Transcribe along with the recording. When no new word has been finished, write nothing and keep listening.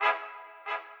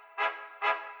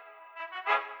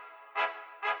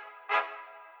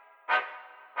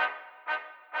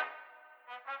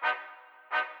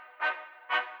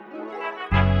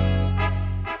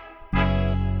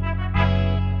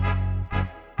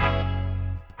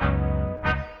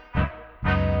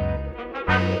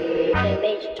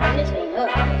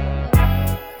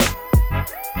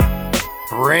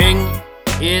Bring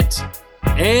it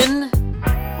in,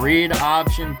 Read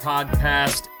Option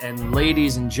Podcast, and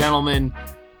ladies and gentlemen,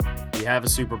 we have a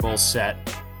Super Bowl set.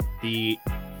 The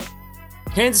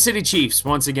Kansas City Chiefs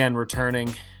once again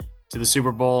returning to the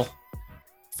Super Bowl,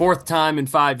 fourth time in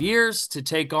 5 years, to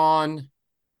take on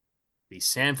the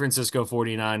San Francisco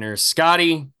 49ers.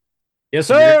 Scotty. Yes,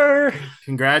 sir.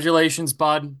 Congratulations,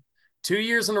 bud. 2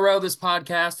 years in a row, this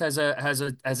podcast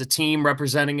has a team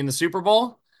representing in the Super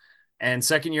Bowl. And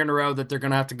second year in a row that they're going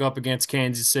to have to go up against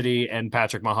Kansas City and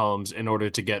Patrick Mahomes in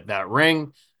order to get that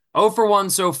ring. 0 for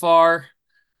 1 so far.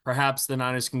 Perhaps the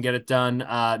Niners can get it done.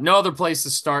 No other place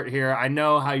to start here. I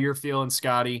know how you're feeling,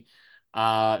 Scotty.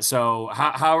 So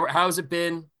how's it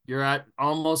been? You're at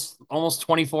almost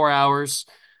 24 hours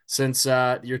since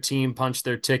your team punched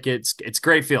their tickets. It's a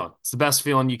great feeling. It's the best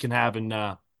feeling you can have in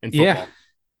football.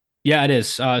 Yeah, it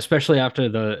is. Especially after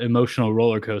the emotional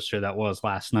roller coaster that was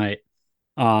last night.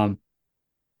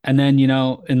 And then,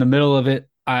 in the middle of it,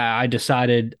 I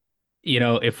decided,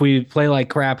 if we play like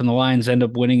crap and the Lions end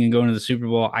up winning and going to the Super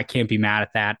Bowl, I can't be mad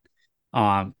at that.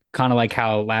 Kind of like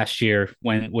how last year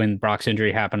when Brock's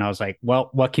injury happened, I was like,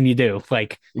 well, what can you do?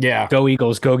 Like, yeah, go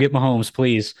Eagles, go get Mahomes,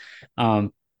 please.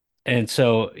 And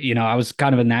so, I was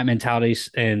kind of in that mentality.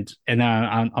 And then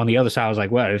on the other side, I was like,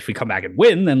 well, if we come back and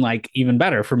win, then like even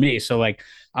better for me. So like,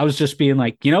 I was just being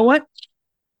like, you know what?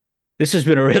 This has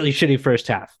been a really shitty first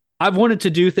half. I've wanted to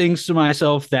do things to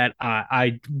myself that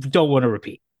I don't want to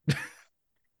repeat.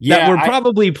 That were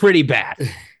probably pretty bad.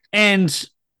 And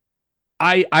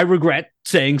I regret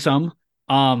saying some.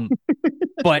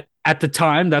 But at the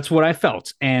time, that's what I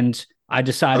felt. And I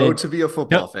decided to be a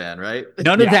football fan, right?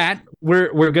 None of that.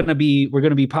 We're gonna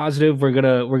be positive. We're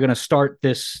gonna start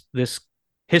this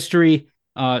history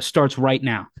starts right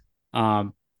now.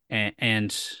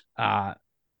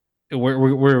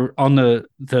 We're on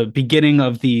the beginning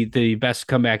of the best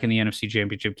comeback in the NFC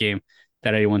Championship game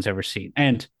that anyone's ever seen,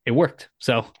 and it worked.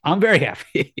 So I'm very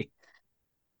happy.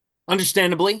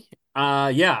 Understandably,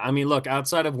 I mean, look,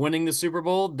 outside of winning the Super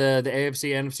Bowl, the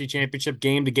AFC NFC Championship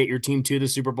game to get your team to the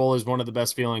Super Bowl is one of the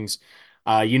best feelings.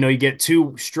 You get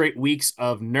 2 straight weeks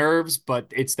of nerves, but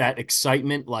it's that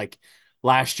excitement. Like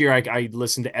last year, I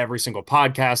listened to every single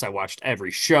podcast, I watched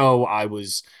every show.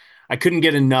 I couldn't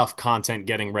get enough content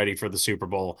getting ready for the Super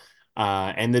Bowl.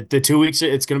 And the 2 weeks,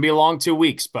 it's going to be a long 2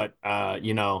 weeks, but,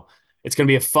 it's going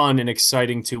to be a fun and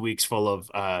exciting 2 weeks full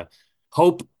of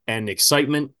hope and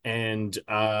excitement. And,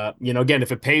 again,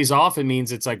 if it pays off, it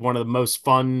means it's like one of the most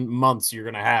fun months you're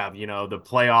going to have. The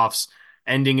playoffs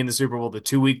ending in the Super Bowl, the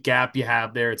 2-week gap you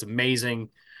have there, it's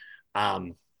amazing.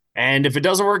 And if it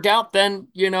doesn't work out, then,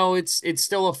 it's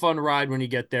still a fun ride when you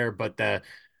get there. But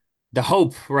the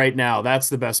hope right now, that's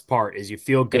the best part, is you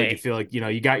feel good. You feel like,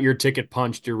 you got your ticket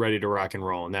punched, you're ready to rock and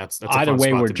roll. And that's a fun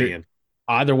spot to be in.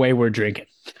 Either way, we're drinking.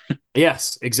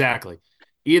 Yes, exactly.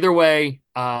 Either way,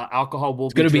 alcohol will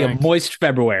be going to be a moist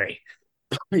February.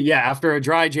 Yeah, after a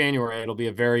dry January, it'll be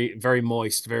a very, very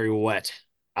moist, very wet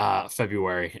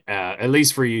February, at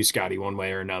least for you, Scotty, one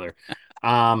way or another.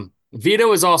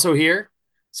 Vito is also here,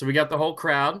 so we got the whole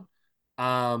crowd.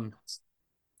 How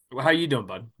you doing,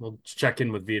 bud? We'll check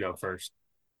in with Vito first.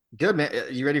 Good, man.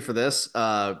 You ready for this?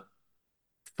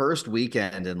 First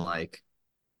weekend in like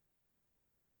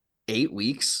 8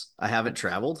 weeks, I haven't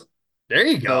traveled. There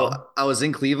you go. So I was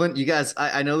in Cleveland. You guys,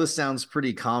 I know this sounds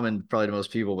pretty common probably to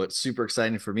most people, but super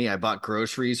exciting for me. I bought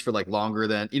groceries for like longer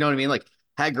than, you know what I mean? Like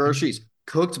had groceries,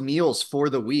 cooked meals for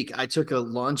the week. I took a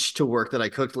lunch to work that I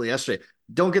cooked yesterday.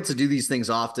 Don't get to do these things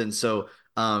often. So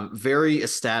very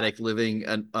ecstatic living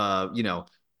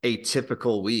a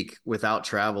typical week without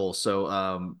travel.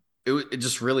 So it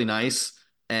just really nice.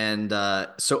 And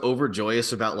so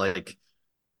overjoyous about like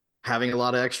having a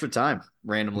lot of extra time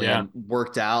randomly and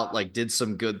worked out, like did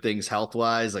some good things health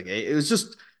wise. Like it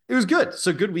was good.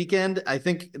 So good weekend. I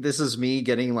think this is me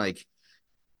getting like,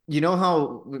 you know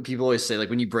how people always say,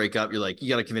 like when you break up, you're like, you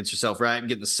got to convince yourself, right? I'm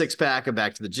getting the 6-pack, I'm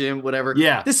back to the gym, whatever.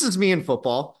 Yeah. This is me in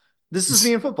football.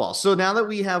 So now that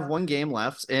we have one game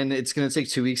left and it's going to take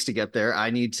 2 weeks to get there,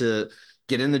 I need to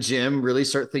get in the gym, really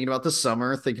start thinking about the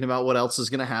summer, thinking about what else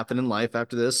is going to happen in life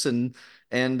after this. And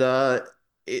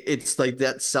it's like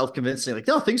that self-convincing, like,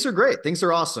 no, things are great. Things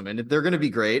are awesome. And they're going to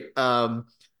be great. But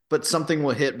something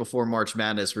will hit before March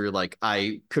Madness where you're like,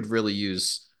 I could really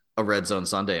use a red zone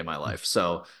Sunday in my life.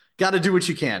 So got to do what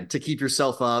you can to keep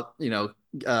yourself up,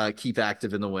 keep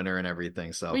active in the winter and everything.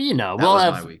 Well, So you know, that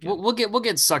was my weekend. we'll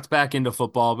get sucked back into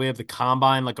football. We have the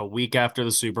combine like a week after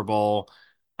the Super Bowl.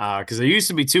 Because it used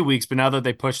to be 2 weeks, but now that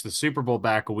they pushed the Super Bowl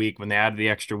back a week when they added the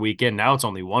extra week in, now it's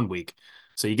only 1 week.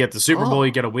 So you get the Super Bowl,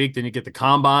 you Oh, get a week, then you get the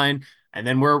combine, and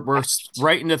then we're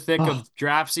right in the thick Oh, of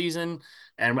draft season.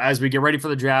 And as we get ready for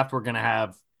the draft, we're gonna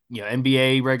have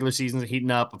NBA regular seasons heating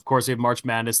up. Of course, we have March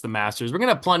Madness, the Masters. We're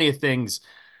gonna have plenty of things,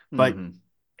 but hmm.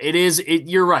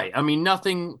 you're right. I mean,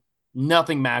 nothing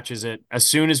matches it. As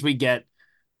soon as we get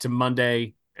to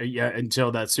Monday, yeah,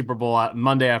 until that Super Bowl,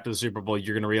 Monday after the Super Bowl,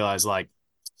 you're gonna realize like,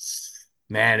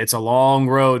 man, it's a long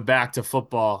road back to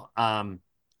football.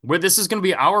 Where this is gonna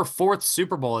be our fourth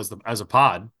Super Bowl as a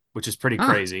pod, which is pretty ah,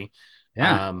 crazy.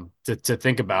 yeah. To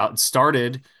think about. It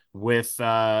started with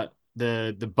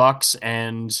the Bucks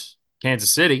and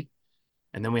Kansas City,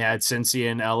 and then we had Cincy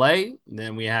in LA, and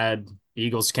then we had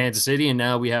Eagles, Kansas City, and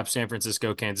now we have San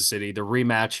Francisco, Kansas City. The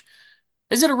rematch.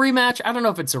 Is it a rematch? I don't know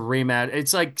if it's a rematch.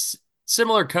 It's like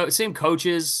similar, same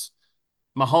coaches.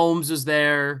 Mahomes was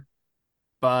there,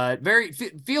 but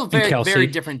feel And very Kelsey.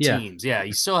 different Yeah. teams. Yeah,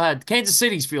 you still had Kansas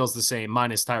City's feels the same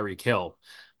minus Tyreek Hill,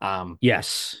 um,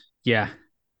 Yes. Yeah.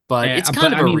 but it's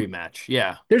kind But of I a mean, rematch.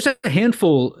 Yeah, there's a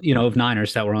handful, of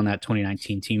Niners that were on that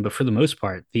 2019 team, but for the most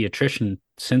part, the attrition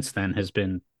since then has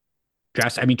been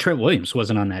drastic. I mean, Trent Williams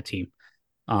wasn't on that team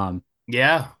um,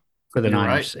 yeah, for the you're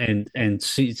right. Niners, and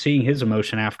seeing his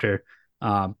emotion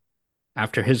um,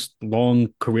 after his long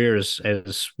career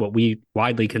as what we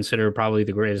widely consider probably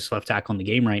the greatest left tackle in the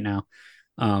game right now,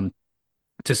 um,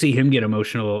 to see him get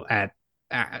emotional at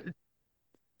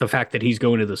the fact that he's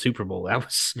going to the Super Bowl,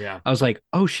 Yeah, I was like,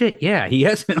 oh shit, yeah, he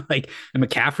hasn't like and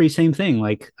McCaffrey, same thing.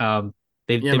 Like yeah.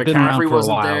 they've been around McCaffrey for a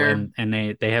wasn't while there. and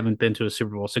they haven't been to a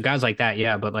Super Bowl. So guys like that,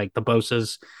 yeah, but like the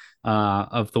Bosa's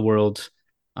of the world,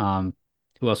 um,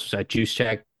 who else was that? Juice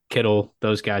Check, Kittle,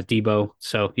 those guys, Debo.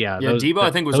 So yeah, Yeah, Debo,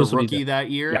 I think was a those would be rookie that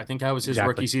year. yeah, I think that was his exactly.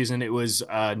 rookie season. It was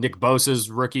Nick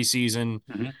Bosa's rookie season.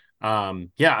 Mm-hmm.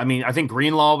 Yeah, I mean, I think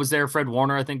Greenlaw was there. Fred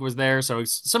Warner, I think, was there. So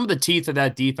some of the teeth of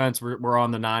that defense were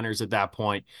on the Niners at that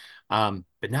point.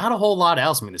 But not a whole lot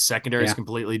else. I mean, the secondary is Yeah,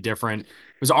 completely different.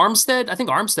 Was Armstead? I think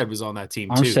Armstead was on that team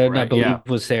too, Armstead, I right? Yeah. believe,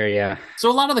 was there. Yeah, So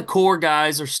a lot of the core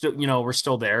guys are still, we're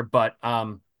still there, but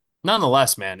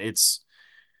nonetheless, man,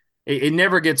 it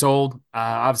never gets old.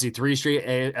 Obviously, three straight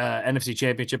NFC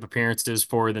Championship appearances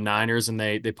for the Niners, and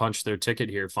they punched their ticket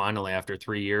here finally after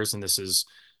 3 years. And this is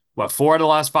what, four out of the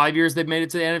last 5 years they've made it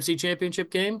to the NFC Championship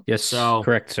game. yes, So,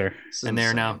 correct, sir. It's and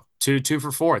they're insane. now two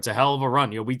for four. It's a hell of a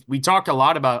run. We talked a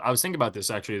lot about. I was thinking about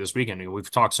this actually this weekend. We've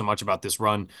talked so much about this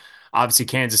run. Obviously,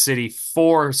 Kansas City,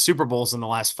 4 Super Bowls in the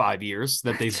last 5 years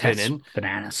that they've been That's in,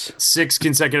 bananas. six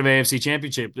consecutive AFC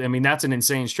championship. I mean, that's an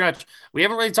insane stretch. We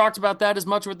haven't really talked about that as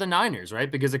much with the Niners,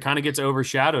 right? Because it kind of gets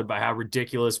overshadowed by how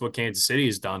ridiculous what Kansas City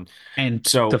has done. And the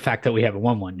So, fact that we haven't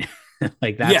won one,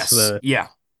 like that's yes, the yeah,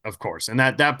 of course. And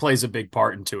that plays a big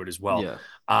part into it as well. Yeah.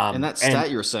 And that And stat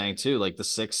you were saying too, like the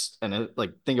six, and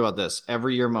like think about this: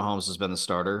 every year Mahomes has been the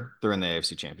starter, they're in the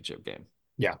AFC Championship game.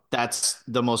 yeah, That's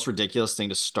the most ridiculous thing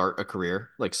to start a career,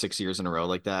 like 6 years in a row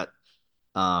like that.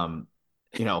 Um,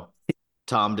 you know,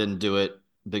 Tom didn't do it,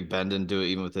 Big Ben didn't do it,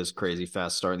 even with his crazy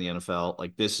fast start in the NFL.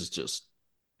 Like this is just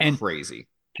and crazy.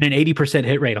 an 80%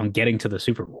 hit rate on getting to the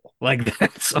Super Bowl. Like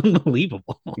that's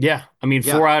unbelievable. yeah. I mean,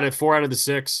 Yeah. four out of the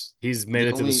six, he's made The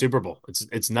it to the only Super Bowl. It's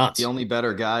the nuts. only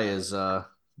better guy is the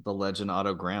legend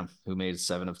Otto Graham, who made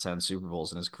 7 of 10 Super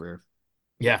Bowls in his career.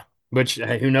 Yeah. Which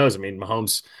hey, who knows? I mean,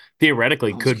 Mahomes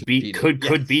theoretically Mahomes could can't beat beat him. Yeah,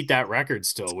 could beat that record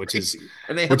still, it's crazy.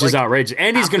 And they had which is like outrageous.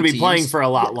 And he's half going the to be playing teams. for a Yeah,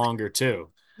 lot longer too.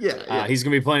 yeah, yeah. He's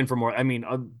going to be playing for more. I mean,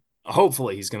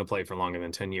 hopefully he's going to play for longer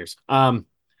than 10 years.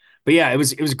 But yeah, it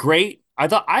was great. I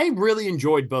thought I really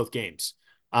enjoyed both games.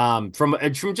 From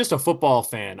just a football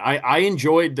fan, I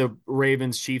enjoyed the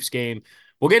Ravens Chiefs game.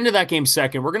 We'll get into that game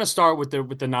second. We're going to start with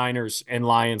the Niners and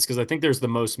Lions because I think there's the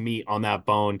most meat on that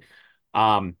bone.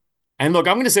 Um, and look,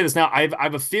 I'm going to say this now. I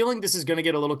have a feeling this is going to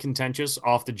get a little contentious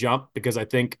off the jump because I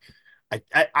think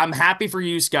I'm happy for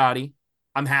you, Scotty.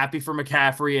 I'm happy for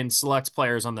McCaffrey and select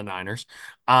players on the Niners.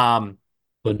 Um,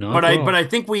 But not but Gronk.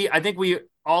 I think we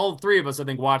all three of us I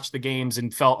think watched the games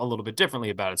and felt a little bit differently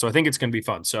about it. So I think it's going to be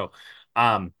fun. So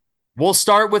um we'll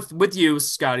start with you,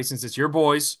 Scotty, since it's your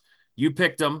boys. You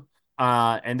picked them.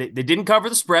 And they didn't cover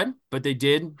the spread, but they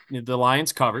did. The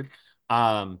Lions covered.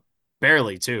 Um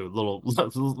Barely too. Little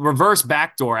reverse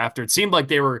backdoor after it seemed like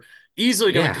they were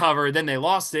easily going to Yeah. cover, then they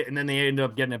lost it and then they ended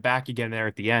up getting it back again there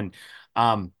at the end.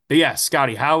 But yeah,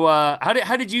 Scotty, how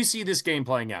did you see this game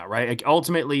playing out? Right, like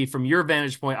ultimately from your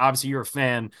vantage point, obviously you're a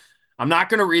fan. I'm not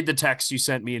going to read the text you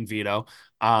sent me in Vito.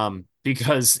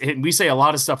 because we say a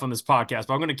lot of stuff on this podcast,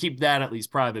 but I'm going to keep that at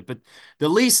least private. But the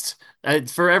least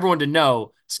for everyone to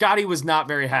know, Scotty was not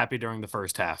very happy during the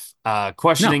first half, No,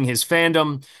 questioning his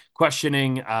fandom,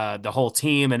 questioning the whole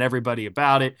team and everybody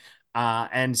about it,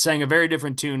 and sang a very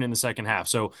different tune in the second half.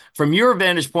 So, from your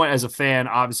vantage point as a fan,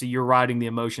 obviously you're riding the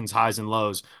emotions, highs and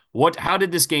lows. How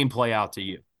did this game play out to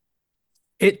you?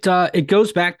 it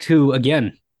goes back to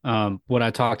again what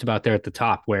I talked about there at the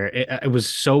top, where it was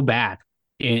so bad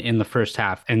in the first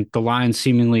half, and the Lions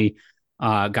seemingly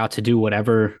got to do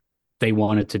whatever they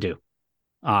wanted to do.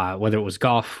 Whether it was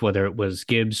Goff, whether it was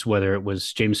Gibbs, whether it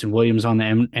was Jameson Williams on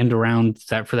the end around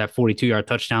that for that 42-yard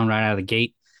touchdown right out of the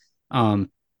gate. Um,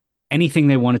 Anything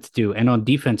they wanted to do. And on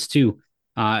defense too,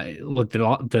 look,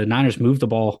 the Niners moved the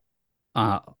ball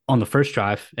on the first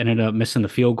drive and ended up missing the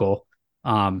field goal.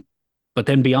 But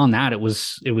then beyond that, it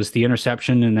was the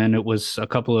interception, and then it was a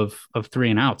couple of three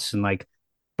and outs, and like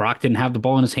Brock didn't have the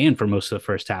ball in his hand for most of the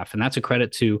first half, and that's a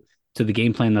credit to the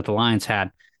game plan that the Lions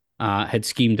had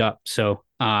schemed up. So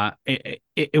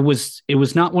it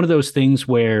was not one of those things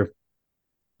where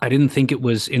I didn't think it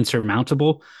was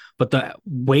insurmountable, but the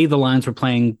way the Lions were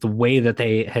playing, the way that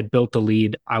they had built the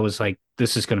lead, I was like,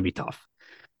 this is going to be tough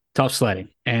sledding.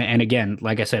 And again,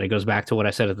 like I said, it goes back to what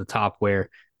I said at the top, where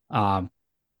um,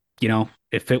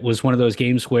 if it was one of those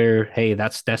games where, hey,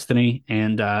 that's destiny,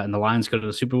 and the Lions go to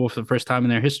the Super Bowl for the first time in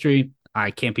their history,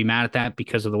 I can't be mad at that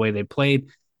because of the way they played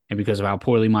and because of how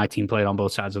poorly my team played on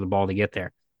both sides of the ball to get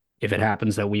there. If it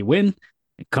happens that we win,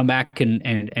 come back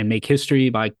and make history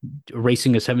by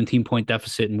erasing a 17-point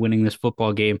deficit and winning this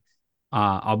football game,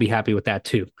 I'll be happy with that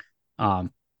too.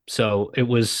 So it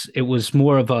was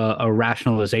more of a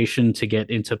rationalization to get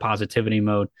into positivity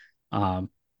mode,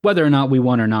 whether or not we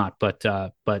won or not. But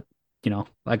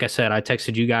like I said, I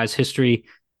texted you guys, history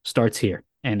starts here,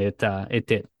 and it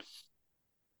did.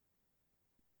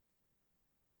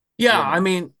 Yeah, Yeah, I man.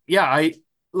 mean, yeah,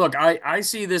 I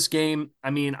see this game.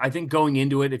 I mean, I think going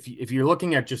into it, if you're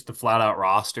looking at just the flat out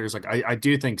rosters, like I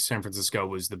do think San Francisco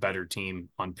was the better team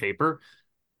on paper.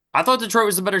 I thought Detroit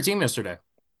was the better team yesterday.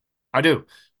 I do.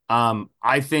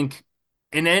 I think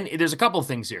there's a couple of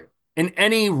things here. In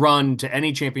any run to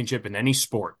any championship in any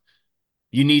sport,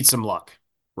 you need some luck,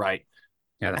 right?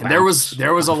 Yeah, the And there was bounce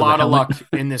there was a off of the lot of helmet. luck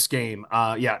in this game.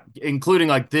 Yeah, including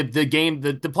like the game,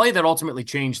 the play that ultimately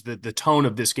changed the tone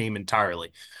of this game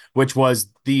entirely, which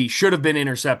was the should have been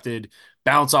intercepted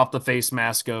bounce off the face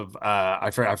mask of I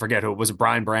forget who it was,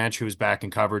 Brian Branch, who was back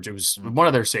in coverage. It was one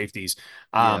of Mhm. their safeties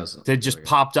Yeah, it was that the other just guy.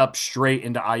 popped up straight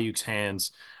into Ayuk's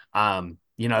hands.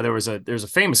 There's a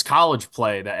famous college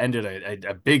play that ended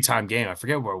a big time game. I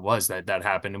forget where it was that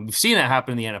happened, and we've seen it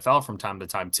happen in the NFL from time to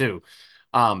time too.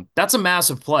 That's a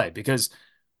massive play because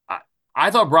I,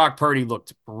 I thought Brock Purdy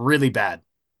looked really bad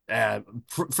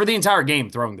for the entire game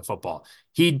throwing the football.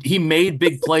 He made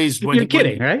big plays You're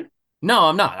kidding, when right? no,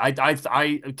 I'm not.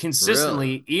 I Really?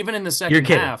 consistently, even in the You're second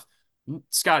kidding. half,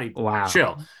 Scotty, chill.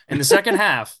 Wow. In the second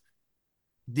half,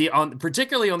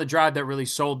 particularly on the drive that really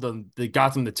sold them, that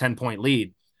got them the 10-point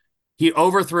lead. He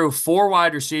overthrew four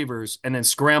wide receivers and then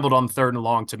scrambled on third and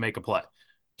long to make a play.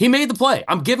 He made the play.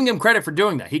 I'm giving him credit for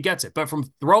doing that. He gets it. But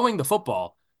from throwing the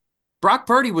football, Brock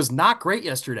Purdy was not great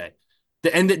yesterday.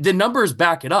 And the numbers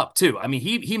back it up too. I mean,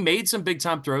 he made some big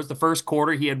time throws. The first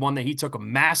quarter, he had one that he took a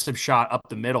massive shot up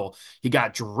the middle. He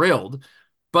got drilled,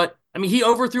 but I mean, he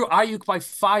overthrew Ayuk by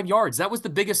 5 yards. That was the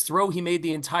biggest throw he made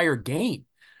the entire game,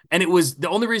 and it was the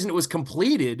only reason it was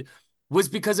completed was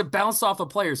because it bounced off a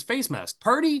player's face mask.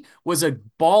 Purdy was a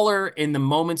baller in the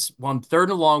moments on third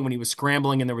and long when he was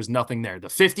scrambling and there was nothing there. The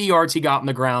 50 yards he got on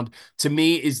the ground to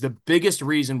me is the biggest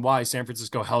reason why San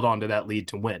Francisco held on to that lead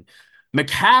to win.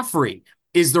 McCaffrey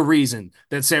is the reason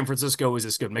that San Francisco was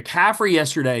this good. McCaffrey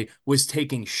yesterday was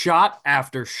taking shot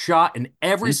after shot and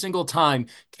every single time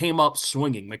came up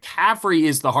swinging. McCaffrey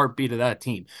is the heartbeat of that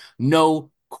team.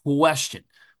 No question.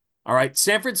 All right.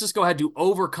 San Francisco had to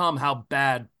overcome how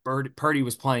bad Purdy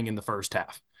was playing in the first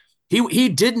half. He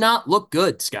did not look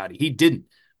good, Scotty. He didn't.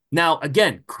 Now,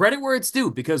 again, credit where it's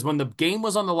due because when the game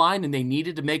was on the line and they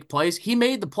needed to make plays, he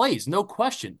made the plays, no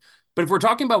question. But if we're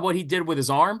talking about what he did with his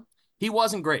arm, he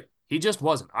wasn't great. He just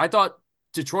wasn't. I thought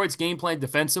Detroit's game plan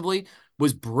defensively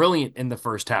was brilliant in the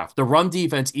first half. The run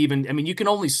defense, even, I mean, you can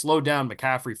only slow down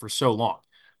McCaffrey for so long.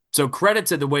 So credit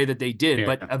to the way that they did,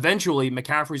 but Yeah. eventually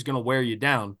McCaffrey's going to wear you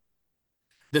down.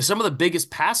 Some of the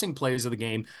biggest passing plays of the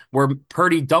game were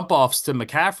Purdy dump offs to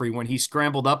McCaffrey when he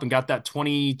scrambled up and got that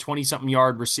 20 something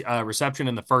yard reception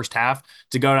in the first half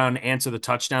to go down and answer the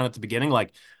touchdown at the beginning.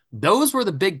 Like those were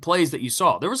the big plays that you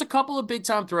saw. There was a couple of big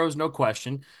time throws, no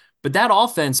question. But that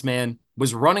offense, man,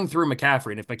 was running through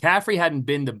McCaffrey. And if McCaffrey hadn't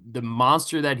been the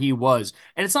monster that he was,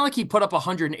 and it's not like he put up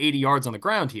 180 yards on the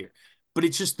ground here, but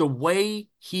it's just the way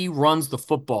he runs the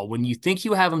football. When you think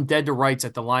you have him dead to rights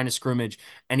at the line of scrimmage,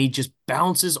 and he just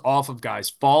bounces off of guys,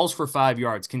 falls for 5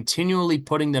 yards, continually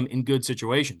putting them in good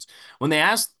situations. When they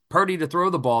asked Purdy to throw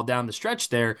the ball down the stretch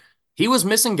there, he was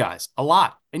missing guys a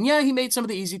lot. And yeah, he made some of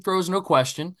the easy throws, no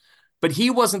question, but he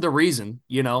wasn't the reason.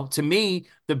 To me,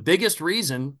 the biggest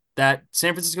reason that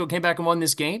San Francisco came back and won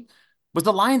this game was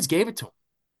the Lions gave it to him.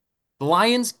 The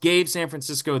Lions gave San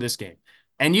Francisco this game.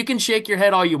 And you can shake your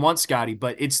head all you want, Scotty,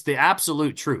 but it's the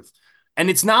absolute truth. And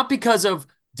it's not because of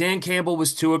Dan Campbell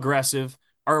was too aggressive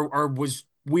or was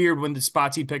weird when the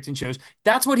spots he picked and chose.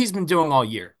 That's what he's been doing all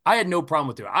year. I had no problem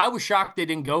with it. I was shocked they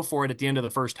didn't go for it at the end of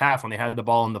the first half when they had the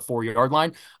ball on the 4 yard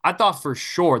line. I thought for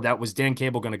sure that was Dan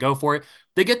Campbell going to go for it.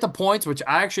 They get the points, which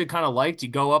I actually kind of liked. You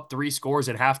go up 3 scores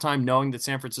at halftime, knowing that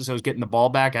San Francisco is getting the ball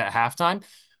back at halftime.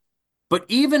 But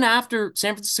even after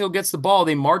San Francisco gets the ball,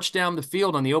 they march down the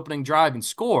field on the opening drive and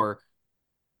score.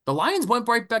 The Lions went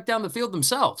right back down the field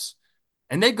themselves.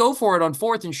 And they go for it on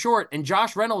 4th and short, and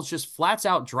Josh Reynolds just flats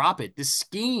out drop it. The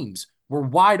schemes were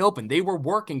wide open. They were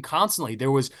working constantly.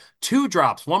 There was 2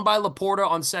 drops, one by Laporta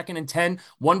on 2nd and 10,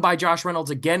 one by Josh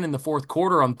Reynolds again in the fourth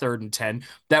quarter on 3rd and 10,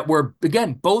 that were,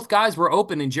 again, both guys were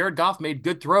open, and Jared Goff made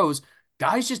good throws.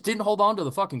 Guys just didn't hold on to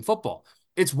the fucking football.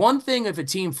 It's one thing if a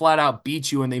team flat out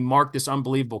beats you and they mark this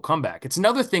unbelievable comeback. It's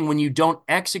another thing when you don't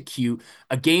execute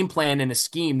a game plan and a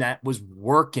scheme that was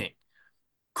working.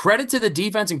 Credit to the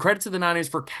defense and credit to the Niners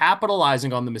for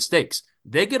capitalizing on the mistakes.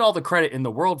 They get all the credit in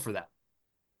the world for that,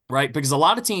 right? Because a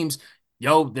lot of teams,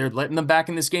 they're letting them back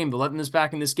in this game. They're letting this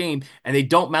back in this game, and they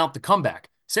don't mount the comeback.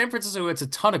 San Francisco gets a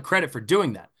ton of credit for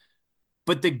doing that.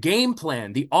 But the game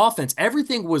plan, the offense,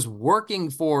 everything was working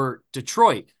for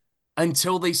Detroit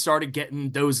until they started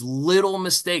getting those little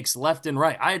mistakes left and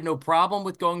right. I had no problem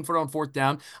with going for it on 4th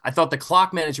down. I thought the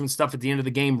clock management stuff at the end of the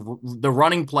game, the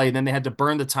running play, then they had to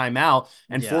burn the timeout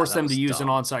and force them to use an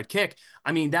onside kick.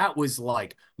 I mean, that was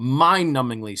like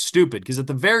mind-numbingly stupid, because at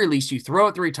the very least, you throw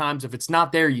it 3 times. If it's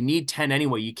not there, you need 10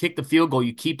 anyway. You kick the field goal,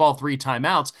 you keep all 3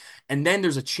 timeouts, and then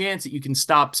there's a chance that you can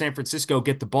stop San Francisco,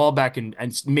 get the ball back, and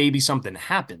maybe something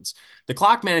happens. The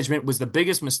clock management was the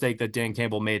biggest mistake that Dan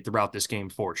Campbell made throughout this game,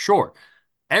 for sure.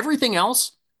 Everything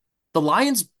else, the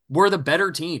Lions were the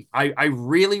better team. I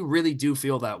really, really do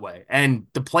feel that way. And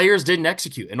the players didn't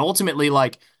execute. And ultimately,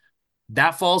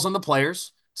 that falls on the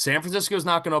players. San Francisco's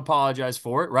not going to apologize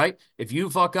for it, right? If you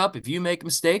fuck up, if you make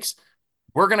mistakes,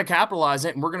 we're going to capitalize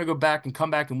it, and we're going to go back and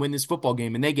come back and win this football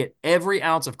game. And they get every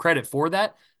ounce of credit for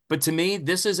that. But to me,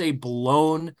 this is a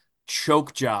blown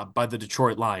choke job by the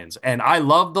Detroit Lions. And I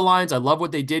love the Lions. I love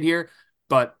what they did here.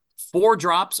 But 4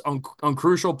 drops on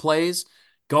crucial plays,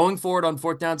 going for it on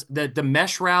 4th downs, the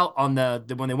mesh route on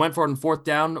when they went for it on 4th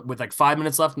down with 5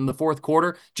 minutes left in the fourth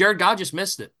quarter, Jared Goff just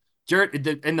missed it.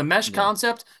 In the mesh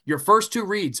concept, your first 2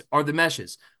 reads are the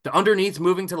meshes. The underneath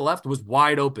moving to the left was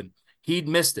wide open. He'd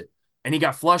missed it. And he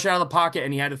got flush out of the pocket,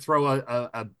 and he had to throw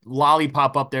a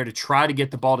lollipop up there to try to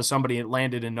get the ball to somebody, and it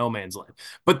landed in no man's land.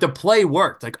 But the play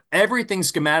worked. Everything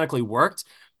schematically worked.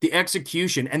 The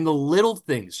execution and the little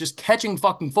things, just catching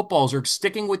fucking footballs or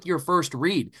sticking with your first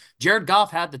read. Jared Goff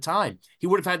had the time. He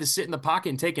would have had to sit in the pocket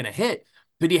and taken a hit,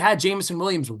 but he had Jameson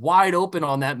Williams wide open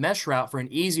on that mesh route for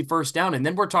an easy 1st down. And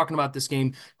then we're talking about this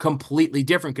game completely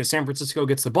different, because San Francisco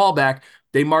gets the ball back,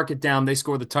 they mark it down, they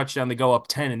score the touchdown, they go up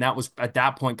 10, and that was, at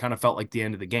that point, kind of felt like the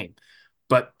end of the game.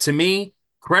 But to me,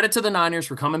 credit to the Niners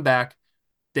for coming back.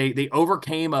 They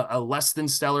overcame a less than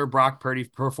stellar Brock Purdy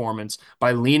performance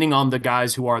by leaning on the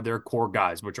guys who are their core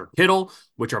guys, which are Kittle,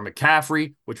 which are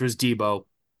McCaffrey, which was Debo.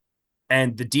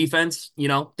 And the defense,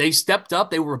 they stepped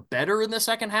up. They were better in the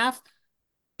second half.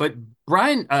 But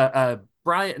Ben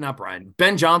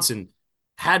Johnson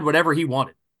had whatever he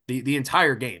wanted the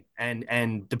entire game.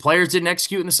 And the players didn't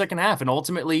execute in the second half. And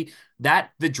ultimately,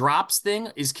 the drops thing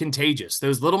is contagious.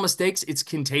 Those little mistakes, it's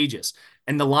contagious.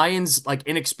 And the Lions,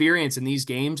 inexperience in these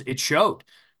games, it showed.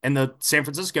 And the San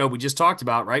Francisco, we just talked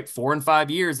about, right? 4 and 5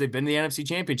 years, they've been in the NFC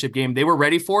Championship game. They were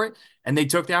ready for it, and they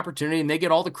took the opportunity, and they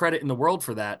get all the credit in the world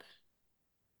for that.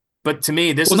 But to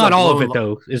me, this is not all of it,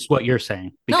 though, is what you're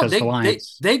saying. Because the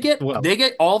Lions, they get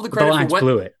all the credit for what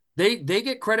blew it. They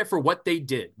get credit for what they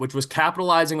did, which was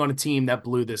capitalizing on a team that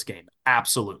blew this game.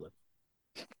 Absolutely.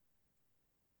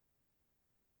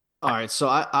 All right, so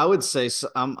I would say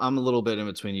I'm a little bit in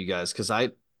between you guys, because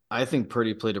I think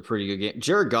Purdy played a pretty good game.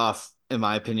 Jared Goff, in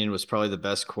my opinion, was probably the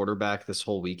best quarterback this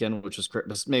whole weekend, which was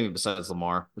maybe besides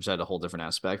Lamar, which had a whole different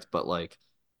aspect. But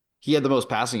he had the most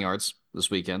passing yards this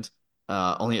weekend.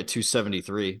 only at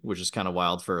 273, which is kind of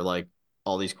wild for like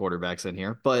all these quarterbacks in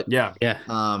here. But Yeah. Yeah.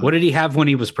 What um, did he have when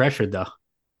he was pressured though?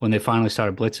 When they finally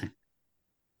started blitzing?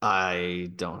 I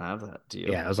don't have that. Do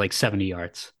you? Yeah, it was like 70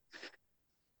 yards.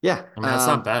 Yeah. I mean, that's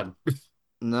not bad.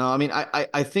 No, I mean,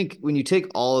 I think when you take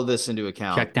all of this into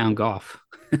account, Check down golf.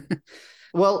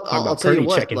 well, Talk I'll about tell you Purdy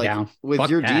what, checking like down. with Fuck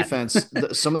your that. defense,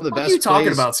 some of the What are you best talking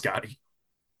plays. about, Scotty?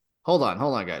 Hold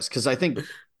on, guys, because I think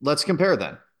let's compare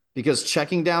then. Because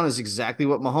checking down is exactly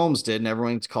what Mahomes did, and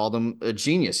everyone's called him a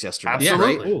genius yesterday, Yeah.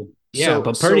 right? Absolutely. Cool. Yeah, So,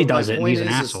 but Purdy my does it and point he's an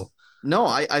is asshole. no,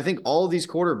 I think all of these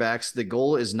quarterbacks, the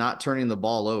goal is not turning the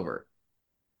ball over.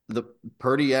 The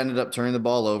Purdy ended up turning the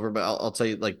ball over, but I'll tell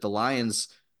you, like the Lions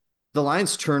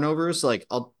turnovers, like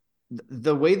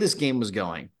the way this game was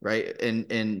going, right?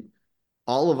 And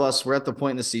all of us, we're at the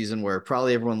point in the season where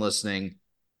probably everyone listening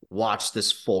watched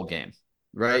this full game,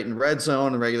 right? In red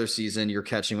zone and regular season, you're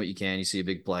catching what you can. You see a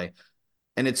big play.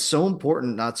 And it's so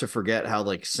important not to forget how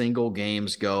like single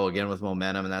games go again with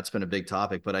momentum. And that's been a big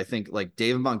topic. But I think like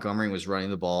David Montgomery was running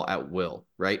the ball at will,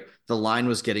 right? The line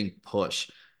was getting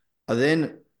pushed. And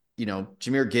then,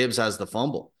 Jahmyr Gibbs has the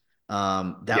fumble.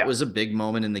 That Yeah. was a big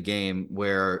moment in the game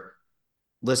where,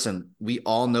 listen, we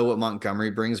all know what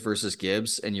Montgomery brings versus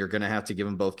Gibbs, and you're going to have to give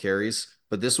him both carries.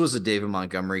 But this was a David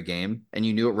Montgomery game, and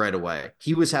you knew it right away.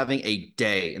 He was having a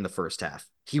day in the first half.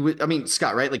 I mean,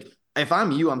 Scott, right? Like, if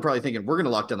I'm you, I'm probably thinking we're going to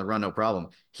lock down the run, no problem.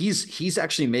 He's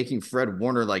actually making Fred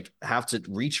Warner like have to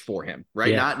reach for him,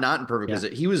 right? Yeah. Not in perfect Yeah.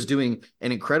 because he was doing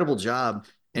an incredible job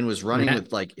and was And running that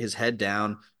with like his head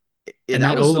down. and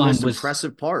That that was O the line most was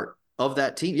impressive part of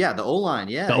that team. Yeah, the O line.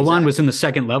 the Yeah, O line was in exactly. the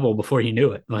second level before he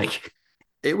knew it. Like,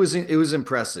 It was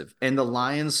impressive. And the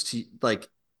Lions like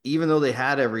even though they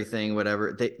had everything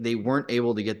whatever, they weren't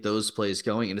able to get those plays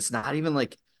going, and it's not even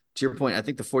like to your point, I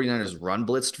think the 49ers run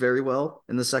blitzed very well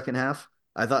in the second half.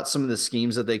 I thought some of the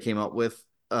schemes that they came up with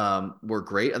were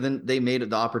great, and then they made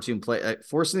the opportune play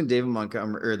forcing the David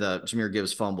Montgomery or the Jahmyr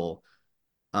Gibbs fumble.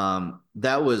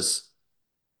 That was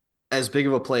as big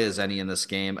of a play as any in this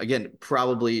game. Again,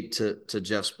 probably to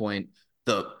Jeff's point,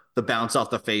 the bounce off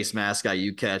the face mask guy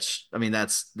you catch. I mean,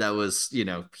 that was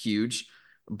huge.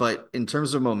 But in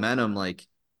terms of momentum, like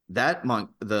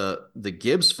the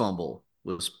Gibbs fumble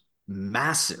was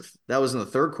massive. That was in the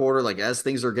third quarter, like as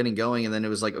things are getting going, and then it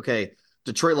was like, okay,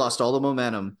 Detroit lost all the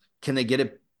momentum. Can they get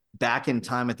it back in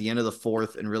time at the end of the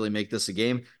fourth and really make this a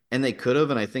game? And they could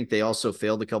have, and I think they also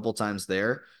failed a couple times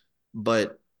there.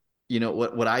 But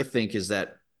what I think is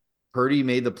that Purdy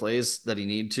made the plays that he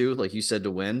needed to, like you said,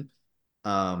 to win.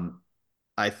 Um,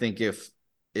 I think if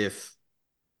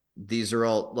these are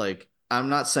all like, I'm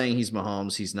not saying he's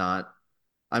Mahomes, he's not.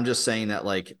 I'm just saying that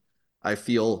like I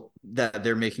feel that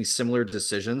they're making similar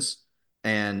decisions,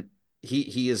 and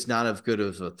he is not as good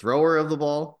of a thrower of the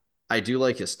ball. I do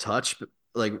like his touch, but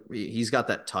like he's got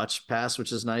that touch pass,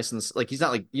 which is nice, and like he's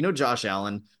not like Josh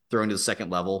Allen throwing to the second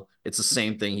level. It's the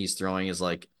same thing he's throwing as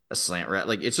like a slant rat.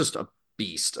 Like it's just a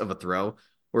beast of a throw.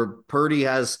 Where Purdy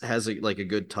has like a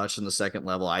good touch in the second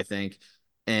level, I think,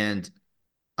 and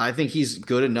I think he's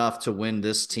good enough to win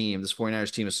this team, this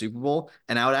 49ers team, a Super Bowl.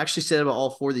 And I would actually say that about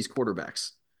all four of these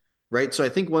quarterbacks, right? So I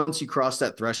think once you cross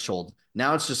that threshold,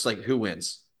 now it's just like who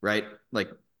wins, right?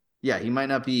 Like, yeah, he might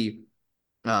not be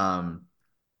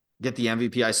get the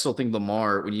MVP. I still think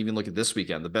Lamar, when you even look at this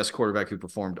weekend, the best quarterback who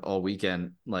performed all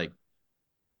weekend, like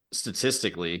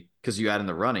statistically, because you add in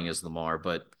the running is Lamar,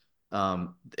 but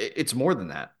it's more than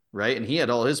that, right? And he had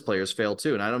all his players fail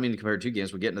too. And I don't mean to compare two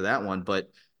games, we'll get into that one, but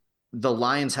the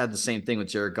Lions had the same thing with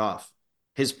Jared Goff.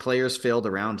 His players failed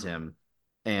around him,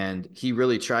 and he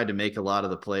really tried to make a lot of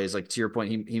the plays. Like to your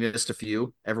point, he missed a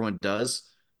few. Everyone does,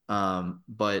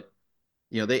 but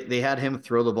they had him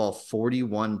throw the ball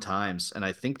 41 times, and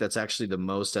I think that's actually the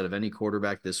most out of any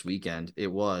quarterback this weekend. It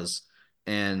was,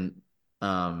 and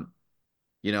um,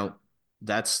 you know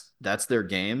that's their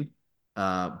game.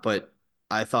 But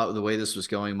I thought the way this was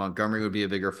going, Montgomery would be a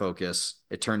bigger focus.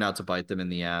 It turned out to bite them in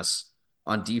the ass.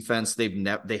 On defense,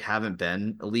 they haven't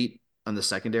been elite on the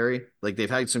secondary. Like they've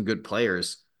had some good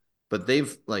players, but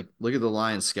they've like look at the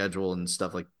Lions schedule and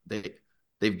stuff like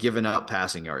they've given up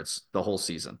passing yards the whole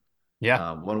season,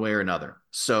 Yeah. one way or another.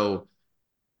 So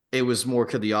it was more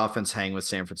could the offense hang with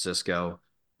San Francisco,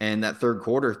 and that third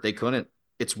quarter they couldn't.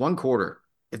 It's one quarter.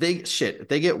 If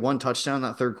they get one touchdown in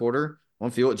that third quarter,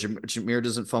 one field, Jameer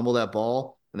doesn't fumble that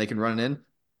ball and they can run it in,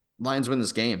 Lions win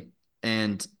this game.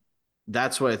 And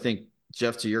that's what I think,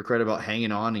 Jeff, to your credit about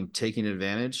hanging on and taking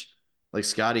advantage. Like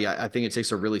Scotty, I think it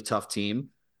takes a really tough team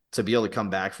to be able to come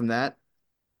back from that.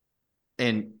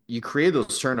 And you create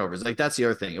those turnovers. Like that's the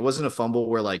other thing. It wasn't a fumble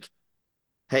where like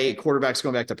hey, quarterback's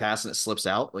going back to pass and it slips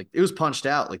out. Like it was punched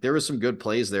out. Like there was some good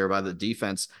plays there by the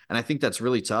defense. And I think that's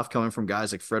really tough coming from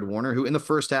guys like Fred Warner, who in the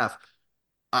first half,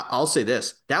 I'll say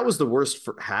this, that was the worst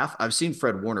half I've seen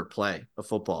Fred Warner play a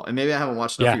football. And maybe I haven't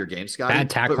watched enough of Yeah, your games, Scotty, bad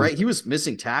but tackling. right, he was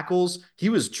missing tackles. He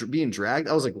was being dragged.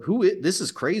 I was like, this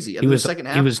is crazy. And He then the was second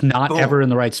he half, was not ever boom, in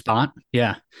the right spot.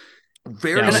 Yeah, yeah, it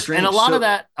very was And strange. So a lot of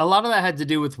that had to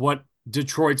do with what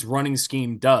Detroit's running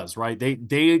scheme does, right? They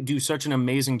do such an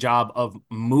amazing job of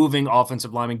moving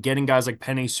offensive linemen, getting guys like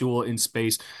Penei Sewell in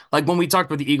space. Like when we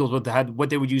talked about the Eagles, what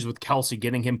they would use with Kelsey,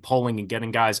 getting him pulling and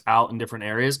getting guys out in different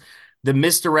areas. The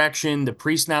misdirection, the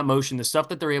pre-snap motion, the stuff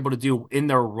that they're able to do in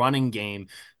their running game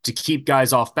to keep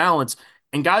guys off balance.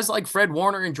 And guys like Fred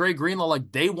Warner and Dre Greenlaw,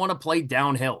 like they want to play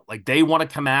downhill. Like they want to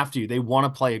come after you. They want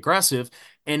to play aggressive.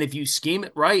 And if you scheme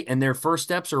it right and their first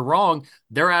steps are wrong,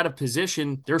 they're out of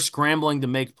position. They're scrambling to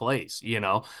make plays.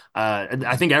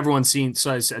 I think everyone's seen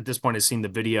so at this point has seen the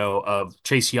video of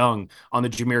Chase Young on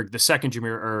the second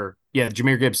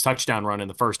Jameer Gibbs touchdown run in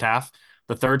the first half,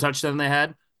 the third touchdown they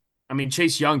had. I mean,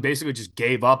 Chase Young basically just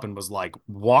gave up and was like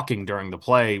walking during the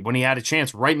play when he had a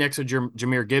chance right next to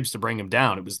Jameer Gibbs to bring him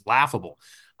down. It was laughable.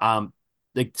 Um,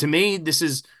 like to me, this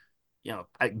is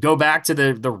I go back to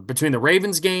the between the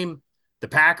Ravens game, the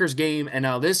Packers game, and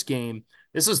now this game.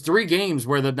 This is three games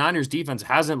where the Niners defense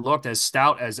hasn't looked as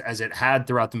stout as it had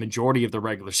throughout the majority of the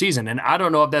regular season. And I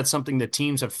don't know if that's something that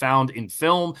teams have found in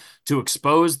film to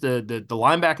expose the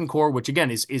linebacking core, which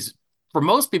again is for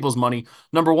most people's money,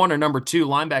 number one or number two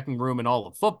linebacking room in all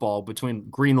of football between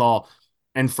Greenlaw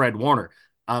and Fred Warner.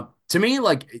 To me,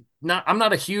 I'm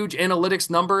not a huge analytics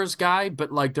numbers guy,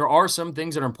 but like there are some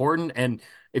things that are important. And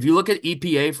if you look at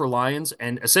EPA for Lions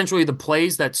and essentially the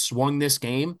plays that swung this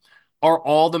game are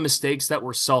all the mistakes that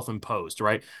were self-imposed,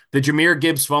 right? The Jameer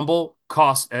Gibbs fumble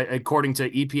cost, according to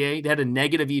EPA, they had a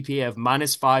negative EPA of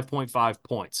minus 5.5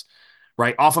 points,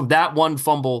 right? Off of that one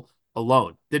fumble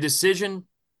alone. The decision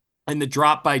and the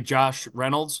drop by Josh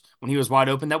Reynolds when he was wide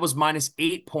open, that was minus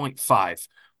 8.5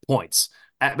 points.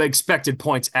 Expected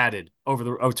points added over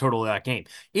the total of that game.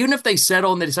 Even if they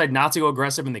settle and they decide not to go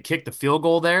aggressive and they kick the field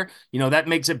goal there, that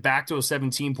makes it back to a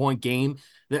 17-point game.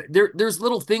 There's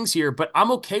little things here, but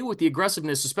I'm okay with the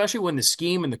aggressiveness, especially when the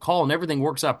scheme and the call and everything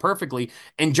works out perfectly.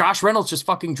 And Josh Reynolds just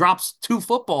fucking drops two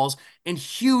footballs in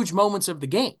huge moments of the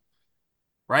game,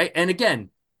 right? And again,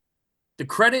 the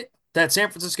credit that San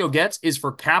Francisco gets is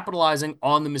for capitalizing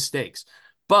on the mistakes.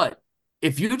 But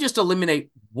if you just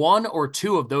eliminate one or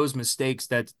two of those mistakes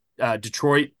that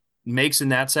Detroit makes in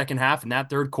that second half, in that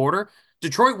third quarter,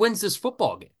 Detroit wins this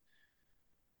football game.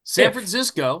 San if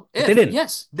Francisco, but they didn't.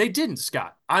 yes, they didn't,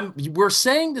 Scott. We're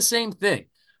saying the same thing.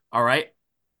 All right.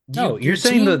 No, you're Your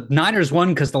saying team, the Niners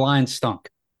won because the Lions stunk.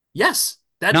 yes.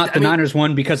 Not I the mean, Niners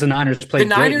won because the Niners the played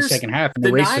great in the Niners, second half and the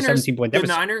erased a Niners, 17-point the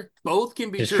deficit. Niners, both can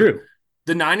be It's true. true.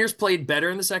 The Niners played better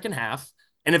in the second half.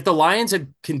 And if the Lions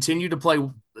had continued to play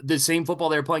the same football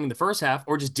they were playing in the first half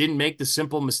or just didn't make the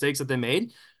simple mistakes that they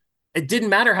made, it didn't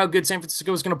matter how good San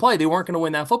Francisco was going to play. They weren't going to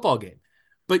win that football game.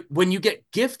 But when you get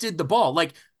gifted the ball,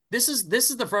 like this is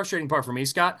the frustrating part for me,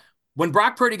 Scott. When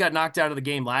Brock Purdy got knocked out of the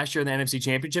game last year in the NFC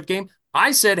Championship game,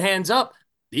 I said hands up.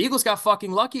 The Eagles got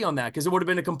fucking lucky on that because it would have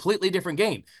been a completely different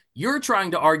game. You're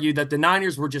trying to argue that the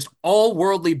Niners were just all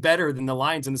worldly better than the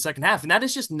Lions in the second half, and that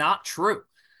is just not true.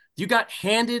 You got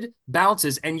handed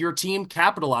bounces, and your team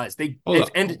capitalized. They Hold up.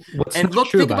 and What's and not look,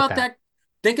 true about that?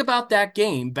 Think about that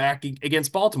game back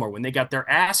against Baltimore when they got their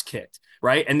ass kicked,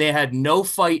 right? And they had no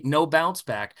fight, no bounce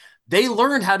back. They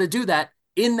learned how to do that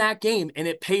in that game, and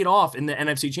it paid off in the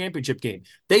NFC Championship game.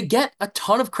 They get a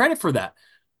ton of credit for that.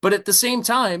 But at the same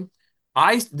time,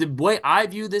 the way I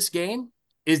view this game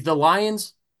is the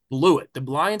Lions blew it. The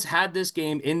Lions had this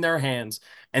game in their hands,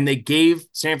 and they gave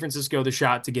San Francisco the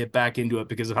shot to get back into it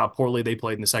because of how poorly they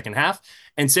played in the second half.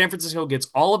 And San Francisco gets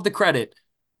all of the credit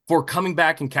for coming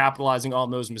back and capitalizing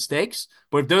on those mistakes.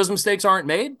 But if those mistakes aren't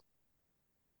made,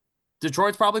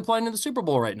 Detroit's probably playing in the Super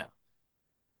Bowl right now.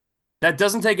 That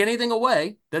doesn't take anything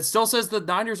away. That still says the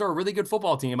Niners are a really good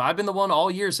football team. I've been the one all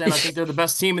year saying I think they're the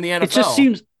best team in the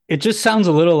NFL. It just sounds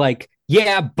a little like,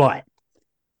 yeah, but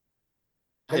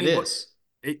I it mean, is.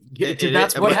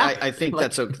 That's what happened. I think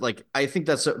that's I think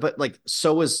that's but like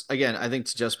so is again. I think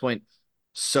to Jeff's point,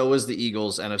 so is the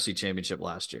Eagles NFC Championship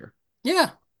last year.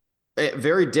 Yeah.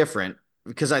 Very different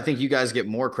because I think you guys get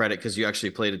more credit because you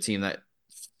actually played a team that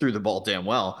threw the ball damn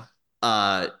well.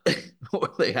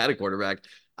 They had a quarterback.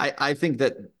 I think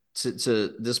that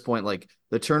to this point, like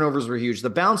the turnovers were huge. The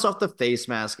bounce off the face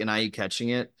mask and IU catching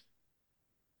it.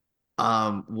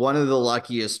 One of the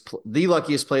luckiest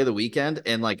play of the weekend,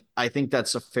 and like I think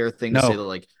that's a fair thing to say no. that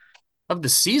like Of the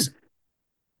season.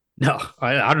 No,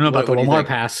 I don't know about the What do you Lamar think?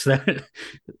 pass that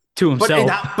to But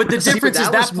himself. but the See, but difference is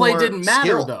that that was play more didn't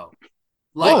matter skill. though.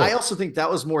 Well, Like I Oh, also think that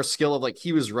was more skill of like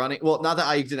he was running. Well, not that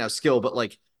Ayuk didn't have skill, but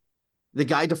like the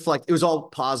guy deflect. It was all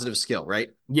positive skill, right?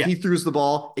 yeah, He throws the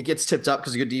ball, it gets tipped up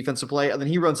because of good defensive play, and then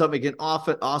he runs up and get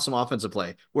an awesome offensive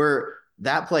play. Where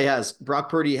that play has Brock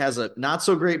Purdy has a not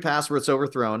so great pass where it's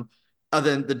overthrown, and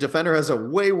then the defender has a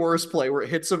way worse play where it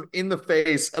hits him in the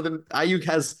face, and then Ayuk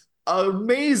has an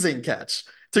amazing catch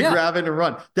to yeah. grab it and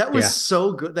run. That was yeah.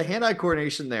 so good. The hand-eye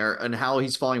coordination there and how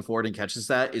he's falling forward and catches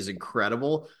that is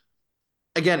incredible.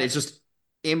 Again, it's just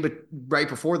right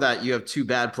before that you have two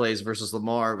bad plays versus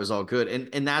Lamar. It was all good,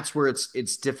 and that's where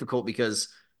it's difficult because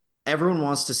everyone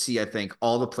wants to see, I think,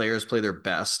 all the players play their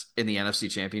best in the NFC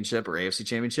Championship or AFC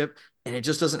Championship, and it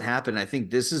just doesn't happen. I think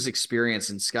this is experience.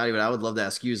 And Scotty, what I would love to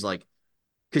ask you is like,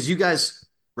 because you guys,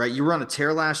 right, you were on a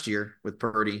tear last year with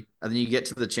Purdy, and then you get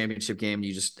to the championship game, and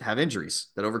you just have injuries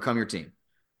that overcome your team.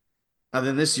 And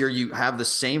then this year you have the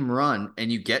same run, and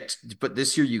but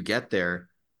this year you get there.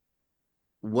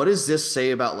 What does this say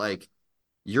about like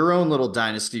your own little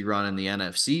dynasty run in the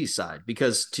NFC side?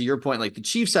 Because to your point, like the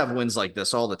Chiefs have wins like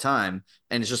this all the time,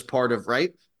 and it's just part of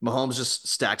right. Mahomes just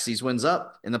stacks these wins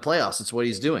up in the playoffs. It's what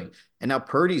he's doing, and now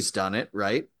Purdy's done it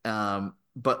right.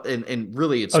 But and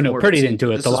really, Oh it's no, more of a Purdy team. didn't do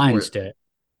But it. this The is Lions more. did it.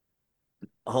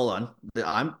 Hold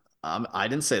on, I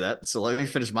didn't say that. So let me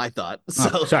finish my thought. Oh,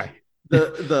 So sorry.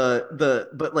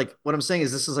 but like what I'm saying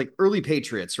is this is like early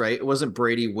Patriots, right? It wasn't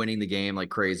Brady winning the game like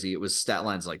crazy. It was stat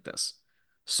lines like this.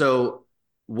 So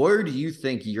where do you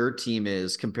think your team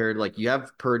is compared to like you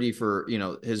have Purdy for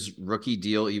his rookie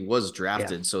deal? He was Yeah.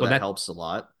 drafted, so Well, that helps a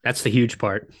lot. that's the huge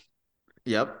part.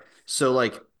 Yep. So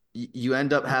like you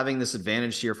end up having this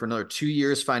advantage here for another 2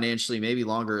 years financially, maybe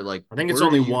longer. Like I think it's where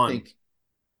do only you one. think?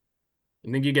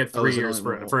 I think you get Oh, three is it years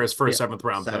only for his Yeah. seventh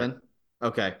round pick. 7?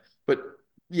 Okay. But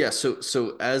yeah,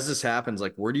 so as this happens,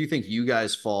 like where do you think you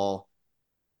guys fall?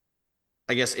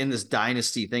 I guess in this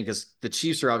dynasty thing, because the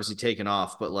Chiefs are obviously taking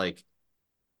off, but like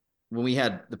when we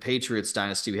had the Patriots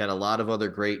dynasty, we had a lot of other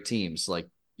great teams. Like,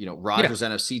 Yeah. Rogers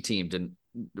NFC team didn't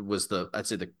was the I'd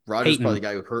say the Rogers probably Peyton. the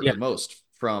guy who hurt Yeah. the most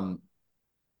from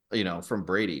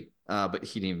Brady. But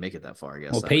he didn't even make it that far, I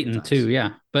guess, Well, that many Peyton too. times.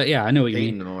 Yeah. But yeah, I know what you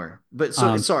mean. Peyton Moore. But so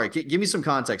Um, sorry, give me some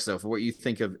context though for what you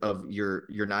think of your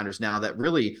Niners now. That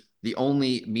really the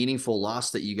only meaningful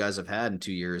loss that you guys have had in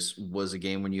 2 years was a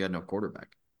game when you had no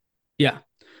quarterback. yeah.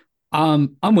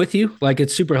 I'm with you. Like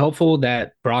it's super helpful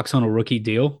that Brock's on a rookie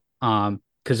deal.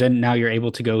 Because then now you're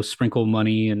able to go sprinkle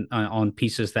money and on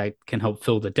pieces that can help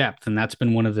fill the depth, and that's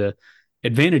been one of the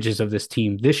advantages of this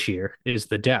team this year is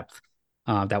the depth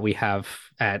that we have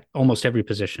at almost every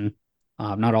position.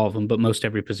 Not all of them, but most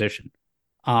every position.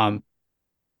 Um,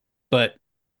 but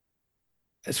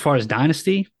as far as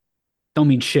dynasty, don't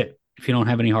mean shit if you don't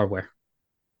have any hardware.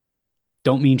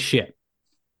 Don't mean shit,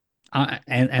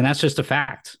 and that's just a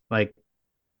fact. Like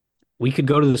we could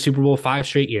go to the Super Bowl 5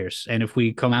 straight years, and if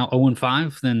we come out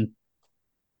 0-5, then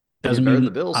Then you're doesn't better than mean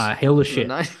the Bills. hail of The shit.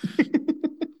 nine.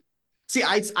 See,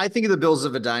 I think of the Bills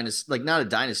of a dynasty, like not a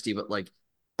dynasty, but like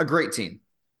a great team.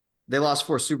 They lost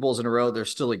 4 Super Bowls in a row. They're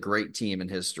still a great team in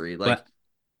history. Like,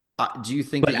 But do you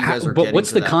think that you guys are but getting what's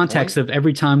to the that context point? of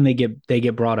every time they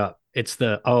get brought up? It's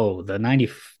the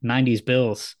 90s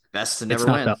Bills. Best to It's never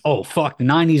not win. the fuck the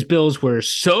 90s Bills were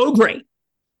so great,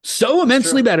 so That's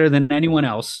immensely true. better than anyone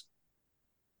else,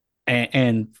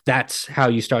 and that's how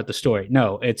you start the story.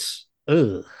 No, it's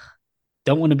ugh,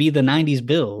 don't want to be the 90s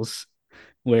Bills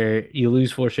where you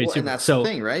lose 4 straight Well, and Super Bowls. that's the So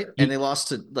thing, right? And you, they lost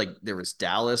to like there was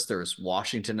Dallas, there was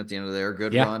Washington at the end of their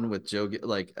good yeah, run with Joe.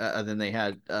 Like, and then they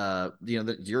had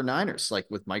your Niners, like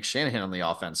with Mike Shanahan on the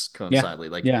offense, yeah, coincidentally.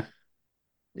 Like, yeah,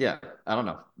 yeah, I don't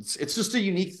know. It's just a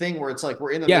unique thing where it's like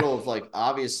we're in the yeah. middle of like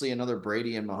obviously another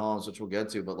Brady and Mahomes, which we'll get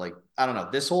to, but like I don't know.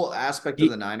 This whole aspect of You,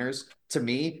 the Niners to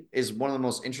me is one of the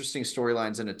most interesting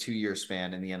storylines in a 2 year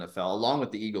span in the NFL, along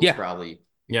with the Eagles, yeah. probably,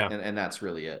 Yeah. and that's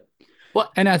really it. Well,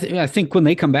 And I think when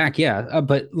they come back, yeah,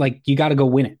 but like you got to go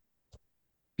win it.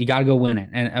 You got to go win it,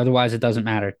 and otherwise it doesn't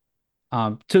matter.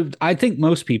 To I think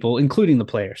most people, including the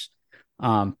players,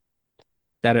 um,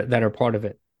 that are part of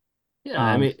it. yeah,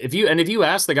 I Um, mean, if you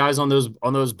ask the guys on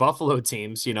those Buffalo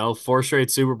teams, four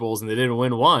straight Super Bowls and they didn't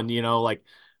win one, like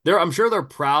I'm sure they're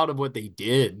proud of what they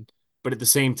did, but at the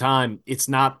same time, it's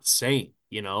not the same.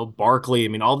 Barkley, I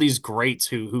mean, all these greats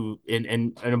who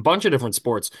in a bunch of different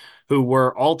sports who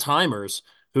were all timers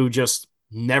who just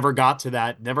never got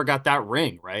that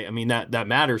ring, right? I mean, that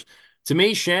matters. To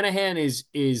me, Shanahan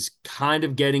is kind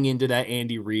of getting into that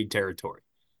Andy Reid territory,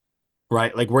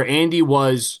 right? Like where Andy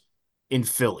was in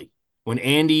Philly. when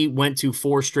Andy went to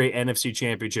 4 straight NFC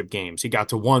championship games. He got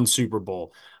to 1 Super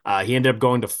Bowl. He ended up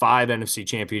going to 5 NFC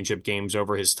championship games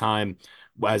over his time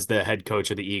as the head coach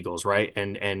of the Eagles, right?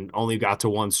 And only got to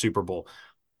 1 Super Bowl.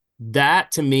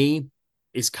 That to me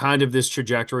is kind of this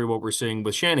trajectory what we're seeing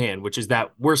with Shanahan, which is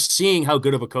that we're seeing how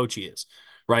good of a coach he is,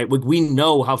 right? We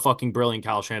know how fucking brilliant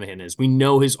Kyle Shanahan is. We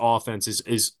know his offense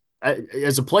is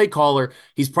as a play caller,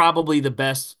 he's probably the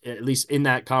best, at least in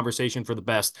that conversation for the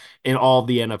best in all of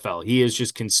the NFL. He is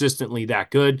just consistently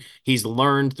that good. He's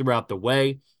learned throughout the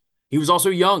way. He was also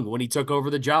young when he took over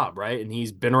the job, right? And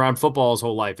he's been around football his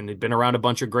whole life and he'd been around a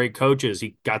bunch of great coaches.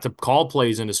 He got to call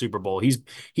plays in a Super Bowl. He's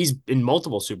in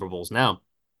multiple Super Bowls now.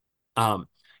 Um,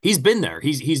 he's been there.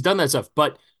 He's done that stuff,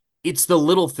 but it's the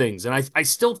little things. And I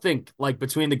still think like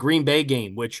between the Green Bay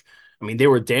game, which I mean they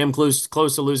were damn close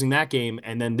to losing that game,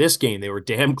 and then this game they were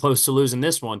damn close to losing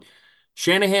this one.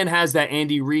 Shanahan has that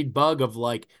Andy Reid bug of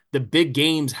like the big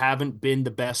games haven't been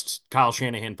the best Kyle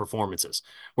Shanahan performances,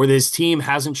 where his team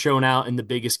hasn't shown out in the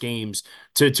biggest games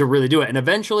to really do it. And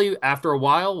eventually, after a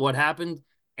while, what happened?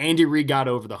 Andy Reid got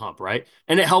over the hump, right?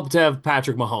 And it helped to have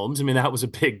Patrick Mahomes. I mean, that was a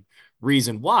big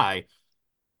reason why.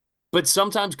 But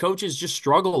sometimes coaches just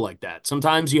struggle like that.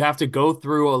 Sometimes you have to go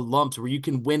through a lumps where you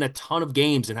can win a ton of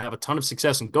games and have a ton of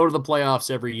success and go to the playoffs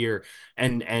every year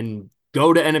and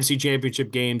go to NFC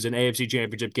championship games and AFC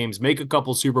championship games, make a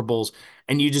couple Super Bowls,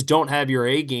 and you just don't have your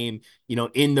A game,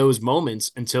 in those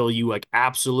moments until you like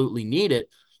absolutely need it.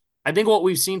 I think what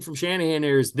we've seen from Shanahan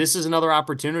here is this is another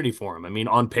opportunity for him. I mean,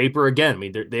 on paper, again, I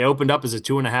mean, they opened up as a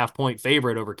 2.5 point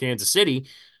favorite over Kansas City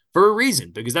for a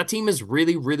reason, because that team is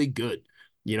really, really good.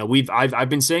 I've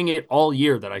been saying it all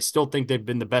year that I still think they've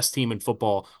been the best team in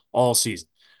football all season.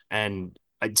 And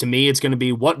to me, it's going to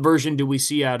be what version do we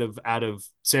see out of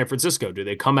San Francisco? Do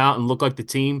they come out and look like the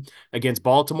team against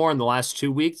Baltimore in the last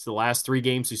 2 weeks, the last 3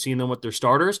 games we've seen them with their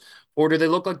starters, or do they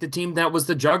look like the team that was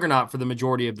the juggernaut for the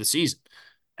majority of the season?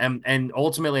 And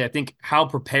ultimately, I think how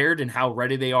prepared and how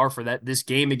ready they are for this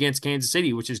game against Kansas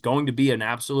City, which is going to be an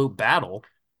absolute battle,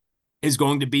 is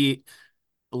going to be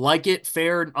like it,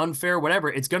 fair and unfair, whatever.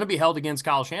 It's going to be held against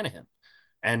Kyle Shanahan.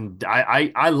 And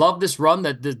I love this run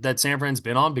that San Fran's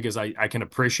been on, because I can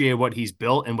appreciate what he's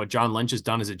built and what John Lynch has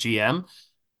done as a GM.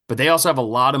 But they also have a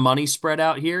lot of money spread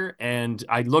out here. And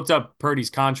I looked up Purdy's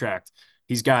contract.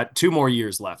 He's got 2 more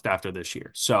years left after this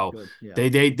year. So Yeah.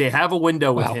 they have a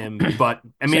window with him. But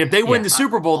I mean, if they win the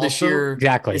Super Bowl this year,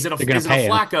 exactly, is it a pay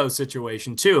him. Flacco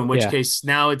situation too? In which case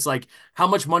now it's like, how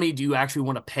much money do you actually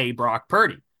want to pay Brock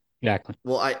Purdy? Exactly.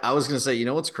 Well, I was gonna say,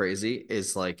 what's crazy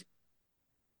is like,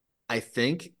 I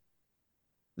think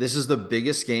this is the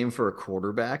biggest game for a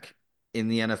quarterback in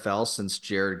the NFL since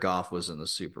Jared Goff was in the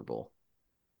Super Bowl.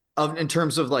 In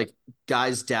terms of like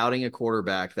guys doubting a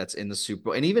quarterback that's in the Super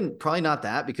Bowl, and even probably not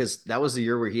that, because that was the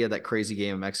year where he had that crazy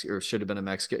game in Mexico, or should have been in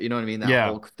Mexico. You know what I mean? That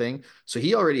whole thing. So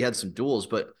he already had some duels,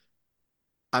 but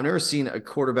I've never seen a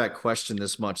quarterback question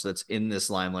this much that's in this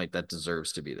limelight that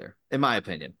deserves to be there, in my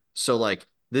opinion. So like,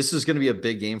 this is going to be a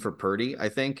big game for Purdy, I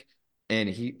think. And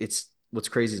it's what's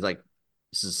crazy is like,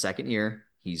 this is his second year.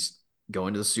 He's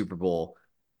going to the Super Bowl.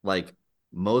 Like,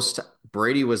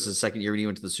 Brady was his second year when he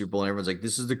went to the Super Bowl, and everyone's like,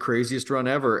 this is the craziest run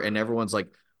ever. And everyone's like,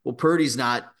 well, Purdy's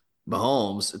not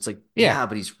Mahomes. It's like, yeah,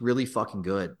 but he's really fucking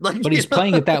good. Like, but he's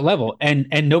playing at that level, and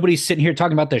nobody's sitting here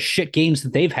talking about the shit games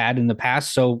that they've had in the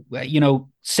past. So,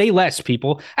 say less,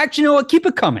 people. Actually, you know what? Keep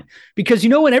it coming, because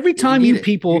and every time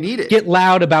people get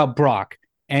loud about Brock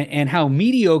and how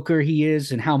mediocre he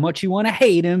is and how much you want to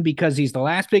hate him because he's the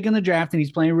last pick in the draft and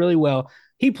he's playing really well,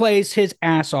 he plays his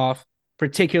ass off,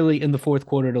 particularly in the fourth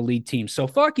quarter to lead teams. So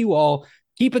fuck you all.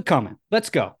 Keep it coming. Let's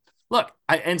go. Look,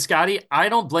 Scotty, I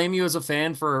don't blame you as a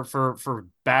fan for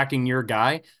backing your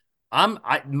guy.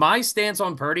 My stance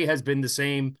on Purdy has been the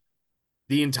same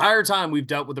the entire time we've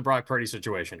dealt with the Brock Purdy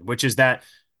situation, which is that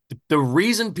the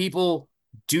reason people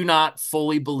do not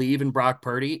fully believe in Brock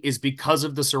Purdy is because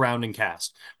of the surrounding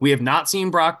cast. We have not seen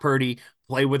Brock Purdy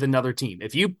play with another team.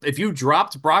 If you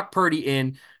dropped Brock Purdy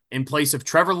in place of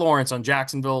Trevor Lawrence on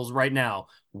Jacksonville's right now,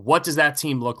 what does that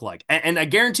team look like? And I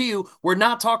guarantee you, we're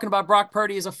not talking about Brock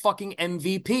Purdy as a fucking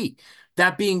MVP.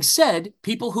 That being said,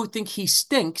 people who think he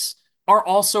stinks are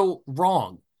also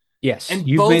wrong. Yes, and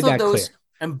you've made that clear.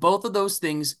 And both of those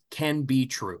things can be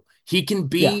true. He can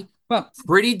be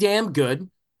pretty damn good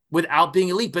without being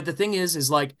elite. But the thing is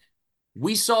like,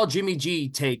 we saw Jimmy G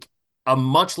take a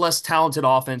much less talented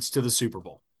offense to the Super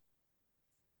Bowl.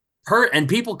 And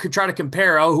people could try to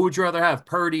compare, who would you rather have,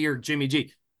 Purdy or Jimmy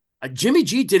G? Jimmy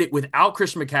G did it without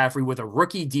Christian McCaffrey, with a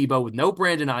rookie Debo, with no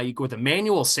Brandon Ayuk, with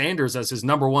Emmanuel Sanders as his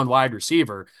number one wide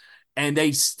receiver, and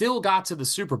they still got to the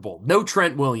Super Bowl. No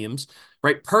Trent Williams,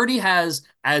 right? Purdy has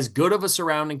as good of a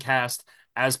surrounding cast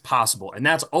as possible. And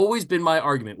that's always been my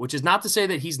argument, which is not to say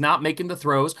that he's not making the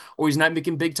throws or he's not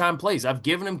making big time plays. I've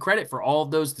given him credit for all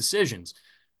of those decisions.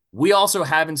 We also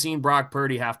haven't seen Brock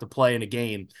Purdy have to play in a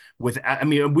game with, I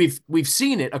mean, we've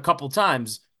seen it a couple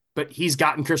times, but he's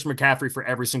gotten Christian McCaffrey for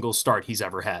every single start he's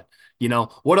ever had. You know,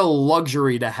 what a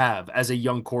luxury to have as a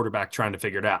young quarterback trying to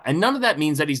figure it out. And none of that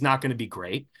means that he's not going to be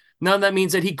great. None of that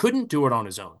means that he couldn't do it on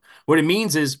his own. What it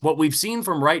means is what we've seen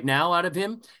from right now out of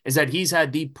him is that he's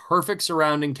had the perfect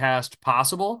surrounding cast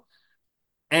possible.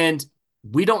 And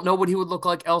we don't know what he would look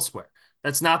like elsewhere.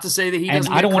 That's not to say that he And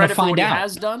doesn't I get don't want to credit for what find he out.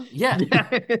 has done. Yeah.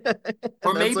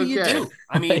 Or That's maybe you okay. do.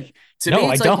 I mean, to No, me,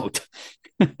 I it's like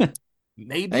don't.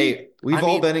 maybe. Hey, we've I all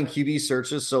mean, been in QB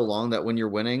searches so long that when you're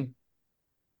winning,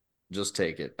 just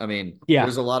take it. I mean, Yeah,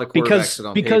 there's a lot of quarterbacks because that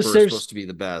on because paper are there's supposed to be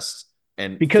the best,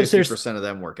 and because there's 50% of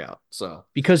them work out. So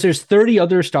because there's 30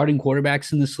 other starting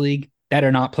quarterbacks in this league that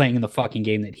are not playing in the fucking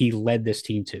game that he led this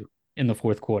team to in the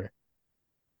fourth quarter.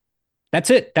 That's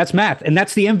it. That's math. And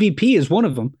that's the MVP is one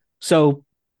of them. So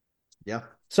yeah,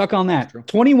 suck on that. true.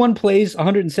 21 plays,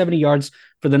 170 yards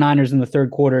for the Niners in the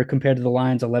third quarter compared to the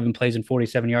Lions, 11 plays and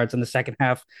 47 yards in the second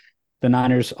half. The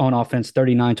Niners on offense,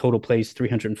 39 total plays,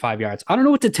 305 yards. I don't know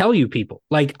what to tell you, people.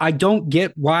 Like, I don't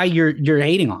get why you're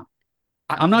hating on.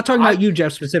 I'm not talking about you,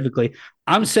 Jeff, specifically.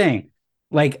 I'm saying,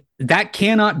 like, that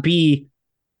cannot be,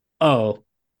 He's not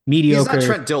mediocre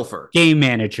Trent Dilfer. game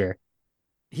manager.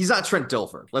 He's not Trent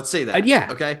Dilfer. Let's say that.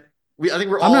 Yeah. Okay. I think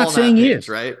we're I'm all not on saying that he page, is.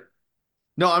 right?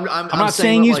 No, I'm not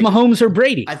saying he's Mahomes or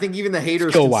Brady. I think even the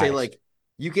haters can say like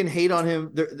you can hate on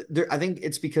him. I think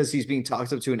it's because he's being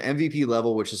talked up to an MVP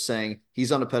level, which is saying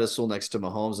he's on a pedestal next to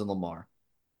Mahomes and Lamar.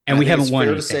 And we haven't won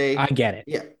fair anything. to say, I get it.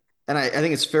 Yeah, and I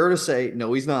think it's fair to say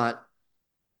no, he's not.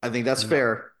 I think that's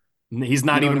fair. He's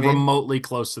not You know even what I mean? remotely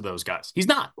close to those guys. He's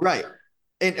not. Right.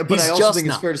 But He's I also just think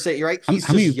it's not. fair to say, you're right. How He's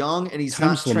many just young and he's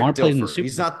times not Lamar Trent played in the Dilfer.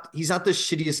 Super Bowl? He's not the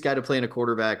shittiest guy to play in a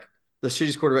quarterback, the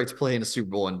shittiest quarterback to play in a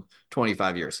Super Bowl in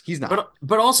 25 years. He's not.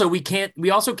 But also we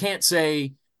also can't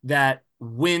say that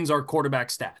wins are quarterback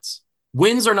stats.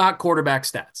 Wins are not quarterback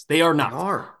stats. They are not. They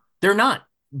are. They're not.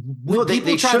 No,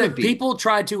 they shouldn't be. People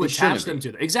try to They attach shouldn't them be.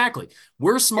 to them. Exactly.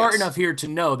 We're smart Yes. enough here to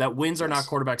know that wins are not Yes.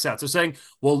 quarterback stats. They're saying,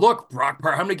 well, look,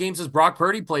 how many games has Brock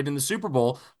Purdy played in the Super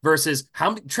Bowl versus how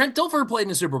many Trent Dilfer played in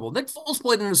the Super Bowl? Nick Foles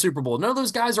played in the Super Bowl. None of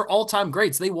those guys are all-time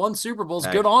greats. They won Super Bowls.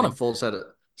 Hey, Good on Nick them. Foles had a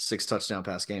 6 touchdown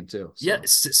pass game too. So. Yeah,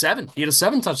 7. He had a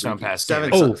 7 touchdown pass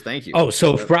game. Thank you.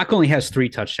 So if Brock only has 3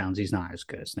 touchdowns, he's not as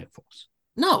good as Nick Foles.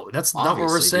 No, that's not what we're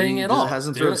Obviously, saying he at all.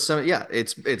 Hasn't thrown 7. Yeah,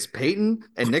 it's Peyton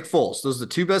and Nick Foles. Those are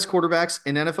the 2 best quarterbacks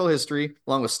in NFL history,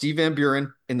 along with Steve Van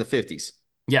Buren in the 50s.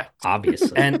 Yeah,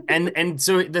 obviously. and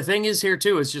so the thing is here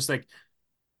too is just like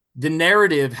the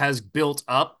narrative has built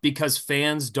up because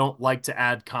fans don't like to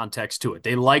add context to it.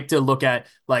 They like to look at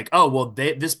like, oh, well,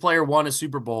 this player won a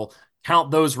Super Bowl.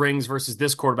 Count those rings versus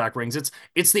this quarterback rings.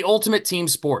 It's the ultimate team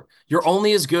sport. You're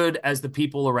only as good as the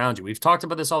people around you. We've talked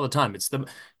about this all the time. It's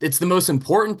the most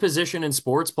important position in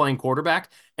sports, playing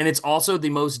quarterback, and it's also the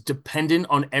most dependent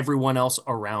on everyone else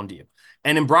around you.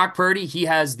 And in Brock Purdy, he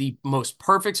has the most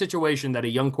perfect situation that a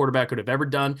young quarterback could have ever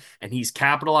done, and he's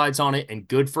capitalized on it, and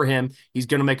good for him. He's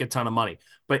going to make a ton of money.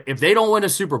 But if they don't win a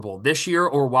Super Bowl this year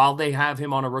or while they have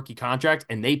him on a rookie contract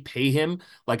and they pay him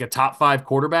like a top 5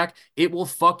 quarterback, it will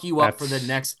fuck you up for the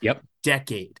next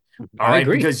decade. All right.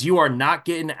 Agree. Because you are not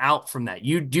getting out from that.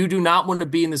 You do not want to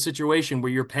be in the situation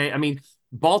where you're paying. I mean,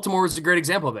 Baltimore is a great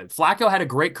example of it. Flacco had a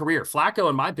great career. Flacco,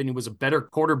 in my opinion, was a better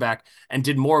quarterback and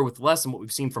did more with less than what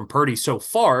we've seen from Purdy so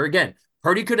far. Again,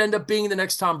 Purdy could end up being the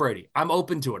next Tom Brady. I'm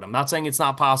open to it. I'm not saying it's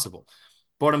not possible.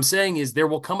 But what I'm saying is there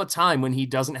will come a time when he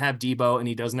doesn't have Debo and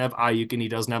he doesn't have Ayuk and he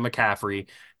doesn't have McCaffrey.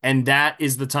 And that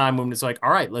is the time when it's like, all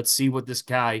right, let's see what this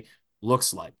guy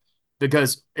looks like.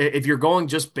 Because if you're going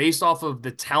just based off of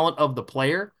the talent of the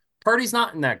player, Purdy's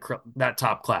not in that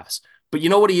top class. But you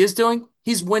know what he is doing?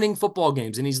 He's winning football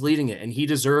games and he's leading it. And he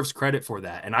deserves credit for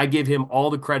that. And I give him all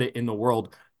the credit in the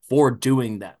world for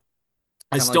doing that.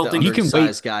 I still think you can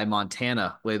wait. Guy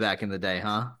Montana way back in the day,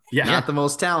 huh? Yeah. Not the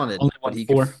most talented, but he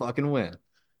can fucking win.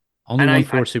 Only won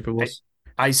 4 Super Bowls.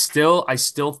 I still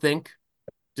think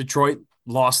Detroit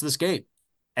lost this game.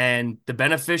 And the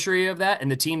beneficiary of that and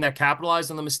the team that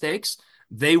capitalized on the mistakes,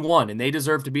 they won and they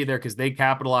deserve to be there because they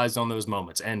capitalized on those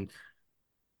moments. And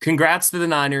congrats to the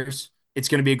Niners. It's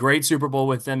going to be a great Super Bowl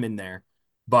with them in there.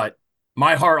 But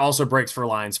my heart also breaks for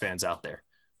Lions fans out there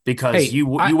because you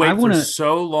wait for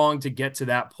so long to get to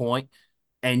that point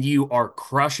and you are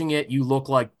crushing it. You look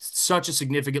like such a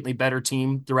significantly better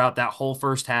team throughout that whole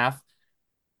first half.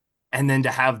 and then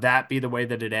to have that be the way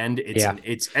that it end, Yeah.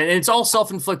 it's all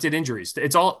self-inflicted injuries.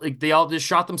 It's all like they all just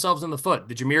shot themselves in the foot.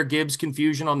 The Jahmyr Gibbs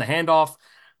confusion on the handoff,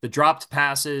 the dropped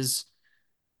passes.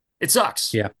 It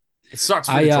sucks. Yeah. It sucks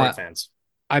for I Detroit fans.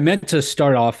 I meant to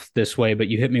start off this way, but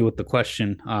you hit me with the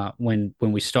question when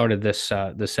we started this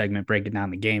segment breaking down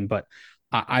the game. But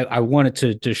I wanted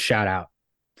to just shout out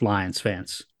Lions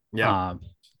fans, Yeah. um,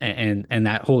 and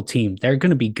that whole team. They're going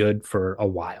to be good for a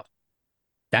while.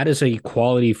 That is a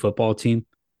quality football team,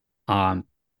 and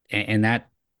that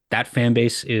fan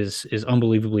base is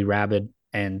unbelievably rabid.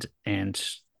 And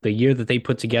the year that they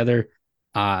put together,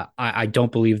 I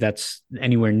don't believe that's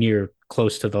anywhere near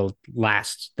close to the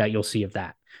last that you'll see of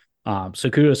that. So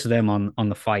kudos to them on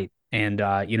the fight. And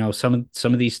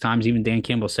some of these times, even Dan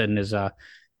Campbell said in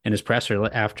his presser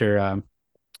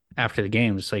after the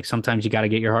game, it's like sometimes you got to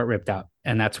get your heart ripped out,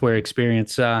 and that's where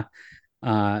experience uh,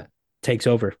 takes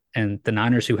over. And the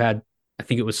Niners, who had, I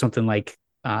think it was something like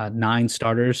 9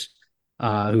 starters,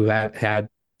 who had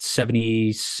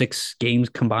 76 games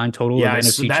combined total of Yeah,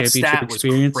 so NFC that Championship stat was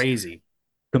experience, crazy.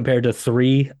 compared to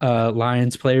 3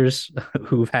 Lions players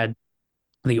who've had,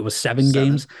 I think it was 7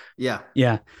 games. 7. Yeah.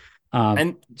 Yeah.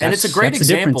 And it's a great That's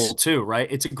the example difference. too, right?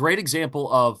 It's a great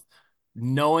example of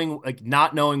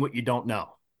not knowing what you don't know,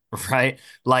 right?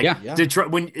 Like Yeah. Yeah.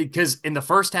 Detroit, because in the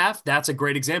first half, that's a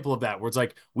great example of that, where it's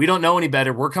like we don't know any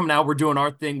better. We're coming out, we're doing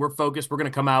our thing, we're focused, we're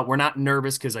going to come out, we're not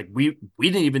nervous because like we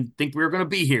didn't even think we were going to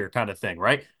be here, kind of thing,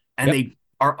 right? And Yep. they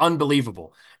are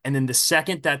unbelievable. And then the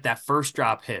second that first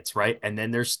drop hits, right? And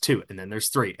then there's 2, and then there's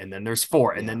 3, and then there's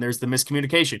 4, and Yeah. then there's the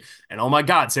miscommunication. And oh my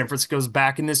God, San Francisco's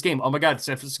back in this game. Oh my God,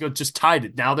 San Francisco just tied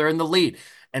it. Now they're in the lead.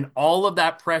 And all of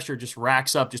that pressure just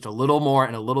racks up just a little more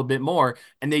and a little bit more.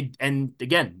 And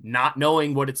again, not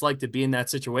knowing what it's like to be in that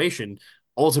situation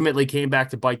ultimately came back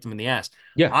to bite them in the ass.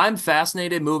 Yeah. I'm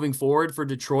fascinated moving forward for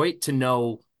Detroit to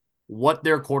know what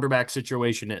their quarterback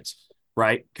situation is,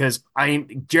 right? Because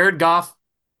Jared Goff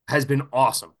has been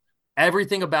awesome.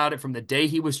 Everything about it from the day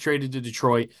he was traded to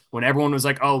Detroit, when everyone was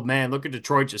like, "Oh man, look at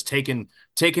Detroit just taking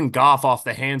Goff off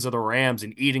the hands of the Rams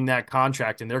and eating that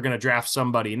contract, and they're going to draft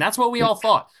somebody." And that's what we all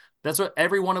thought. That's what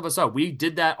every one of us thought. We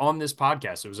did that on this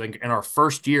podcast. It was like in our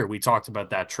first year we talked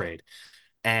about that trade,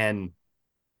 and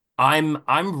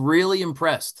I'm really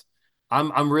impressed.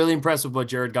 I'm really impressed with what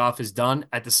Jared Goff has done.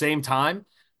 At the same time,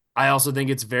 I also think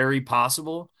it's very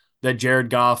possible that Jared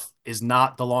Goff is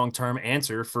not the long-term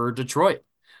answer for Detroit.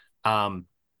 Um,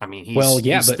 I mean, Well,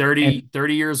 yeah, he's but and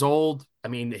 30 years old. I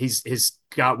mean, he's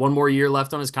got one more year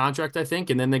left on his contract, I think,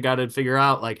 and then they got to figure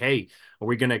out like, hey, are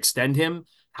we going to extend him?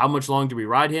 How much long do we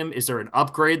ride him? Is there an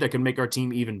upgrade that can make our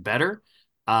team even better?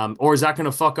 Or is that going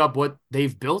to fuck up what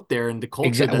they've built there and the culture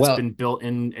exactly. that's Well, been built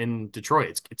in Detroit?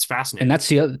 It's and fascinating. that's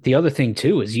the other thing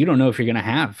too, is you don't know if you're going to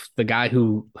have the guy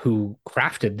who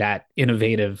crafted that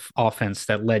innovative offense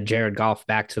that led Jared Goff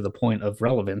back to the point of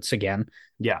relevance again.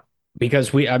 Yeah,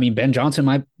 Because I mean, Ben Johnson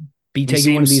might be he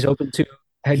taking one of seems these open to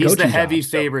head he's the coaching heavy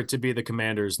jobs. So favorite to be the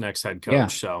Commanders' next head yeah.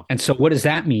 coach. So And so what does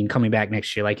that mean coming back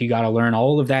next year? Like you got to learn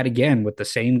all of that again with the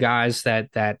same guys that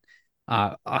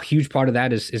a huge part of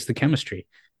that is the chemistry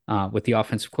with the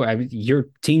offensive core. I mean, your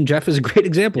team, Jeff, is a great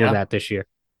example of yeah, that this year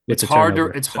with the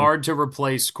turnover. it's So hard to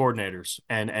replace coordinators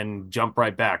and jump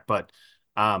right back. But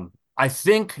I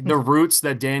think the roots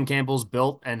that Dan Campbell's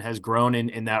built and has grown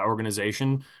in that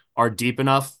organization are deep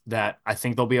enough that I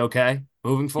think they'll be okay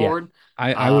moving yeah, forward.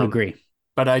 I would Um, agree.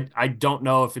 but I don't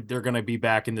know if they're going to be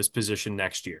back in this position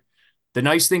next year. The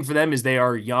nice thing for them is they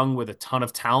are young with a ton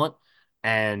of talent,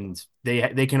 and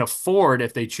they can afford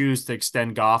if they choose to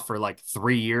extend Goff for like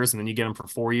 3 years, and then you get him for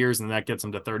 4 years, and that gets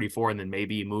them to 34, and then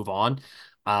maybe you move on.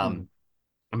 Hmm. Um,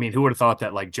 I mean, who would have thought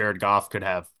that like Jared Goff could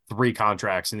have 3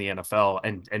 contracts in the NFL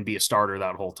and be a starter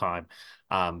that whole time?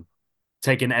 Um,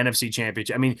 take an NFC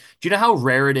championship. I mean, do you know how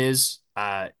rare it is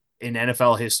in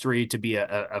NFL history to be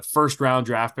a first round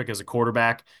draft pick as a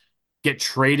quarterback, get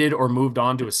traded or moved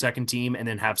on to a second team, and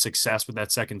then have success with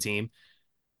that second team?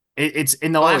 It's Oh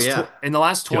yeah. in the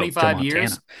last Joe 25 Montana.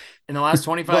 years. In the last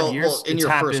 25 Well, years, in it's your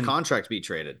first happened. contract be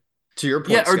traded. To your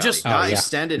Yeah, point, or Scotty, just Oh not yeah,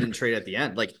 extended and trade at the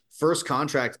end. Like first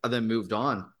contract and then moved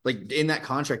on. Like in that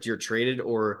contract, you're traded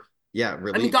or yeah, I mean,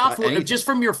 really Goff, anything. just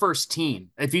from your first team,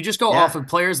 if you just go off Yeah. of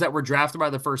players that were drafted by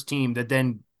the first team, that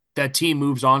then that team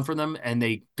moves on from them and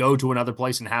they go to another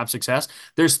place and have success.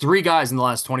 There's 3 guys in the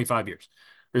last 25 years.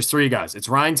 There's 3 guys. It's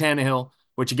Ryan Tannehill,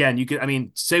 which again, you could, I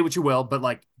mean, say what you will, but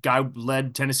like guy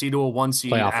led Tennessee to a 1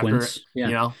 seed playoff after, wins.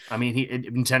 Yeah. I mean, he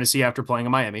in Tennessee after playing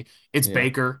in Miami. It's Yeah.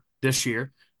 Baker this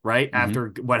year, right? Mm-hmm.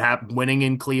 After what happened, winning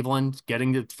in Cleveland,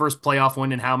 getting the first playoff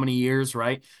win in how many years,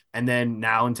 right? And then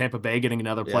now in Tampa Bay, getting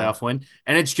another Yeah. playoff win.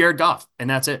 And it's Jared Goff, and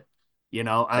that's it. You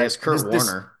know, I guess this Kurt this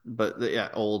Warner, but yeah,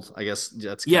 old. I guess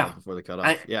that's kind yeah. of before the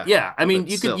cutoff. Yeah, I mean,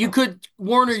 but you still, could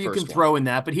Warner, his you can first one. throw in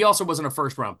that, but he also wasn't a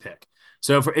first round pick.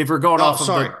 So if we're going Oh, off of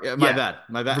sorry. the Yeah, my yeah, bad.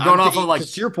 My if bad. we're going I'm off of like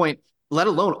because to your point, let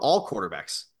alone all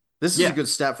quarterbacks. This is a yeah, good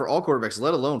stat for all quarterbacks,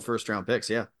 let alone first round picks.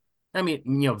 Yeah. I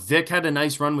mean, Vic had a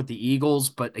nice run with the Eagles,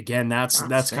 but again, Not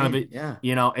that's kind of same. it.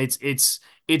 Yeah.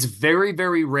 It's very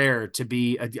very rare to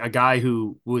be a guy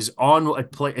who was on a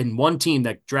play in one team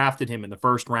that drafted him in the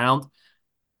first round,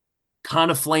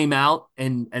 kind of flame out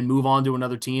and move on to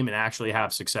another team and actually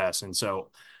have success. And so,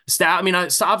 I mean,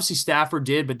 obviously Stafford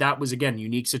did, but that was again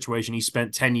unique situation. He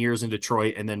spent 10 years in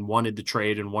Detroit and then wanted the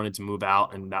trade and wanted to move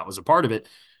out, and that was a part of it.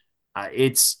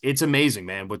 It's amazing,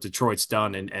 man, what Detroit's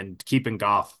done and keeping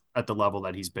Goff at the level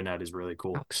that he's been at is really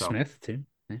cool. Alex So Smith too.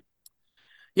 Yeah.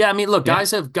 yeah, I mean, look, Yeah.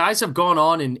 guys have gone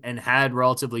on and had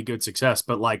relatively good success,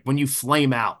 but like when you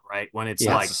flame out, right? When it's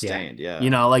Not like, Yeah. sustained.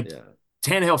 Yeah. like Yeah.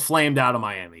 Tannehill flamed out of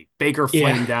Miami, Baker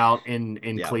Yeah. flamed out in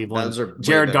Yeah. Cleveland, Those are way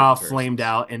Jared better Goff flamed comparisons.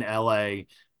 out in LA,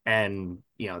 and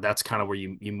that's kind of where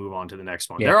you move on to the next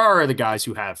one. Yeah. There are other guys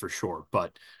who have for sure,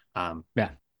 but Yeah.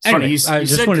 it's funny. Anyway, I You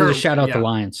just said wanted to Kurt, shout out the yeah,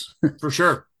 Lions. for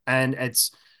sure. And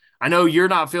I know you're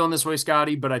not feeling this way,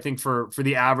 Scotty, but I think for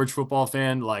the average football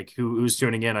fan, like who's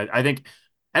tuning in, I think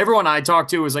everyone I talk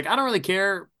to is like, I don't really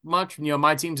care much.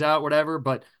 My team's out, whatever,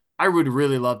 but I would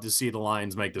really love to see the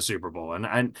Lions make the Super Bowl.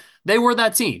 And they were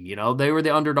that team, they were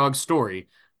the underdog story.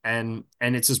 And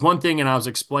it's this one thing, and I was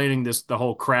explaining the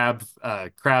whole crabs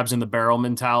in the barrel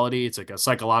mentality. It's like a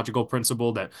psychological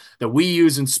principle that we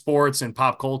use in sports and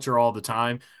pop culture all the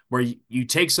time, where you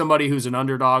take somebody who's an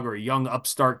underdog or a young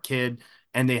upstart kid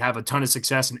and they have a ton of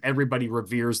success and everybody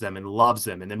reveres them and loves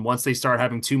them. And then once they start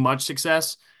having too much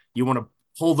success, you want to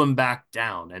pull them back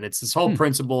down. And it's this whole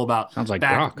principle about Sounds like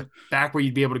back Brock. back where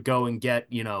you'd be able to go and get,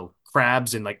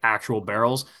 crabs in like actual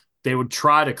barrels. They would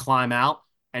try to climb out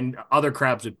and other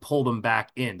crabs would pull them back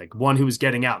in, like one who was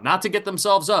getting out, not to get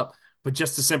themselves up, but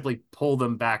just to simply pull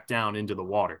them back down into the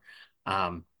water.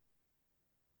 Um,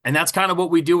 and that's kind of what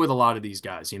we do with a lot of these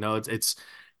guys.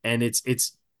 And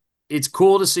it's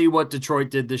cool to see what Detroit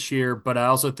did this year, but I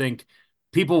also think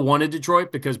people wanted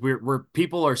Detroit because we're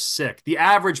people are sick. The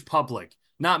average public,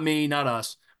 not me, not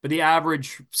us, but the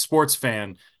average sports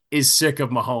fan is sick of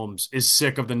Mahomes, is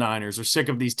sick of the Niners, or sick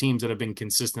of these teams that have been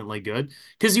consistently good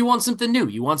because you want something new.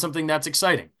 You want something that's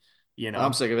exciting, you I'm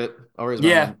know? sick of it. I'll raise my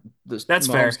Yeah, hand. This that's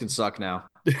Mahomes fair. can suck now.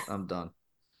 I'm done.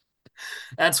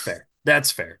 That's fair.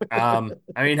 That's fair. I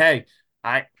mean, hey,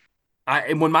 I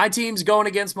and when my team's going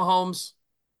against Mahomes,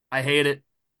 I hate it.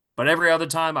 But every other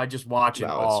time, I just watch in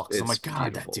No, awe because I'm it's like,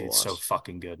 God, that beautiful to dude's so watch.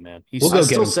 fucking good, man. He's We'll I go so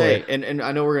get still him for you. say, and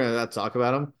I know we're gonna talk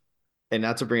about him, and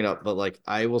not to bring it up, but like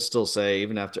I will still say,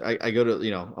 even after I go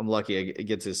to, I'm lucky I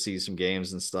get to see some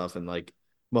games and stuff, and like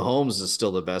Mahomes is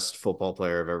still the best football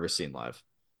player I've ever seen live.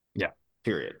 yeah.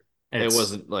 Period. It It's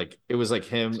wasn't like it was like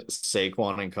him,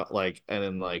 Saquon, and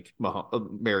then like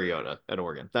Mariota at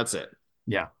Oregon. That's it.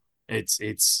 yeah. It's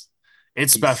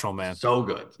He's special, man. so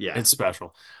good. Yeah. It's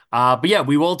special. But yeah,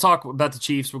 we will talk about the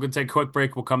Chiefs. We're gonna take a quick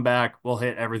break. We'll come back. We'll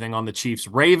hit everything on the Chiefs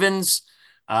Ravens.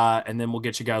 And then we'll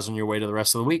get you guys on your way to the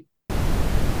rest of the week.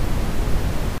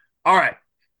 All right.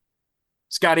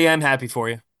 Scotty, I'm happy for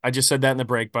you. I just said that in the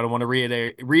break, but I want to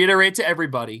reiterate to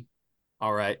everybody.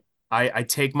 All right. I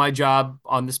take my job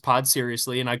on this pod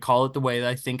seriously and I call it the way that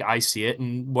I think I see it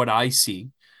and what I see.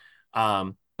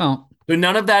 Um, Well, but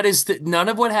none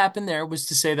of what happened there was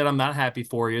to say that I'm not happy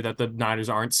for you, that the Niners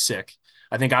aren't sick.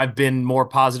 I think I've been more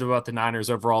positive about the Niners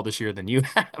overall this year than you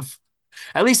have,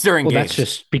 at least during well, that's games.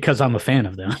 just because I'm a fan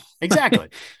of them. Exactly.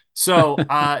 So,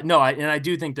 no, I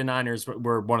do think the Niners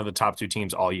were one of the top two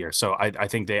teams all year. So I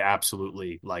think they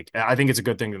absolutely I think it's a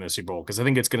good thing in the Super Bowl because I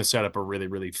think it's going to set up a really,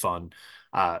 really fun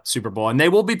Super Bowl. And they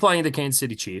will be playing the Kansas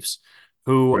City Chiefs,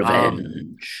 who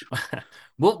Revenge.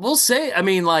 we'll say, I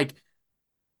mean, like,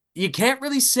 you can't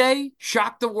really say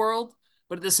shock the world,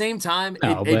 but at the same time,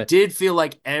 No, it but did feel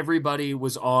like everybody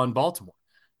was on Baltimore.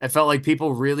 It felt like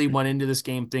people really went into this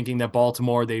game thinking that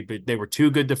Baltimore they were too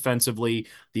good defensively.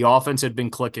 The offense had been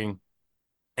clicking,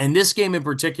 and this game in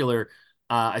particular,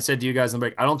 I said to you guys in the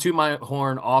break, I don't toot my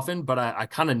horn often, but I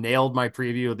kind of nailed my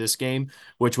preview of this game,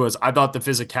 which was I thought the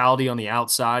physicality on the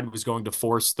outside was going to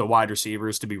force the wide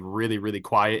receivers to be really, really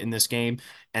quiet in this game.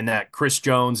 And that Chris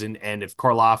Jones and if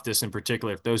Karlaftis in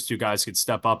particular, if those two guys could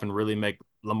step up and really make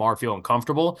Lamar feel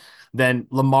uncomfortable, then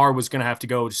Lamar was going to have to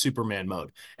go to Superman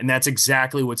mode. And that's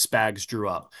exactly what Spags drew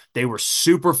up. They were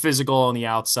super physical on the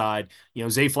outside.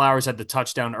 Zay Flowers had the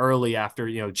touchdown early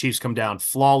after, Chiefs come down,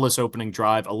 flawless opening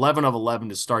drive, 11 of 11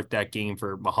 to start that game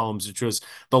for Mahomes, which was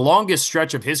the longest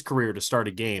stretch of his career to start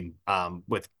a game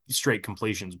with straight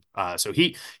completions. So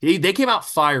they came out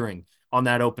firing on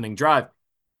that opening drive.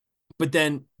 But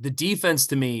then the defense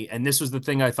to me, and this was the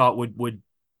thing I thought would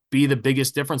be the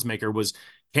biggest difference maker, was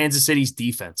Kansas City's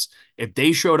defense. If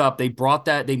they showed up, they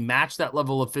matched that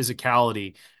level of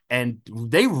physicality. And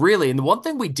and the one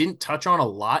thing we didn't touch on a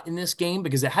lot in this game,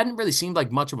 because it hadn't really seemed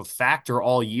like much of a factor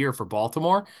all year for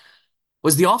Baltimore,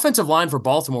 was the offensive line for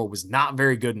Baltimore was not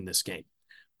very good in this game.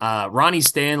 Ronnie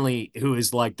Stanley, who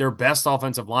is like their best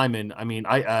offensive lineman. I mean,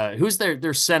 who's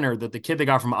their center, that the kid they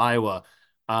got from Iowa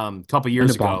a couple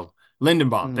years Linderbaum. ago?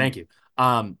 Lindenbaum, thank you.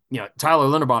 Tyler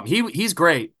Linderbaum, he's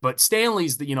great, but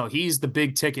Stanley's he's the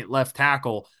big ticket left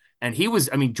tackle. And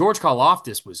George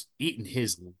Karlaftis was eating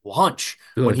his lunch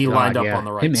when Good he lined God, up yeah. on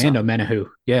the right Him and side. Omenahu.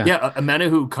 Yeah. Yeah,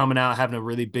 Amenahu coming out having a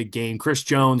really big game. Chris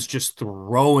Jones just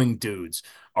throwing dudes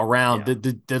around.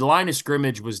 Yeah. The line of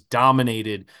scrimmage was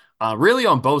dominated really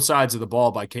on both sides of the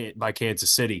ball by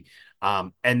Kansas City.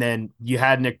 And then you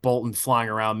had Nick Bolton flying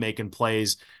around making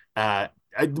plays.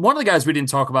 One of the guys we didn't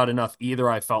talk about enough either,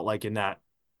 I felt like in the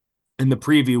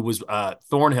preview, was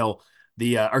Thornhill,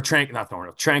 not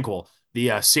Thornhill, Tranquil,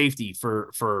 the safety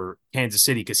for Kansas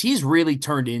City, because he's really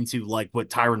turned into like what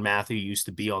Tyrann Mathieu used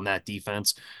to be on that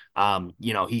defense.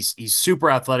 He's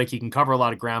super athletic. He can cover a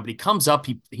lot of ground, but he comes up,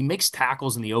 he makes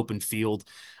tackles in the open field.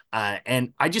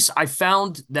 And I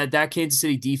found that Kansas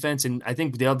City defense, and I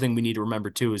think the other thing we need to remember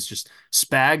too is just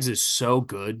Spags is so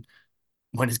good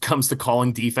when it comes to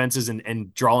calling defenses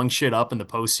and drawing shit up in the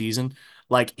postseason.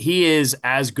 Like, he is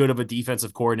as good of a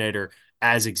defensive coordinator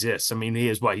as exists. I mean,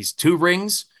 he's 2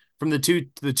 rings from the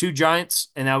two Giants,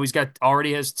 and now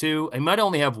already has 2. He might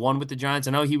only have 1 with the Giants.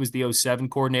 I know he was the 07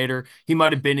 coordinator. He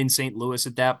might have been in St. Louis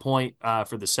at that point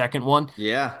for the second one.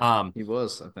 Yeah, Um, he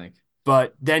was, I think.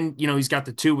 but then, he's got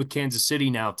the 2 with Kansas City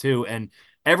now too. And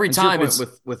every And to your time point,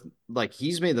 it's with like,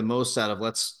 he's made the most out of,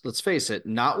 let's face it,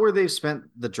 not where they've spent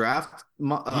the draft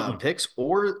picks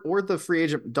or the free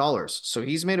agent dollars. So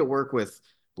he's made it work with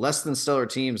less than stellar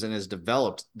teams and has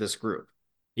developed this group.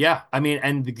 Yeah,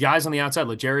 and the guys on the outside,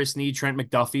 L'Jarius Sneed, Trent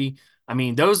McDuffie.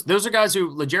 Those are guys who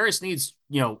L'Jarius Sneed's,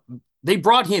 they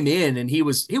brought him in and he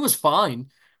was fine,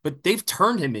 but they've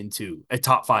turned him into a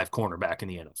top 5 cornerback in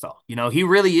the NFL. He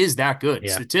really is that good.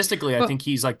 Yeah. Statistically, I think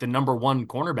he's like the number 1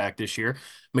 cornerback this year.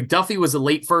 McDuffie was a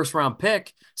late first round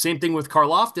pick. Same thing with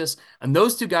Karlaftis. And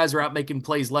those 2 guys are out making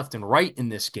plays left and right in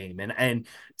this game. And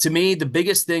to me, the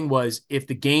biggest thing was, if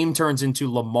the game turns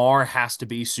into Lamar has to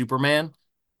be Superman,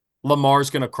 Lamar's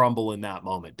going to crumble in that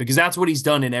moment, because that's what he's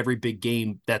done in every big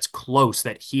game that's close,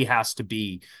 that he has to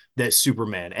be that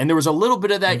Superman. And there was a little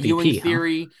bit of that MVP, Ewing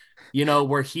theory,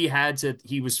 where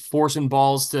he was forcing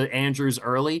balls to Andrews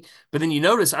early. But then you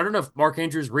notice, I don't know if Mark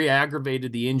Andrews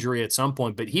re-aggravated the injury at some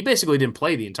point, but he basically didn't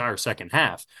play the entire second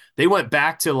half. They went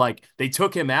back to they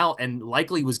took him out and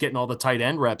likely was getting all the tight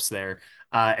end reps there.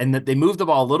 And that they moved the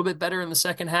ball a little bit better in the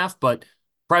second half, but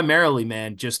primarily,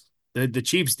 man, just the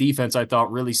Chiefs defense, I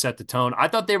thought, really set the tone. I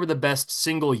thought they were the best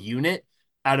single unit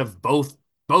out of both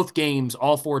games,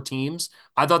 all 4 teams.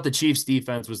 I thought the Chiefs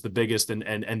defense was the biggest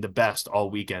and the best all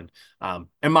weekend,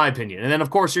 in my opinion. And then, of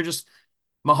course, you're just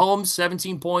Mahomes,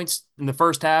 17 points in the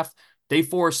first half. They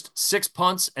forced 6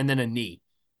 punts and then a knee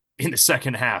in the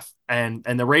second half. And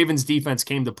the Ravens defense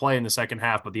came to play in the second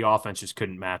half, but the offense just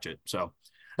couldn't match it. So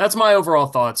that's my overall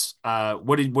thoughts.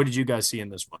 What did you guys see in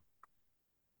this one?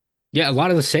 Yeah, a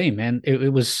lot of the same, man.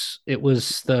 It was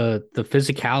the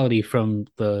physicality from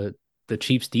the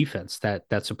Chiefs defense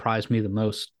that surprised me the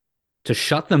most. To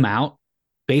shut them out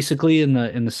basically in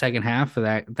the second half of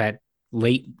that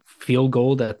late field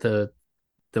goal that the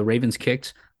Ravens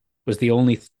kicked was the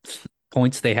only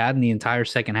points they had in the entire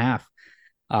second half.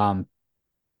 That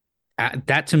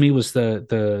to me was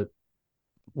the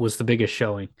biggest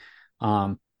showing.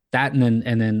 That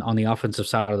and then on the offensive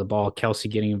side of the ball, Kelsey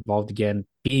getting involved again,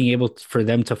 being able for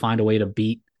them to find a way to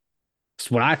beat.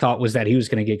 What I thought was that he was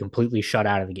going to get completely shut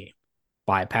out of the game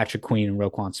by Patrick Queen and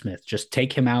Roquan Smith. Just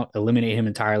take him out, eliminate him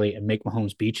entirely, and make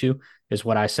Mahomes beat you, is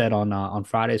what I said on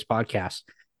Friday's podcast.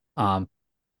 And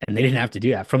they didn't have to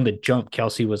do that. From the jump,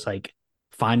 Kelsey was like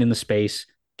finding the space,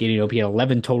 getting open. He had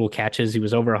 11 total catches. He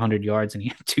was over 100 yards, and he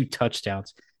had 2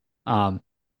 touchdowns.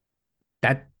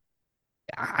 That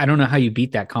I don't know how you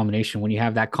beat that combination when you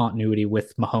have that continuity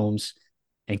with Mahomes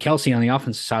and Kelsey on the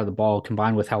offensive side of the ball,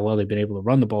 combined with how well they've been able to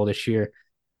run the ball this year.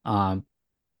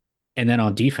 And then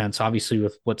on defense, obviously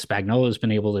with what Spagnuolo has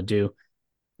been able to do,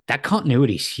 that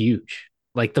continuity is huge.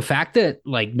 Like the fact that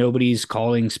like nobody's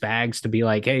calling Spags to be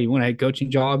like, hey, you want a head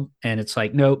coaching job? And it's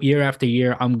like, nope, year after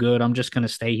year, I'm good. I'm just gonna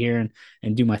stay here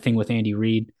and do my thing with Andy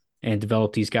Reid and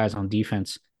develop these guys on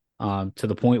defense. To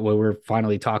the point where we're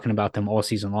finally talking about them all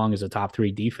season long as a top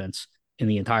 3 defense in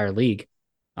the entire league.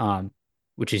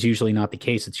 Which is usually not the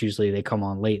case. It's usually they come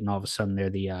on late and all of a sudden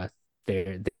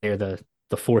they're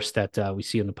the force that we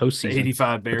see in the The postseason.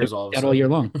 85 But they're Bears all of a that all year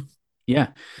sudden. long. Yeah.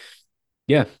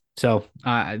 Yeah. So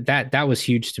that was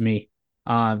huge to me.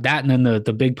 That and then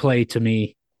the big play to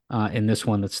me in this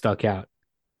one that stuck out.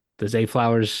 The Zay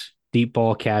Flowers deep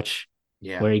ball catch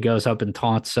Yeah. where he goes up and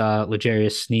taunts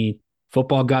L'Jarius Sneed.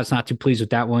 Football God's not too pleased with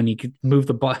that one. He could move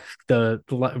the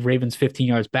Ravens 15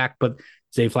 yards back, but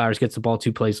Zay Flowers gets the ball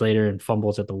 2 plays later and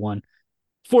fumbles at the 1.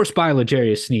 Forced by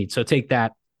L'Jarius Sneed. So take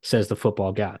that, says the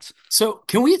football gods. So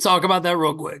can we talk about that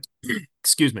real quick?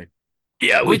 Excuse me.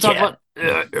 Yeah, Can we we talk can.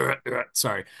 about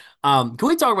sorry. Can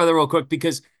we talk about that real quick?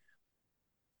 Because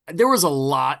there was a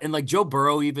lot, and like Joe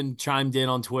Burrow even chimed in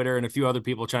on Twitter and a few other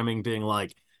people chiming, being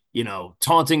like,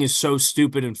 taunting is so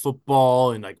stupid in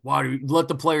football, and like, why do you let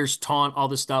the players taunt all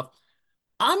this stuff?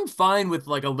 I'm fine with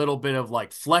like a little bit of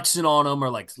like flexing on them or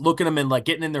like looking them and like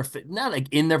getting in their face, not like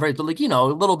in their face, but like, a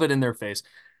little bit in their face.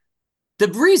 The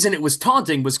reason it was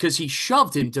taunting was because he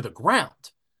shoved him to the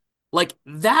ground. Like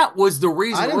that was the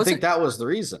reason. I It didn't think wasn't that was the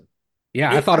reason.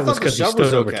 Yeah, I it. thought I it was thought the because he shove was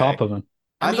stood over okay. top of him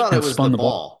I I mean, thought it and was the spun the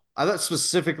ball. ball. I thought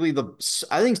specifically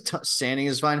I think standing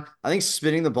is fine. I think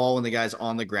spinning the ball when the guy's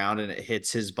on the ground and it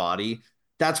hits his body,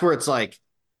 that's where it's like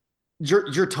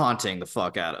you're taunting the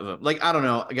fuck out of him. Like I don't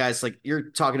know, guys. Like you're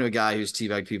talking to a guy who's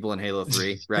teabagged people in Halo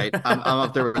 3, right? I'm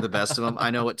up there with the best of them. I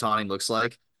know what taunting looks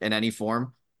like in any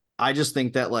form. I just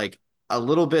think that like a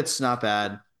little bit's not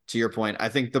bad. To your point, I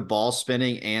think the ball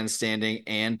spinning and standing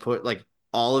and put like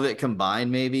all of it combined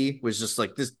maybe was just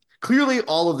like this. Clearly,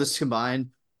 all of this combined,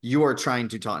 you are trying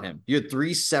to taunt him. You had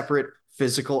 3 separate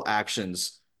physical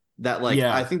actions that like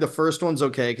I yeah. think the first one's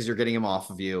okay because you're getting him off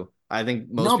of you. I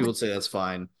think most No, people but would say that's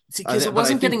fine. see, because it But I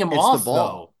wasn't getting think him it's the off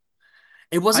ball. though.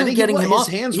 It I wasn't think it getting was him his off.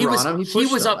 hands He were on was him. He he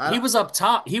pushed was him. up he was up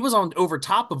top. He was on over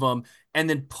top of him and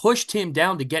then pushed him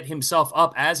down to get himself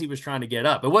up as he was trying to get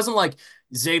up. It wasn't like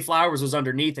Zay Flowers was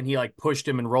underneath and he like pushed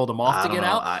him and rolled him off I to don't get know.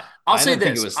 out. I I'll I say didn't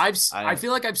think it this. was. I I didn't.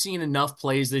 feel like I've seen enough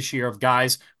plays this year of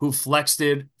guys who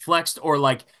flexed or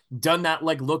like done that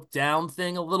like look down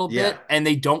thing a little Yeah, bit and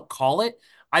they don't call it.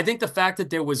 I think the fact that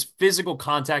there was physical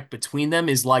contact between them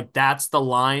is like that's the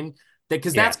line that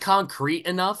because Yeah. that's concrete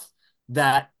enough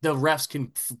that the refs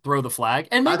can throw the flag.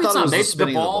 And I maybe it's thought it not. was the Maybe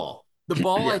spinning of the ball. the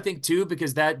ball, I Yeah, think too,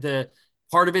 because the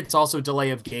part of it's also delay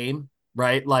of game,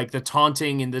 right? Like the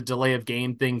taunting and the delay of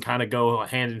game thing kind of go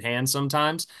hand in hand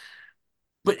sometimes.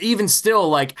 But even still,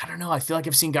 like, I don't know. I feel like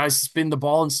I've seen guys spin the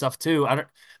ball and stuff too. I don't,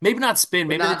 maybe not spin, but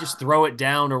maybe they not. just throw it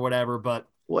down or whatever. But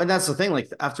Well, and that's the thing.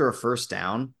 Like after a first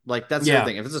down, like that's the other yeah,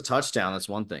 thing. If it's a touchdown, that's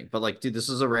one thing. But like, dude, this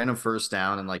is a random first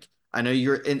down, and like I know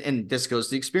and this goes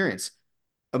to the experience.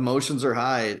 Emotions are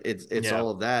high. It's yeah. all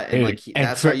of that, and like Dude. And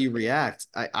that's how for you react.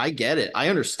 I get it. I and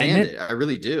understand then it. I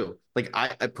really do. Like I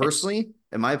personally,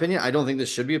 in my opinion, I don't think this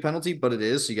should be a penalty, but it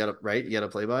is. So you got to right. You got to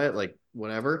play by it. Like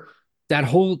whatever. that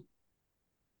whole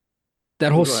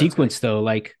that You whole go ahead, Scotty. sequence though,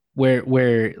 like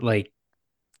where like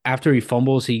after he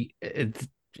fumbles,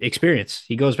 experience.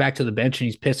 He goes back to the bench and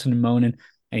he's pissing and moaning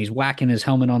and he's whacking his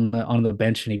helmet on the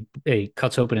bench and he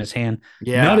cuts open his hand.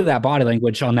 None Yeah. of that body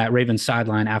language on that Ravens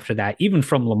sideline after that, even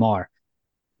from Lamar,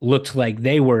 looked like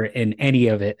they were in any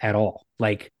of it at all.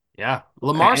 Like Yeah.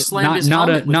 Lamar slammed not his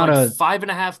helmet with not like a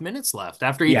 5.5 minutes left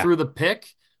after he yeah, threw the pick,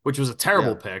 which was a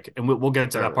terrible Yeah, pick. And we'll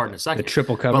get to that terrible part in a pick. the second.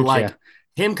 triple But coverage. Yeah, like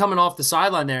him coming off the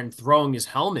sideline there and throwing his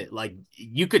helmet, like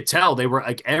you could tell they were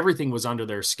like everything was under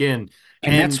their skin.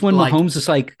 and that's And when like, Mahomes is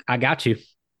like, "I got you,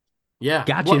 yeah.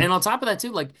 got Well, you." and on top of that,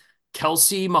 too, like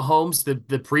Kelsey Mahomes, the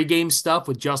pregame stuff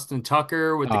with Justin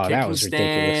Tucker with the Oh, that kicking was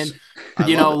ridiculous. stand, I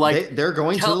love it. like They're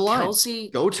going to the line.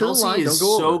 Go to the Kelsey line. is Don't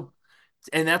go over. so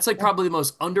and that's like Yeah. probably the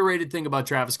most underrated thing about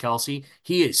Travis Kelsey.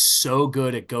 He is so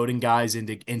good at goading guys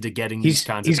into getting these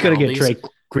kinds of He's gonna get penalties. Drake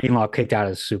Greenlaw kicked out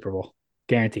of the Super Bowl,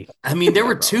 guaranteed. I mean, there Yeah,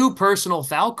 were probably. two personal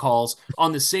foul calls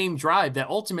on the same drive that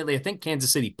ultimately I think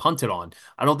Kansas City punted on.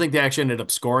 I don't think they actually ended up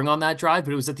scoring on that drive,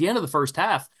 but it was at the end of the first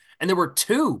half. And there were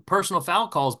two personal foul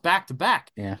calls back to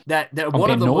back. Yeah. That Oh,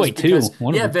 one of Van them was Noy too. because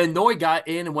One of yeah, them, Van Noy got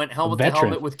in and went a helmet to veteran.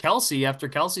 helmet with Kelsey after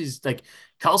Kelsey's like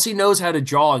Kelsey knows how to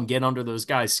draw and get under those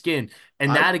guys' skin.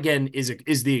 And I that again is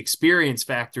the experience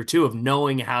factor too of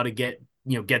knowing how to get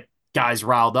guys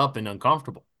riled up and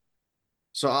uncomfortable.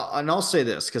 and I'll say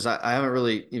this because I haven't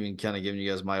really even kind of given you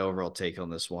guys my overall take on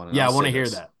this one, and Yeah, I'll I want say to hear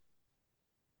this. that.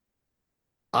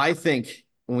 I think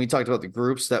when we talked about the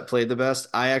groups that played the best,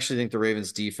 I actually think the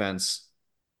Ravens defense,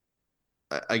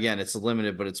 again, it's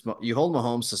limited, but it's you hold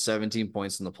Mahomes to 17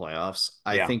 points in the playoffs.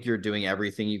 I Yeah. think you're doing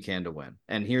everything you can to win.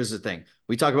 And here's the thing.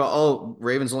 We talk about, oh,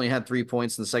 Ravens only had 3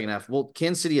 points in the second half. Well,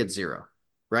 Kansas City had zero,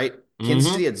 right? Kansas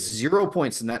Hmm. City had 0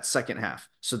 points in that second half.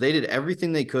 So they did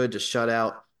everything they could to shut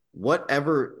out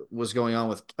whatever was going on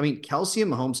with, I mean, Kelsey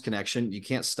and Mahomes connection, you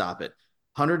can't stop it.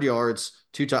 100 yards,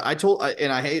 two times.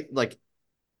 And I hate, like,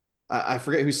 I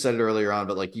forget who said it earlier on,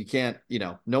 but like you can't,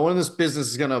 no one in this business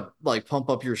is gonna like pump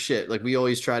up your shit. Like we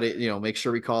always try to, make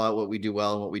sure we call out what we do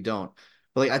well and what we don't.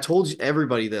 But like I told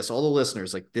everybody this, all the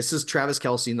listeners, like this is Travis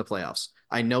Kelsey in the playoffs.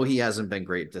 I know he hasn't been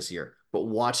great this year, but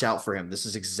watch out for him. This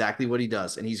is exactly what he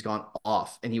does. And he's gone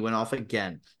off and he went off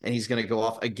again. And he's gonna go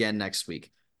off again next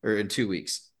week or in 2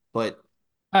 weeks. But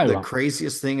I the will.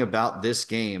 craziest thing about this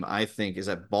game, I think, is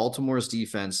that Baltimore's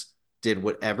defense did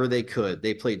whatever they could.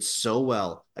 They played so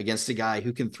well against a guy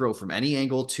who can throw from any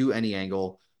angle to any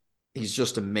angle. He's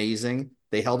just amazing.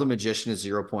 They held a magician at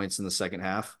 0 points in the second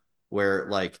half, where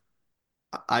like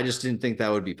I just didn't think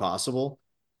that would be possible.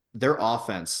 Their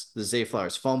offense, the Zay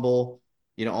Flowers fumble,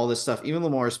 all this stuff, even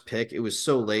Lamar's pick, it was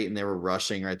so late and they were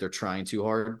rushing, right? They're trying too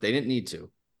hard. They didn't need to.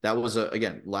 That was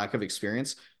again, lack of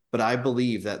experience. But I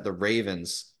believe that the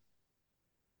Ravens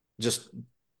just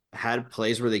had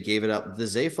plays where they gave it up. The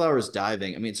Zay Flowers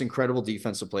diving, I mean, it's incredible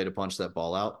defensive play to punch that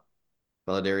ball out,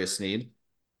 Ladarius Sneed.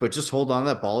 But just hold on to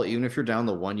that ball, even if you're down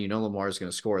the one, Lamar is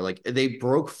going to score. Like they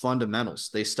broke fundamentals.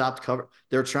 They stopped cover.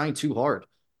 They're trying too hard,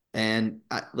 and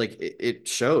it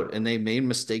showed. And they made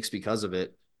mistakes because of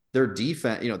it. Their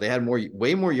defense, they had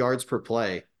way more yards per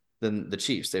play than the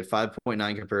Chiefs. They had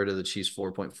 5.9 compared to the Chiefs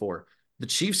 4.4. The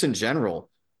Chiefs in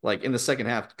general, like in the second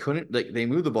half, couldn't like they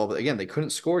moved the ball, but again, they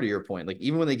couldn't score to your point. Like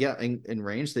even when they get in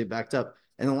range, they backed up.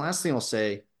 And the last thing I'll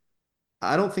say,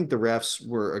 I don't think the refs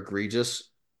were egregious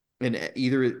in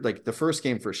either like the first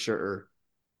game for sure,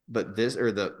 but this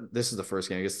is the first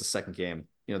game, I guess the second game,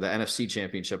 the NFC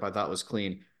championship I thought was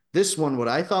clean. This one, what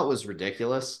I thought was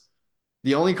ridiculous,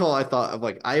 the only call I thought of,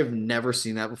 like, I have never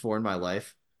seen that before in my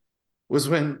life, was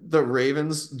when the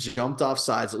Ravens jumped off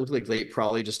sides. It looked like late,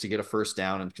 probably just to get a first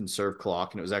down and conserve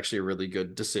clock. And it was actually a really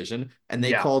good decision. And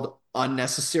they Yeah. called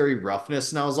unnecessary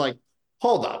roughness. And I was like,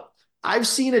 hold up. I've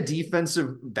seen a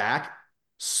defensive back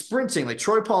sprinting, like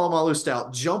Troy Polamalu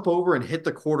style, jump over and hit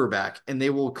the quarterback, and they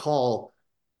will call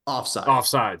offside.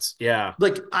 Offsides. Yeah.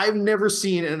 Like I've never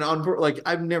seen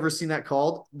I've never seen that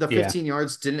called. The Yeah. 15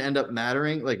 yards didn't end up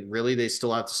mattering. Like really, they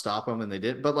still have to stop them, and they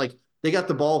didn't. But like they got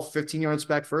the ball 15 yards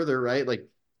back further, right? Like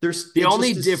there's The it only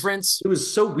just is. difference, It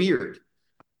was so weird.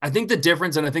 I think the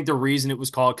difference, and I think the reason it was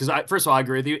called, because first of all, I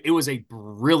agree with you. It was a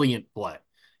brilliant play.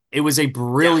 It was a Yeah,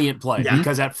 brilliant play yeah.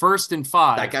 because at first and That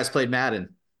five, guy's played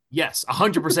Madden. yes,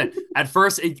 100%. At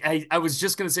first, I was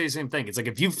just going to say the same thing. It's like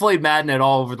if you've played Madden at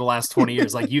all over the last 20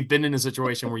 years, like you've been in a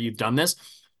situation where you've done this.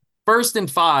 First and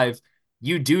five,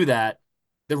 you do that.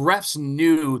 The refs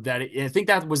knew that. I think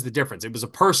that was the difference. It was a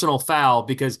personal foul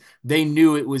because they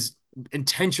knew it was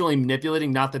intentionally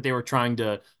manipulating, not that they were trying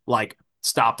to like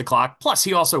stop the clock. Plus,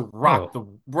 he also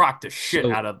Oh, rocked the shit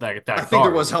so out of I that think there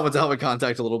guard. was helmet to helmet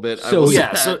contact a little bit. I will so say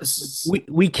Yeah, so that.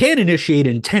 we can initiate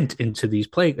intent into these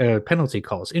play penalty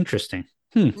calls. Interesting.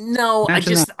 no,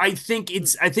 Imagine that. I think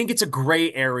it's a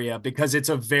gray area because it's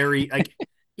a very like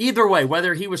either way,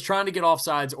 whether he was trying to get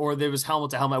offsides or there was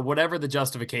helmet to helmet, whatever the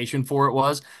justification for it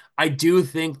was, I do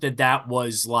think that that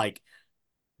was like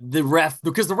the ref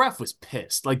because the ref was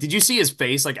pissed. Like, did you see his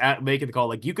face like at making the call?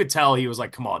 Like, you could tell he was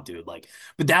like, "Come on, dude!" Like,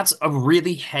 but that's a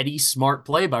really heady, smart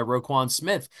play by Roquan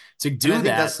Smith to And I do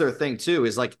think that's that. their thing too,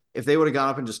 is like if they would have gone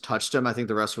up and just touched him, I think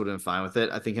the rest would have been fine with it.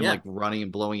 I think him Yeah, like running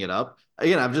and blowing it up.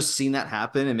 Again, I've just seen that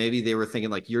happen, and maybe they were thinking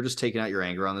like you're just taking out your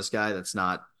anger on this guy.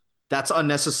 That's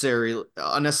unnecessarily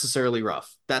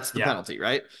rough. That's the yeah, penalty,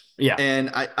 right? yeah.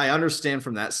 And I understand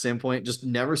from that standpoint, just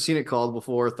never seen it called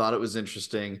before, thought it was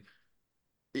interesting,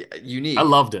 I unique.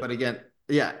 loved it. But again,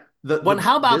 yeah, the When the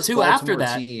how about this two after Baltimore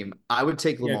that? team, I would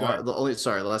take Yeah, go Lamar. ahead.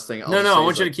 The last thing I'll No, just no, I say is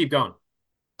want you to like keep going.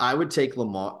 I would take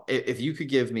Lamar if you could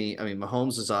give me. I mean,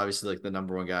 Mahomes is obviously like the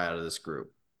number one guy out of this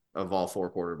group of all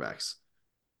four quarterbacks.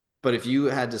 But if you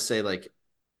had to say like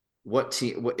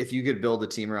if you could build a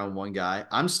team around one guy,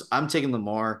 I'm taking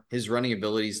Lamar. His running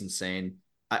ability is insane.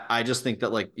 I just think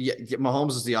that like yeah,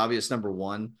 Mahomes is the obvious number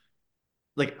one.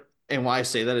 Like, and why I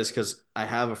say that is because I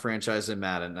have a franchise in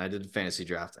Madden. And I did a fantasy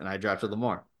draft and I drafted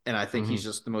Lamar, and I think he's Hmm.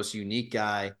 just the most unique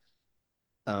guy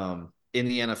in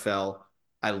the NFL.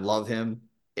 I love him.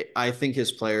 I think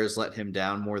his players let him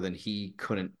down more than he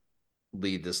couldn't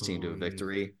lead this team to a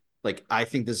victory. Like I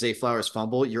think the Zay Flowers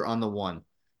fumble, you're on the one.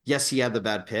 Yes, he had the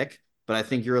bad pick, but I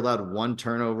think you're allowed one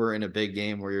turnover in a big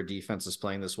game where your defense is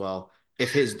playing this well.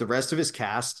 If the rest of his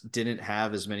cast didn't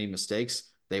have as many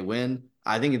mistakes, they win.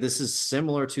 I think this is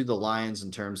similar to the Lions in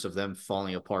terms of them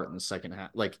falling apart in the second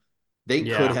half. Like they could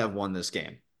Yeah. have won this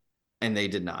game, and they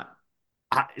did not.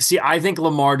 I think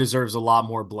Lamar deserves a lot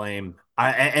more blame.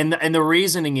 And the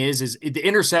reasoning is the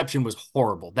interception was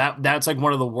horrible. That's like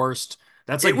one of the worst.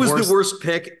 That's It like was the worst. worst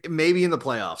pick, maybe in the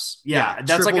playoffs. Yeah, Yeah,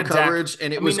 that's like triple a Dak. coverage,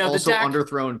 and I it mean, was no, the also Dak,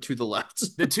 underthrown to the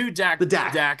left. the two The Dak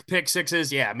Dak. Dak pick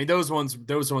sixes. Yeah, I mean those ones,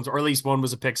 or at least one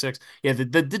was a pick six. Yeah,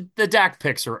 the Dak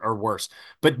picks are worse,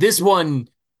 but this one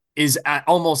is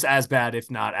almost as bad, if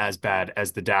not as bad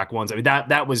as the Dak ones. I mean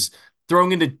that was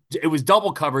throwing into it was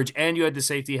double coverage, and you had the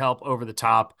safety help over the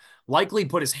top. Likely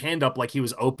put his hand up like he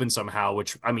was open somehow,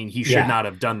 which I mean he should Yeah. not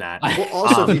have done that. Well,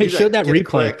 also, if you They do showed that, that get it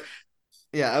replay. quick.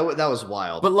 Yeah, that was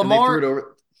wild. But And they threw it Lamar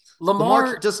over. Lamar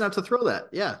Lamar doesn't have to throw that.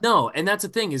 Yeah. No, and that's the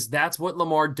thing is that's what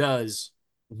Lamar does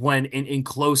when in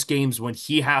close games when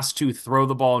he has to throw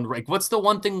the ball and like what's the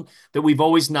one thing that we've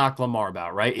always knocked Lamar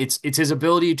about, right? It's his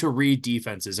ability to read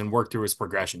defenses and work through his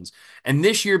progressions. And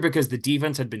this year, because the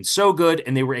defense had been so good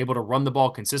and they were able to run the ball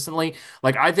consistently,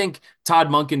 like I think Todd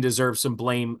Monken deserves some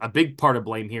blame, a big part of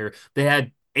blame here. They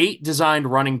had eight designed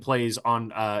running plays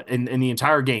on in the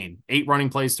entire game, eight running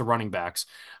plays to running backs.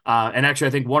 And actually,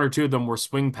 I think one or two of them were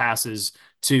swing passes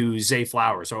to Zay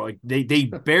Flowers. So like they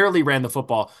barely ran the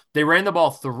football. They ran the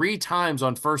ball three times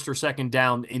on first or second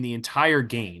down in the entire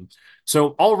game.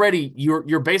 So already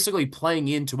you're basically playing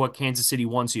into what Kansas City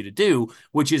wants you to do,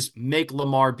 which is make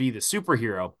Lamar be the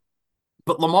superhero.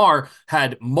 But Lamar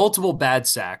had multiple bad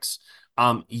sacks.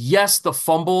 Yes, the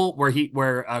fumble where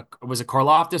was it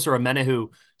Karloftis or Amenahu?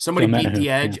 Somebody Joe beat Menahu. the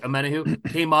Yeah. edge.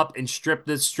 Amenahu came up and stripped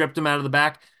him out of the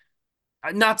back.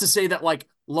 Not to say that like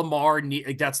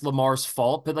like that's Lamar's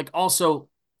fault, but like also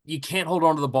you can't hold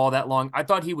on to the ball that long. I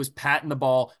thought he was patting the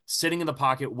ball, sitting in the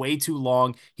pocket way too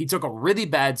long. He took a really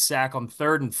bad sack on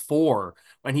 3rd and 4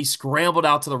 when he scrambled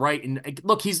out to the right. And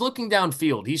look, he's looking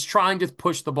downfield. He's trying to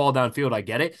push the ball downfield. I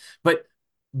get it. But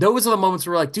those are the moments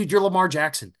where we're like, dude, you're Lamar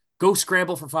Jackson. Go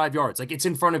scramble for 5 yards. Like it's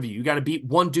in front of you. You got to beat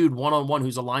one dude one on one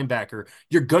who's a linebacker.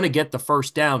 You're going to get the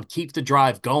first down. Keep the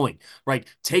drive going, right?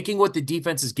 Taking what the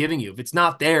defense is giving you. If it's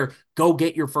not there, go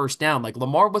get your first down. Like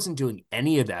Lamar wasn't doing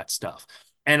any of that stuff.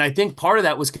 And I think part of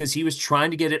that was because he was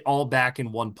trying to get it all back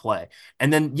in one play.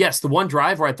 And then, yes, the one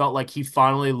drive where I felt like he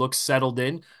finally looked settled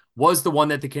in was the one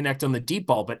that they connect on the deep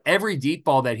ball. But every deep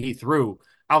ball that he threw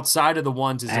outside of the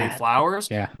one to Zay Flowers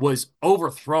Yeah. was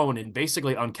overthrown and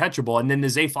basically uncatchable. And then the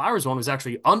Zay Flowers one was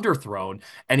actually underthrown,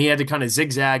 and he had to kind of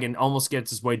zigzag and almost get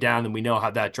his way down. And we know how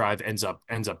that drive ends up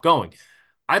going.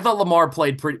 I thought Lamar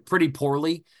played pretty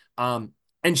poorly.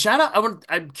 And shout out,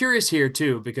 I'm curious here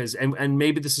too, because and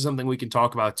maybe this is something we can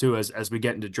talk about too as we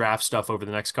get into draft stuff over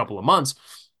the next couple of months.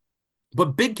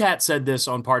 But Big Cat said this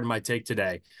on Pardon My Take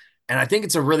today, and I think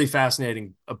it's a really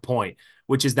fascinating point,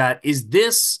 which is that is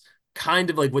this kind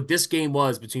of like what this game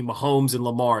was between Mahomes and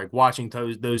Lamar, like watching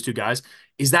those two guys,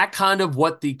 is that kind of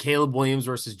what the Caleb Williams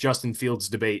versus Justin Fields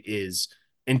debate is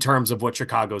in terms of what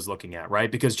Chicago's looking at,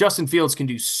 right? Because Justin Fields can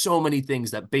do so many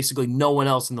things that basically no one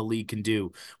else in the league can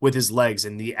do with his legs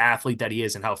and the athlete that he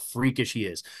is and how freakish he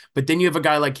is. But then you have a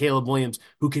guy like Caleb Williams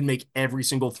who can make every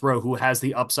single throw, who has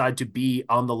the upside to be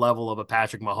on the level of a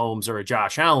Patrick Mahomes or a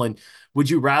Josh Allen. Would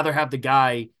you rather have the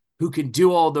guy who can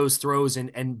do all those throws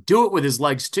and do it with his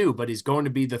legs too, but he's going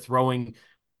to be the throwing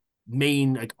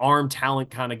main like arm talent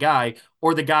kind of guy,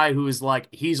 or the guy who is like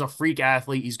he's a freak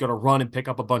athlete, he's going to run and pick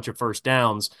up a bunch of first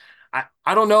downs?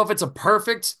 I don't know if it's a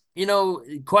perfect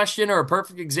question or a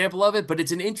perfect example of it, but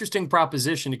it's an interesting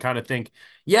proposition to kind of think,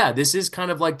 yeah, this is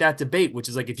kind of like that debate, which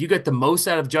is like if you get the most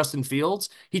out of Justin Fields,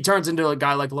 he turns into a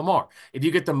guy like Lamar. If you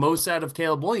get the most out of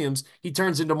Caleb Williams, he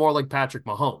turns into more like Patrick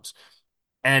Mahomes.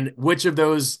 And which of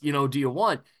those, do you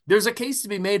want? There's a case to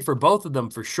be made for both of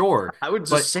them for sure. I would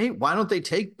But just say, why don't they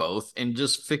take both and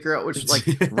just figure out which, like,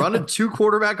 run a 2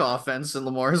 quarterback offense in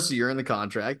Lamar's year in the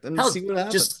contract and hell, see what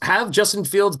happens. just have Justin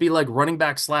Fields be like running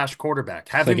back / quarterback.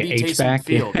 Have It's him like be an Taysom H-back.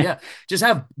 Field. Yeah. Just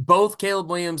have both Caleb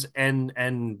Williams and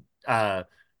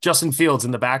Justin Fields in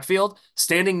the backfield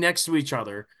standing next to each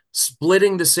other,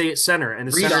 splitting the center, and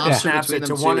the Read center just option snaps between it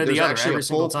them to two. one or There's the other actually every a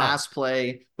single full time. pass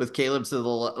play with Caleb to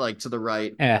the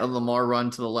right, Yeah. and Lamar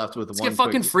run to the left with Let's one get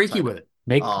fucking quick freaky tight with it.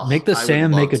 Make Oh, the I would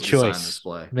Sam love make a to design this choice.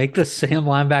 play. Make the Sam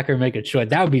linebacker make a choice.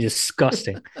 That would be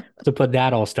disgusting to put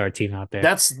that all-star team out there.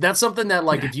 That's something that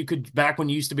like if you could back when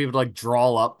you used to be able to like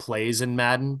draw up plays in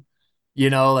Madden,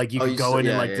 like you Oh, could go in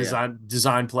and yeah, like yeah, yeah.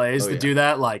 design plays Oh, to yeah. do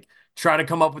that, like try to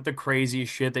come up with the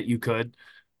craziest shit that you could.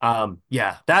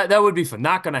 Yeah, that would be fun.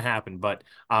 Not going to happen, but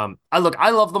I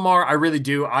love Lamar. I really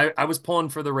do. I was pulling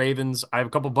for the Ravens. I have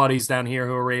a couple buddies down here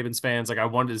who are Ravens fans. Like I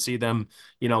wanted to see them,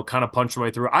 kind of punch their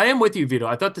way through. I am with you, Vito.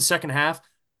 I thought the second half,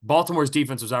 Baltimore's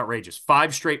defense was outrageous.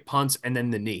 5 straight punts and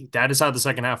then the knee. That is how the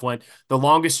second half went. The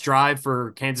longest drive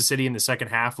for Kansas City in the second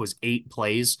half was 8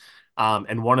 plays.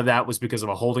 And one of that was because of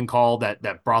a holding call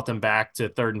that brought them back to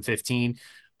 3rd and 15.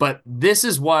 But this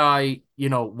is why,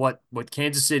 what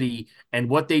Kansas City and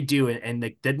what they do, and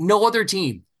that no other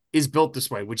team is built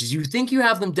this way, which is you think you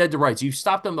have them dead to rights. You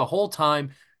stop them the whole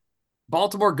time.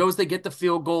 Baltimore goes, they get the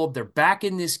field goal. They're back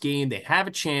in this game. They have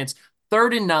a chance.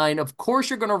 3rd and 9. Of course,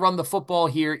 you're going to run the football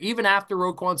here, even after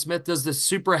Roquan Smith does this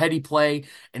super heady play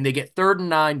and they get 3rd and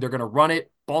 9. They're going to run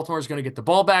it. Baltimore's going to get the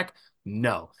ball back.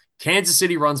 No. Kansas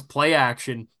City runs play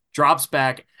action, drops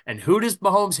back, and who does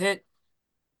Mahomes hit?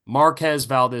 Marquez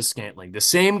Valdez-Scantling, the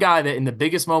same guy that in the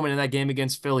biggest moment in that game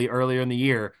against Philly earlier in the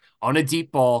year on a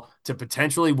deep ball to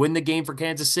potentially win the game for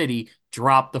Kansas City,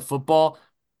 dropped the football.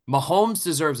 Mahomes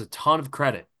deserves a ton of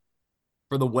credit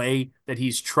for the way that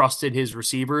he's trusted his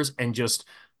receivers and just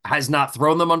has not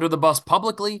thrown them under the bus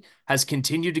publicly, has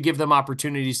continued to give them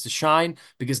opportunities to shine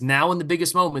because now in the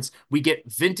biggest moments, we get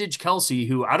vintage Kelsey,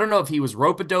 who I don't know if he was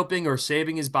rope-a-doping or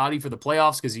saving his body for the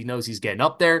playoffs because he knows he's getting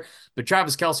up there, but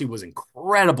Travis Kelsey was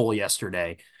incredible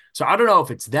yesterday. So I don't know if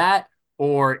it's that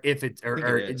or if it's or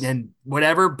and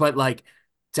whatever, but like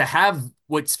to have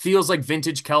what feels like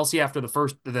vintage Kelsey after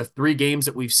the 3 games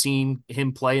that we've seen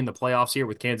him play in the playoffs here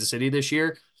with Kansas City this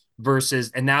year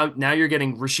versus and now you're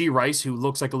getting Rashee Rice, who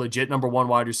looks like a legit #1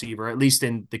 wide receiver, at least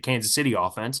in the Kansas City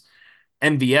offense.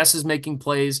 MVS is making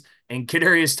plays, and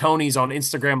Kadarius Toney's on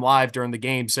Instagram Live during the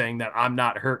game saying that I'm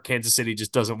not hurt. Kansas City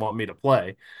just doesn't want me to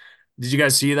play. Did you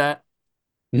guys see that?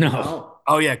 No.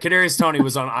 Oh yeah, Kadarius Toney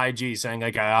was on IG saying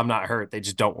like I'm not hurt. They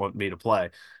just don't want me to play.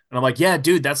 And I'm like, yeah,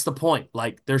 dude, that's the point.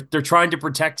 Like they're trying to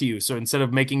protect you. So instead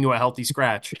of making you a healthy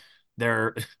scratch,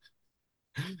 they're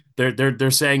they're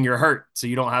saying you're hurt, so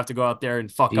you don't have to go out there and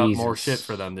fuck up more shit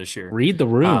for Jesus. them this year. Read the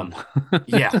room.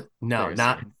 Yeah, no,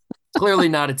 not clearly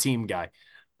not a team guy.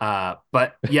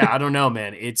 But yeah, I don't know,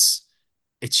 man. It's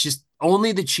just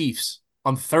only the Chiefs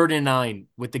on 3rd and 9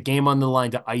 with the game on the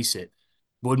line to ice it.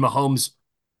 Would Mahomes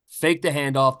fake the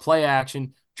handoff, play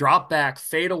action, drop back,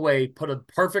 fade away, put a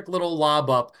perfect little lob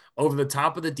up over the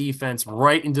top of the defense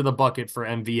right into the bucket for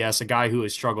MVS, a guy who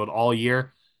has struggled all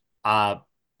year. Uh,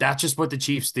 that's just what the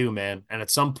Chiefs do, man. And at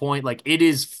some point, like it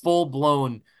is full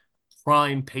blown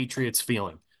prime Patriots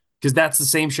feeling because that's the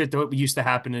same shit that used to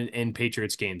happen in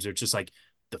Patriots games. They're just like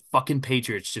the fucking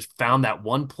Patriots just found that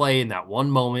one play in that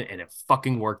one moment and it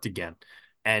fucking worked again.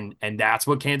 And that's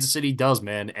what Kansas City does,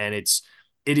 man. And it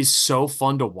is so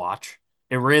fun to watch.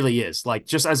 It really is. Like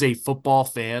just as a football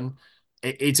fan,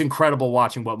 it's incredible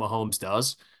watching what Mahomes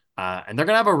does. And they're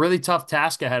going to have a really tough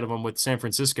task ahead of them with San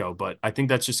Francisco, but I think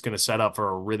that's just going to set up for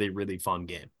a really, really fun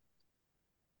game.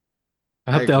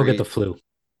 I hope they all get the flu.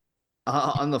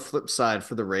 On the flip side,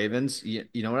 for the Ravens, you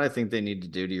know what I think they need to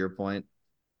do to your point?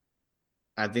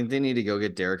 I think they need to go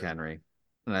get Derrick Henry.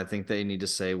 And I think they need to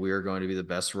say we are going to be the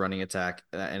best running attack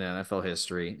in NFL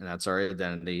history, and that's our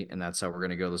identity, and that's how we're going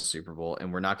to go to the Super Bowl.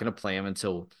 And we're not going to play him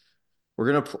until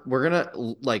we're gonna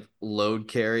like load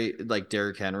carry like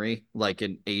Derrick Henry, like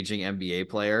an aging NBA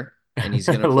player, and he's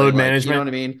gonna play Load like management. you know what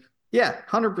I mean? Yeah,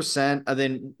 100%. And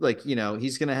then like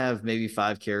he's gonna have maybe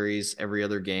 5 carries every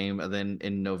other game, and then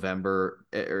in November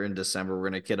or in December we're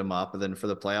gonna kid him up, and then for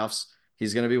the playoffs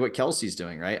he's gonna be what Kelsey's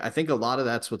doing, right? I think a lot of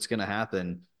that's what's gonna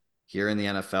happen here in the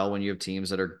NFL when you have teams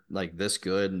that are like this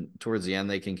good, and towards the end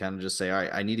they can kind of just say, all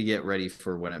right, I need to get ready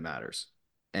for when it matters,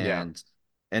 and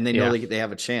they know they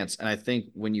have a chance. And I think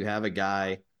when you have a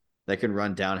guy that can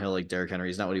run downhill like Derrick Henry,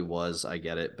 he's not what he was, I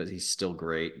get it, but he's still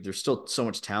great. There's still so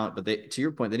much talent, but to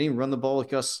your point, they didn't run the ball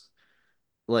with us.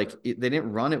 Like they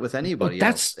didn't run it with anybody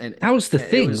else, and that was the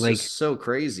thing. It was like just so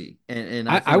crazy, and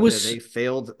I think that they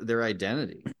failed their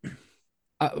identity.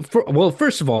 Well,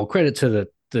 first of all, credit to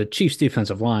the Chiefs'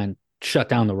 defensive line shut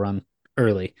down the run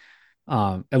early,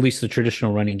 at least the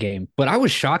traditional running game. But I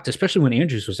was shocked, especially when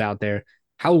Andrews was out there,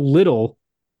 how little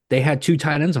they had 2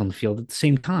 tight ends on the field at the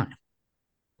same time.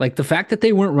 Like the fact that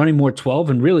they weren't running more 12,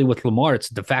 and really with Lamar, it's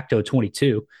de facto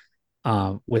 22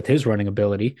 with his running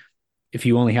ability. If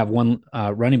you only have one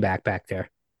running back there,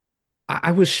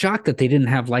 I was shocked that they didn't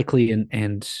have Likely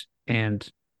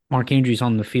and Mark Andrews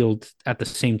on the field at the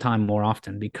same time more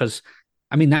often, because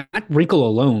I mean that wrinkle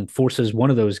alone forces one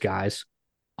of those guys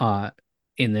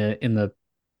in the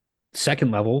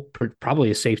second level, probably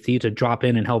a safety, to drop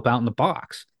in and help out in the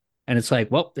box. And it's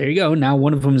like, well, there you go. Now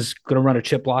one of them is going to run a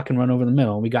chip block and run over the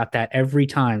middle. And we got that every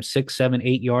time, 6, 7,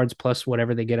 8 yards plus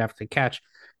whatever they get after the catch.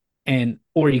 And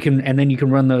or you can and then you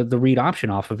can run the read option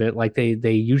off of it like they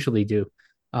usually do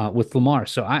with Lamar.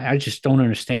 So I just don't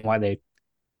understand why they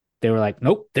were like,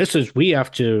 nope, this is we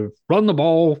have to run the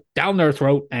ball down their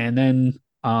throat and then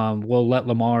we'll let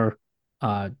Lamar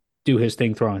uh, do his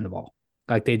thing throwing the ball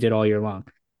like they did all year long.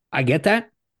 I get that,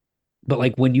 but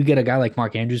like when you get a guy like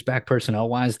Mark Andrews back personnel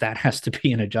wise, that has to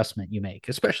be an adjustment you make,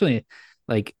 especially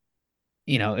like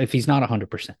if he's not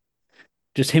 100%.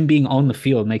 Just him being on the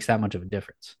field makes that much of a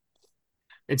difference.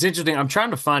 It's interesting. I'm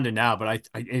trying to find it now, but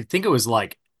I think it was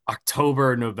like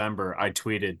October, November. I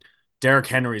tweeted Derrick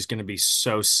Henry is going to be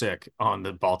so sick on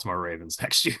the Baltimore Ravens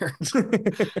next year.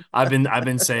 I've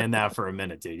been saying that for a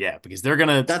minute, dude. Yeah, because they're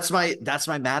gonna. That's my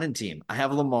Madden team. I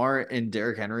have Lamar and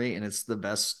Derrick Henry, and it's the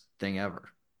best thing ever.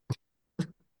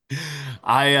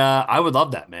 I would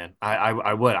love that, man.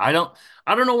 I would. I don't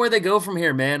know where they go from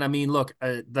here, man. I mean, look,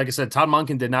 like I said, Todd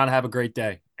Monken did not have a great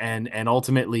day, and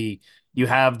ultimately you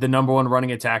have the number one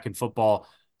running attack in football.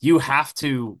 You have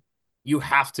to you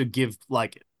have to give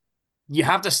like you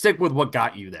have to stick with what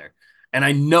got you there. And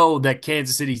I know that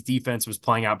Kansas City's defense was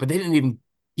playing out, but they didn't even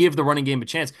give the running game a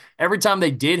chance. Every time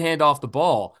they did hand off the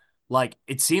ball, like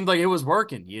it seemed like it was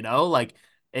working, like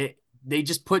they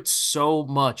just put so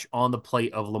much on the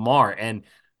plate of Lamar. And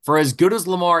for as good as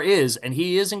Lamar is, and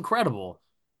he is incredible,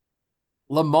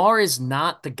 Lamar is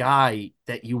not the guy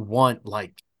that you want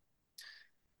like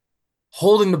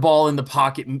holding the ball in the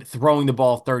pocket and throwing the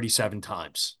ball 37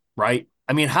 times, right?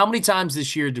 I mean, how many times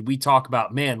this year did we talk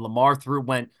about, man, Lamar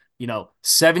went,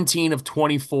 17 of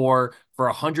 24 for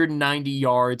 190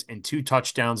 yards and 2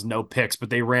 touchdowns, no picks, but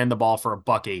they ran the ball for a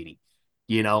buck 80.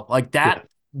 Like Yeah.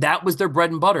 that was their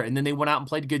bread and butter. And then they went out and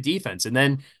played good defense. And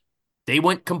then they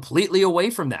went completely away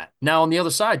from that. Now on the other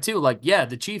side too, like yeah,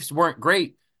 the Chiefs weren't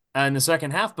great in the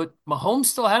second half, but Mahomes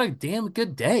still had a damn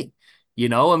good day.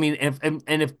 I mean, if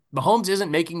Mahomes isn't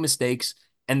making mistakes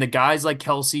and the guys like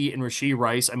Kelsey and Rashee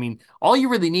Rice, I mean, all you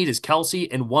really need is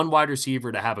Kelsey and one wide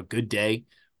receiver to have a good day.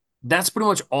 That's pretty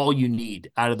much all you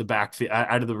need out of the backfield,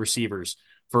 out of the receivers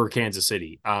for Kansas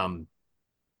City.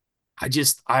 I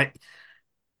just, I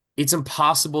it's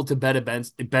impossible to bet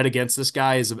against this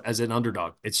guy as an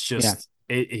underdog. It's Yeah. just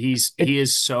he It,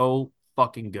 is so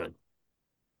fucking good.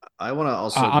 I want to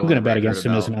also I'm go going on to bet record against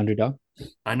him as an about underdog.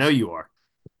 I know you are.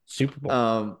 Super Bowl.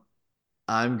 um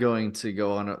I'm going to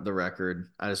go on the record.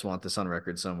 I just want this on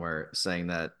record somewhere saying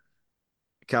that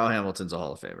Kyle Hamilton's a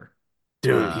Hall of Famer.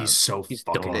 Dude, he's Uh, so He's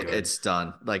fucking dog. good. it's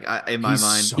done. Like in my He's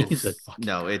mind, so He's a if fucking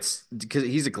no, good. it's because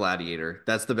he's a gladiator.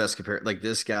 That's the best compare. Like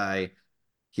this guy,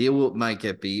 he will might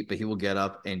get beat, but he will get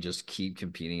up and just keep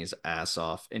competing his ass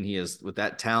off. And he is with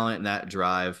that talent and that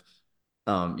drive.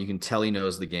 You can tell he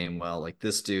knows the game well. Like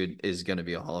this dude is going to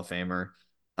be a Hall of Famer.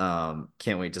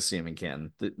 Can't wait to see him in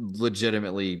Canton.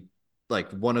 Legitimately,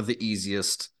 like one of the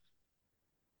easiest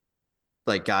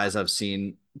like guys I've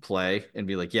seen play and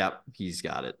be like, yeah, he's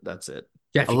got it. That's it.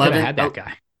 Yeah, if you could have 11 had that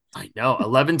guy. I know,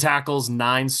 11 tackles,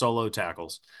 9 solo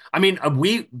tackles. I mean,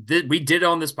 we did it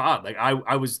on this pod. Like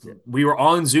we were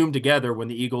on Zoom together when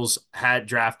the Eagles had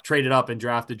traded up and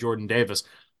drafted Jordan Davis.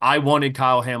 I wanted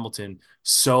Kyle Hamilton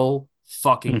so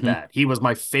fucking Mm-hmm. bad. He was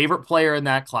my favorite player in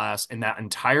that class in that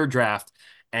entire draft,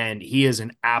 and he is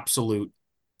an absolute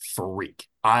freak.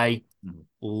 I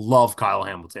love Kyle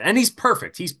Hamilton, and he's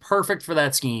perfect. He's perfect for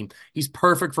that scheme. He's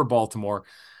perfect for Baltimore.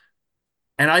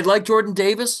 And I like Jordan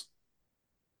Davis,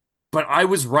 but I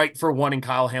was right for wanting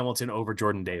Kyle Hamilton over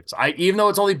Jordan Davis. Even though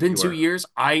it's only been You two were. years,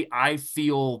 I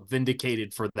feel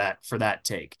vindicated for that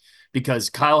take because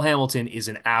Kyle Hamilton is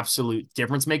an absolute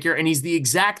difference maker, and he's the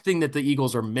exact thing that the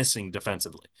Eagles are missing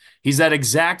defensively. He's that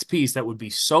exact piece that would be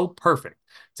so perfect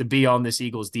to be on this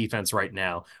Eagles defense right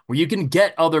now, where you can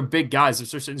get other big guys.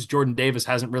 Since Jordan Davis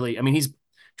hasn't really, I mean, he's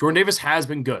Jordan Davis has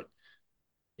been good.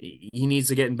 He needs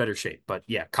to get in better shape. But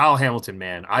yeah, Kyle Hamilton,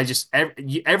 man,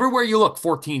 everywhere you look,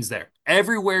 14's there.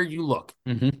 Everywhere you look.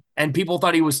 Mm-hmm. And people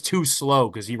thought he was too slow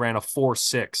because he ran a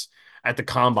 4.6 at the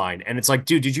combine. And it's like,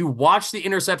 dude, did you watch the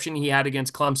interception he had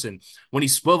against Clemson when he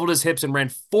swiveled his hips and ran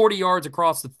 40 yards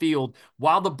across the field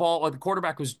while the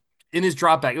quarterback was in his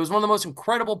drop back? It was one of the most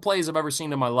incredible plays I've ever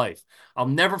seen in my life. I'll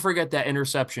never forget that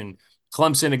interception,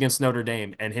 Clemson against Notre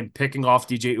Dame, and him picking off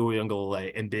DJ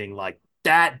Uiagalelei and being like,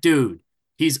 that dude,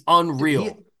 he's Dude, he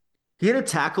unreal. he had a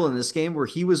tackle in this game where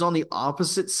he was on the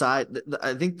opposite side.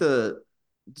 I think the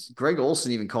Greg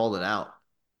Olson even called it out.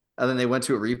 And then they went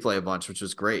to a replay a bunch, which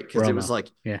was great because it was Romo.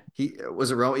 like Yeah. he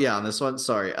was a Romo. Yeah, on this one.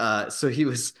 Sorry. So he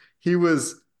was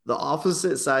the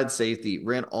opposite side safety,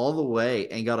 ran all the way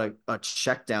and got a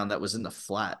check down that was in the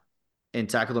flat. and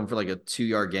tackled him for like a 2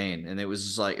 yard gain. And it was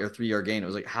just like, or 3 yard gain. It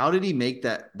was like, how did he make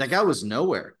that? That guy was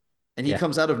nowhere. And he Yeah.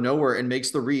 comes out of nowhere and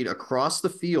makes the read across the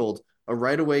field, a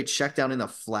right away check down in the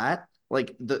flat.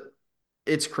 Like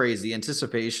it's crazy. The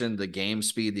anticipation, the game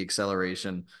speed, the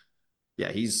acceleration.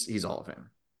 Yeah, he's all of him.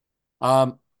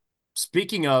 Um,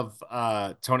 Speaking of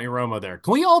Tony Romo there,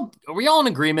 are we all in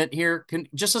agreement here? Can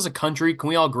just as a country, can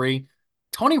we all agree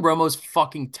Tony Romo's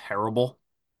fucking terrible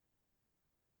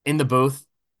in the booth?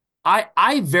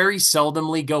 I very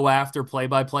seldomly go after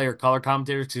play-by-play or color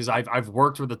commentators because I've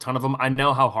worked with a ton of them. I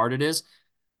know how hard it is.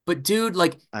 But dude,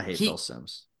 like I hate Phil he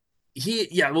Simms. he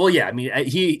yeah, well yeah, I mean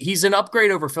he's an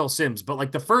upgrade over Phil Simms, but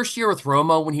like the first year with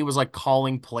Romo when he was like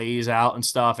calling plays out and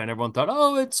stuff and everyone thought,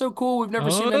 "Oh, it's so cool. We've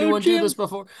never seen Oh, anyone do this Jim.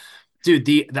 before." Dude,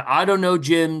 the I don't know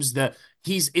Jim's the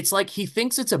he's it's like he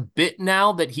thinks it's a bit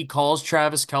now that he calls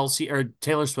Travis Kelsey or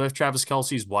Taylor Swift Travis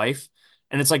Kelsey's wife.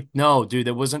 And it's like, no, dude,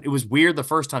 that wasn't it was weird the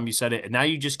first time you said it, and now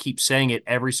you just keep saying it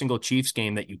every single Chiefs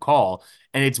game that you call,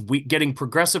 and it's getting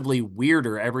progressively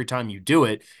weirder every time you do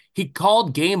it. He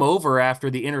called game over after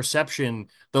the interception,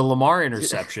 the Lamar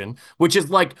interception, which is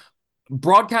like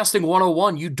broadcasting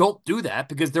 101. You don't do that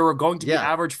because there are going to be Yeah.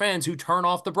 average fans who turn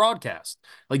off the broadcast.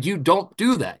 Like you don't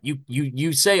do that.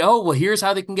 You say, "Oh, well, here's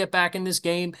how they can get back in this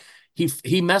game."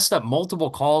 He messed up multiple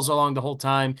calls along the whole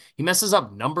time. He messes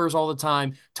up numbers all the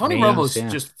time. Tony Names, Romo's yeah.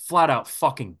 just flat out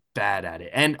fucking bad at it.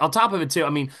 And on top of it too, I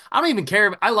mean, I don't even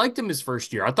care. I liked him his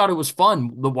first year. I thought it was fun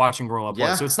watching Romo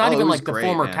play. So Yeah. it's not Oh, it even was like the great,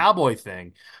 former man. Cowboy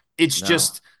thing. It's No.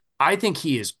 just I think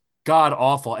he is god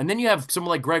awful. And then you have someone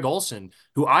like Greg Olson,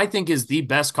 who I think is the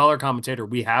best color commentator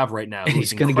we have right now, And who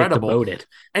is he's gonna get incredible. demoted.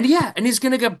 And yeah, and he's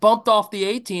gonna get bumped off the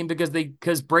A team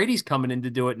because Brady's coming in to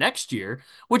do it next year.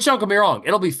 Which don't get me wrong,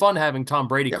 it'll be fun having Tom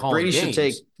Brady Yeah, calling Brady should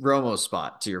take games. Romo's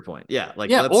spot, to your point. Yeah, like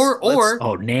Yeah, let's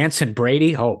Oh, Nance and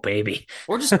Brady. Oh, baby.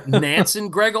 or just Nance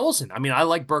and Greg Olson. I mean, I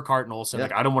like Burkhart and Olson. Like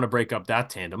yeah, I don't want to break up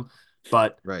that tandem,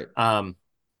 but right. um,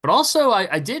 but also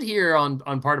I did hear on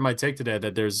part of my take today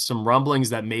that there's some rumblings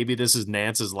that maybe this is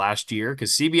Nance's last year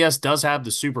because CBS does have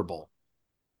the Super Bowl.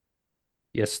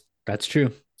 Yes, that's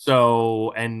true.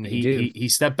 So, and They do. he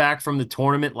stepped back from the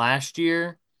tournament last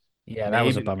year, Yeah, that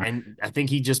was a maybe, bummer. and I think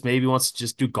he just maybe wants to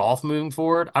just do golf moving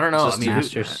forward. I don't know. I Just mean, do who?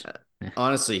 Masters. Yeah.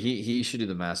 honestly, he should do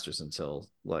the Masters until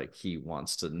like he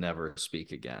wants to never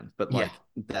speak again. But Yeah, like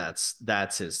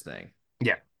that's his thing.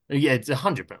 yeah, yeah. It's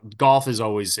 100. Golf is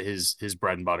always his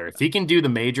bread and butter. If he can do the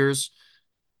majors,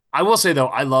 I will say though,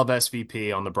 I love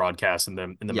SVP on the broadcast in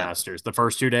the Yeah, Masters. The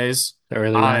first 2 days, The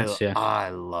early I rounds. Yeah. I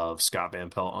love Scott Van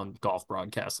Pelt on golf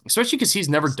broadcasting, especially because he's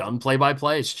never done play by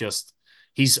play. It's just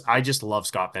I just love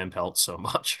Scott Van Pelt so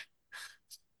much.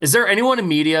 Is there anyone in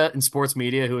media in sports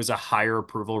media who has a higher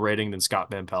approval rating than Scott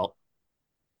Van Pelt?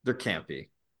 there can't be.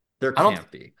 There I don't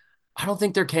can't be. I don't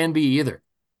think there can be either.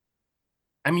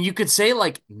 I mean, you could say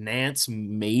like Nance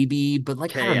maybe, but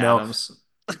like I Kay don't know. Adams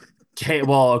Okay,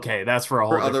 well, okay, that's for a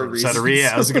for whole other different set of reasons.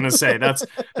 yeah, I was gonna say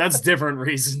that's different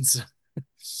reasons.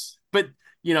 But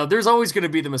there's always gonna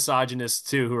be the misogynists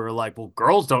too who are like, well,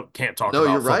 girls don't can't talk No,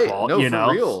 you're about right. football, No,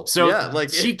 for real. So Yeah, like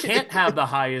she can't have the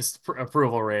highest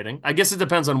approval rating. I guess it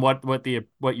depends on what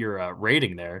you're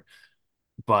rating there.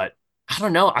 But I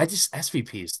don't know. I just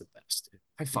SVP is the best. Dude.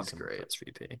 I he's fucking love great.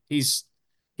 SVP.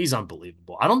 He's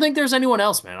unbelievable. I don't think there's anyone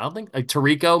else, man. I don't think like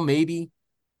Tarico maybe,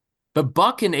 but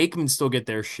Buck and Aikman still get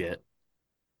their shit.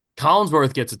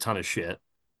 Collinsworth gets a ton of shit.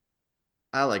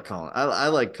 I like Colin. I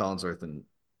like Collinsworth and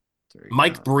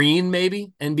Mike Tariq. Breen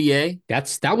maybe NBA.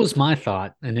 That was my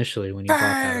thought initially when you brought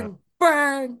that up. Bang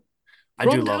bang. I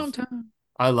do From love. downtown.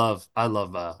 I love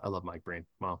Mike Breen.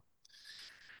 Well,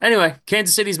 anyway,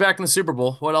 Kansas City's back in the Super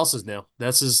Bowl. What else is new?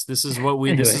 This is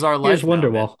Anyway, our here's life now,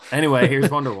 man. Wonderwall. Anyway, here's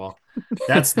Wonderwall.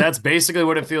 That's basically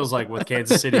what it feels like with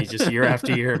Kansas City, just year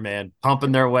after year, man,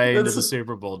 pumping their way into That's the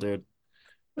Super Bowl, dude.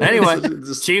 it's Anyway,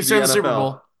 just Chiefs the are in the Super NFL.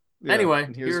 Bowl. Yeah, Anyway,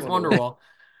 and here's here's Wonderwall. Wonderwall.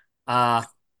 Uh,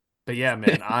 but yeah,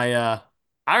 man, I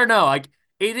don't know. Like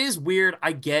it is weird.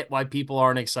 I get why people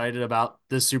aren't excited about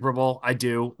this Super Bowl. I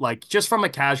do. Like just from a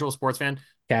casual sports fan.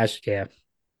 Cash, yeah.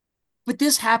 But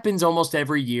this happens almost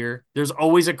every year. There's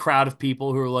always a crowd of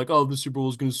people who are like, "Oh, the Super Bowl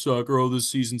is going to suck," or "Oh, this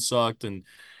season sucked." And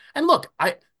look,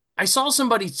 I saw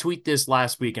somebody tweet this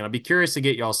last week, and I'd be curious to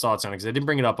get y'all's thoughts on it because I didn't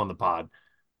bring it up on the pod.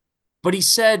 But he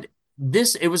said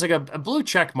this. It was like a blue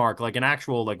check mark, like an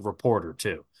actual like reporter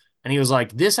too. And he was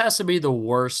like, "This has to be the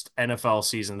worst NFL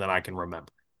season that I can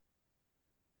remember."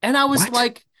 And I was What?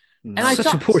 like, and I Such a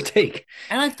Nice. thought, poor take.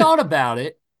 and I thought about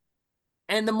it.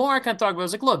 And the more I kind of talked about it, I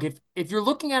was like, look, if you're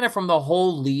looking at it from the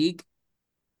whole league,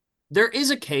 there is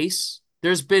a case.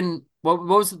 There's been what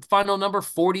was the final number?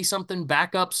 40 something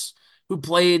backups who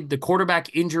played, the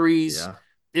quarterback injuries. Yeah.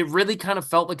 it really kind of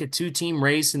felt like a two-team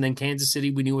race, and then Kansas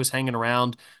City we knew was hanging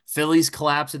around. Philly's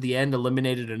collapse at the end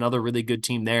eliminated another really good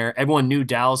team there. Everyone knew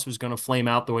Dallas was going to flame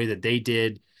out the way that they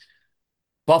did.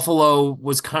 Buffalo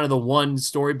was kind of the one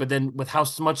story, but then with how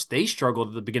much they struggled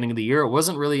at the beginning of the year, it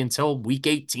wasn't really until week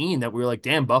 18 that we were like,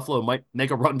 damn, Buffalo might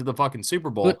make a run to the fucking Super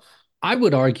But Bowl. I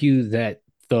would argue that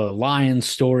the Lions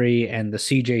story and the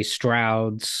CJ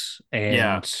Strouds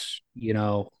Yeah.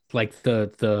 and like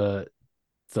the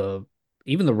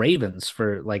even the Ravens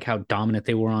for like how dominant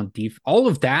they were on defense, all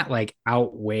of that like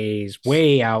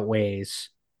way outweighs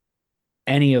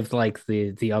any of like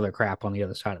the other crap on the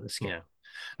other side of the scale. Yeah.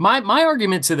 My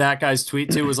argument to that guy's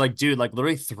tweet too was like, dude, like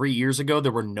literally 3 years ago,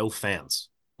 there were no fans.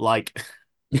 Like,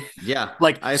 Yeah,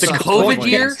 like I the saw the Point.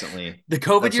 point Yeah. instantly. The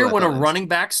COVID That's year what I when a thought running instantly.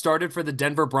 back started for the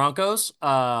Denver Broncos,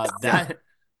 Yeah, that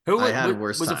who I had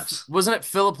worse was it? times. Wasn't it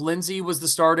Philip Lindsay was the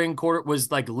starting quarter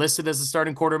was like listed as the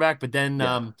starting quarterback, but then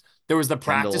Yeah, there was the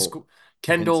practice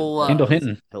Kendall Hinton. Kendall Kendall Is it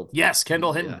Hinton. yes,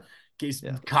 Kendall Hinton? Hinton, Yeah, he's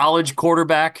yeah. college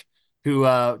quarterback who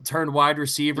turned wide Through two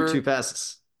receiver.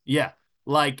 passes. Yeah,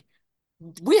 like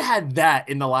we had that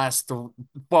in the last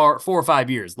 4 or 5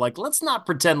 years. Like, let's not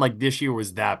pretend like this year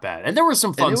was that bad. And there were some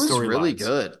And fun it was really storylines.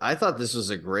 good. I thought this was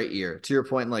a great year. To your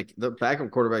point, like the backup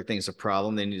quarterback thing is a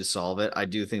problem. They need to solve it. I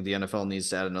do think the NFL needs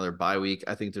to add another bye week.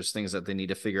 I think there's things that they need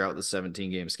to figure out with the 17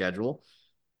 game schedule.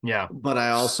 Yeah, But I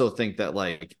also think that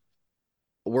like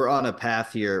we're on a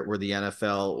path here where the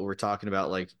NFL, we're talking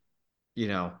about like, you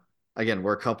know, again,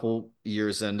 we're a couple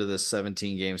years into this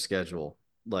 17 game schedule.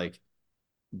 Like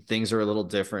things are a little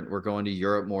different. We're going to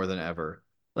Europe more than ever.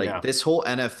 Like yeah, this whole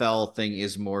NFL thing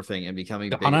is morphing and becoming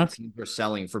big. Ghana. Teams are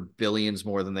selling for billions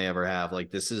more than they ever have.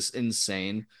 Like this is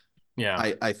insane.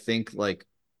 yeah, I think like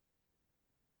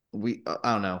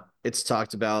I don't know. It's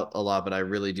talked about a lot, but I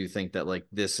really do think that like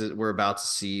this is we're about to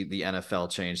see the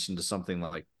NFL change into something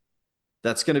like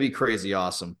that's going to be crazy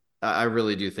awesome. I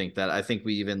really do think that. I think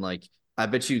we even like I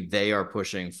bet you they are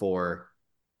pushing for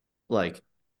like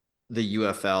the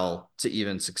UFL to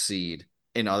even succeed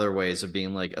in other ways of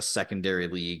being like a secondary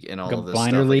league and Like all a of this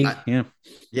minor stuff. Like league. I Yeah.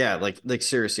 yeah, like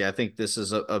seriously, I think this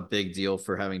is a big deal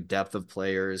for having depth of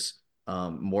players,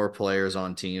 more players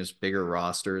on teams, bigger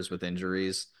rosters with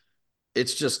injuries.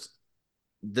 It's just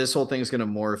this whole thing is going to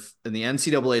morph, and the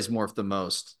NCAA is morphed the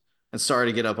most. And sorry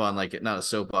to get up on like not a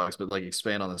soapbox, but like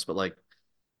expand on this, but like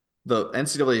the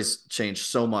NCAA has changed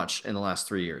so much in the last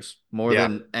 3 years, more yeah,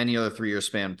 than any other 3 year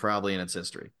span probably in its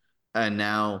history. And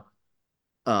now,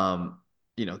 um,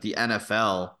 the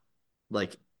NFL,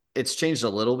 like it's changed a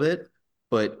little bit,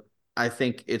 but I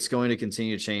think it's going to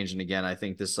continue to change. And again, I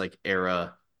think this like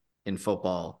era in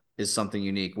football is something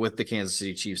unique with the Kansas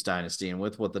City Chiefs dynasty and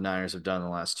with what the Niners have done in the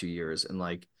last 2 years. And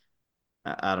like,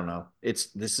 I don't know. This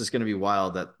is going to be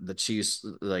wild that the Chiefs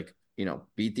like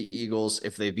beat the Eagles.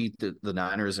 If they beat the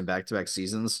Niners in back to back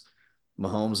seasons,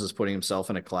 Mahomes is putting himself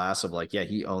in a class of like, yeah,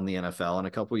 he owned the NFL in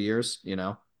a couple years,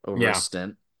 over a yeah.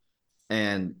 stint,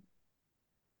 and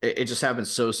it just happened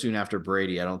so soon after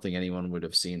Brady. I don't think anyone would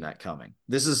have seen that coming.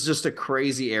 This is just a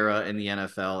crazy era in the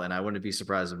NFL, and I wouldn't be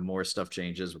surprised if more stuff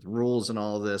changes with rules and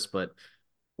all of this. But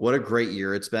what a great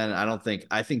year it's been.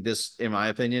 I think this, in my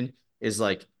opinion, is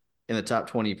like in the top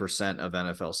 20% of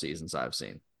NFL seasons I've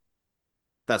seen.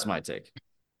 That's my take.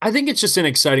 I think it's just an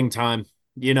exciting time,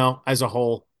 as a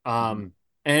whole. Mm-hmm.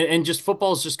 And just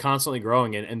football is just constantly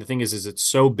growing. And the thing is it's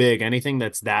so big. Anything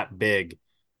that's that big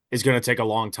is going to take a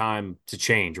long time to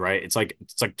change, right? It's like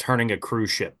turning a cruise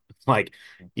ship. Like,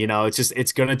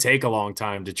 it's going to take a long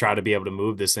time to try to be able to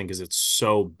move this thing because it's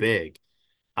so big.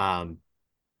 Um,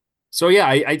 So yeah,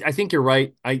 I think you're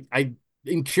right. I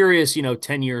am curious,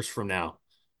 10 years from now,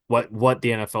 what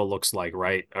the NFL looks like,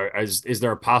 right? Is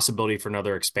there a possibility for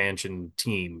another expansion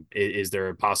team? Is there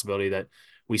a possibility that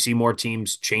we see more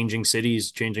teams changing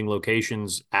cities, changing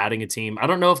locations, adding a team? I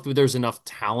don't know if there's enough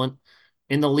talent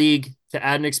in the league to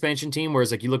add an expansion team.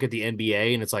 Whereas like you look at the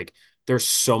NBA and it's like there's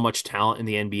so much talent in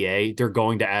the NBA. They're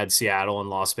going to add Seattle and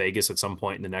Las Vegas at some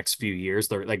point in the next few years.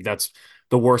 They're like that's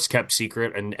the worst kept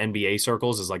secret in NBA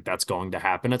circles is like that's going to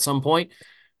happen at some point. I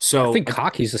So think like,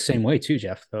 hockey's the same way too,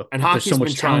 Jeff, though. and There's so hockey's been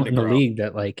much trying talent to in the grow. league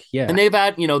that like, And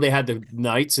yeah, they had the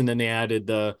Knights and then they added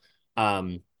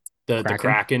um the Kraken.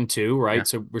 Kraken too, Yeah. right?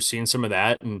 So we're seeing some of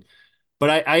that. And but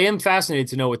I am fascinated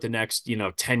to know what the next,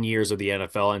 10 years of the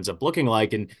NFL ends up looking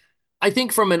like. And I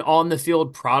think from an on the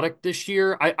field product this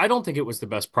year, I don't think it was the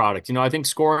best product. I think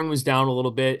scoring was down a little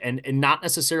bit and not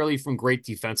necessarily from great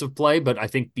defensive play, but I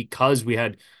think because we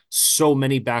had so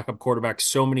many backup quarterbacks,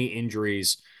 so many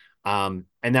injuries, and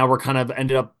now we're kind of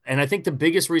ended up, and I think the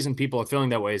biggest reason people are feeling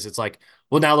that way is it's like,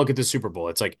 well, now look at the Super Bowl.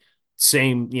 It's like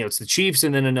same, it's the Chiefs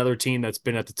and then another team that's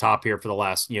been at the top here for the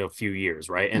last, few years,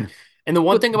 right? And the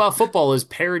one But thing about football is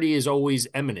parity is always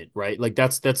eminent, right? Like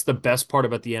that's the best part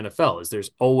about the NFL is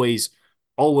there's always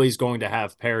going to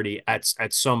have parity at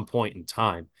some point in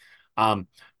time. Um,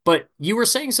 but you were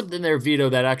saying something there, Vito,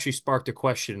 that actually sparked a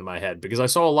question in my head because I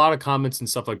saw a lot of comments and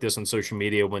stuff like this on social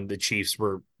media when the Chiefs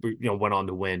went on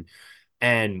to win.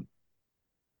 And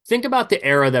think about the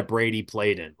era that Brady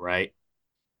played in, right?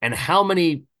 And how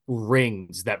many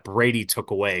rings that Brady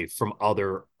took away from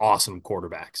other awesome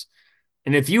quarterbacks.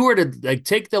 And if you were to like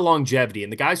take the longevity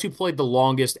and the guys who played the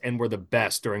longest and were the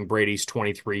best during Brady's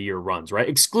 23-year runs, right?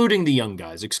 Excluding the young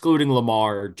guys, excluding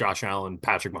Lamar, Josh Allen,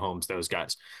 Patrick Mahomes, those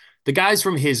guys. The guys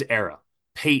from his era,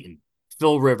 Peyton,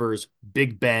 Phil Rivers,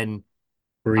 Big Ben,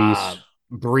 uh, Breeze,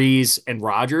 Breeze, and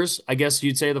Rodgers, I guess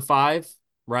you'd say the five,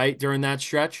 right? During that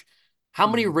stretch. How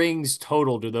many Mhm. rings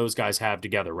total do those guys have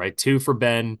together, right? Two for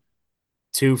Ben,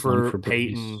 two one for for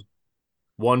Breeze. Peyton,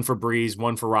 one for Breeze,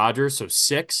 one for Rodgers. So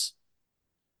six.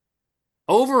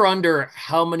 Over under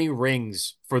how many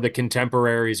rings for the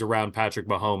contemporaries around Patrick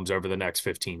Mahomes over the next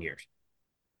 15 years?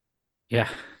 Yeah.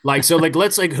 Like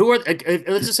let's like who are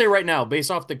let's just say right now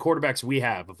based off the quarterbacks we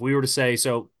have if we were to say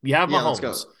so you have Yeah, let's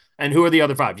Mahomes go. and who are the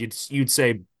other five you'd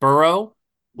say Burrow,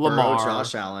 Burrow, Lamar,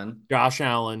 Josh Allen. Josh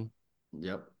Allen,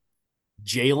 Yep.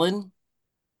 Jalen,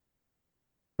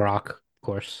 Brock, of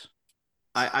course.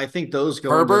 I think those go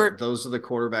into Herbert. those are the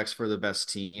quarterbacks for the best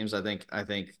teams. I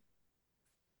think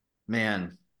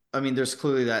man, I mean, there's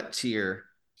clearly that tier.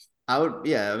 I would,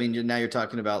 yeah. I mean, now you're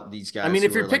talking about these I guys mean,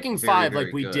 if who you're are like picking very, five like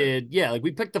very we good. did, yeah, like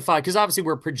we picked the five because obviously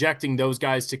we're projecting those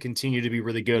guys to continue to be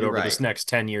really good You're over right. this next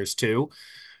 10 years too.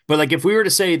 But like if we were to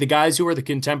say the guys who are the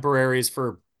contemporaries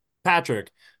for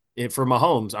Patrick, for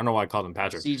Mahomes, I don't know why I called him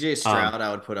Patrick. CJ Um, Stroud, I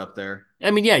would put up there.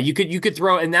 I mean, yeah, you could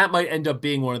throw, and that might end up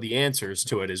being one of the answers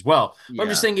to it as well. But I'm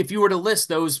just Yeah. saying, if you were to list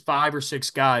those five or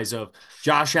six guys of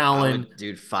Josh I Allen, would,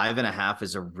 dude, 5.5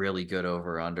 is a really good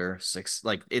over under six.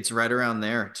 Like it's right around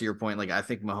there to your point. Like I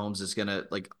think Mahomes is gonna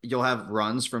like you'll have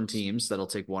runs from teams that'll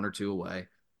take one or two away.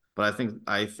 But I think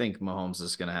Mahomes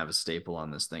is gonna have a staple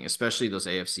on this thing, especially those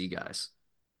AFC guys.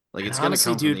 Like and it's gonna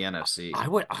honestly, come from dude, the NFC.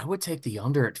 I would take the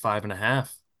under at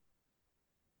 5.5.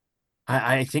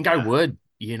 I think I Yeah. would,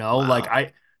 Wow.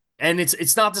 and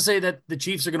it's not to say that the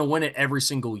Chiefs are going to win it every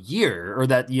single year or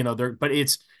that, but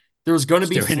there's going to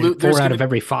be They're in it there's four out going of to,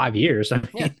 every 5 years. I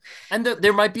yeah. mean, And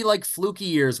there might be like fluky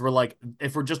years where like,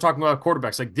 if we're just talking about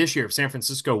quarterbacks, like this year, if San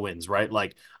Francisco wins, right?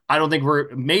 Like, I don't think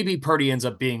maybe Purdy ends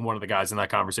up being one of the guys in that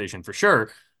conversation for sure.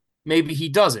 Maybe he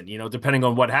doesn't, depending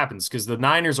on what happens. Because the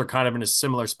Niners are kind of in a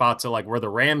similar spot to like where the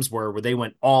Rams were, where they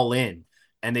went all in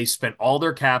and they spent all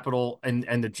their capital and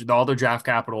all their draft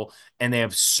capital, and they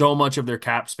have so much of their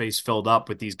cap space filled up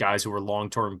with these guys who are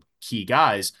long-term key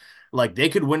guys. Like they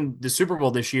could win the Super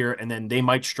Bowl this year, and then they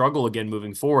might struggle again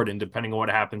moving forward. And depending on what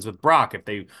happens with Brock, if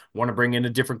they want to bring in a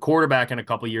different quarterback in a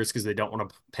couple years because they don't want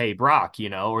to pay Brock,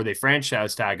 or they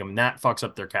franchise tag him, and that fucks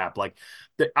up their cap. Like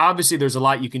obviously, there's a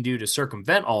lot you can do to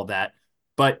circumvent all that,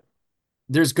 but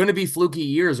there's going to be fluky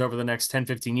years over the next 10,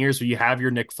 15 years where you have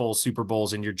your Nick Foles Super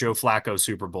Bowls and your Joe Flacco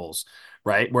Super Bowls,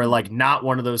 right? Where like not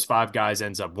one of those five guys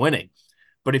ends up winning.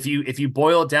 But if you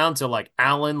boil it down to like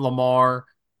Allen, Lamar,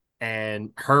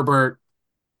 and Herbert,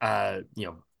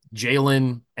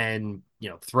 Jalen, and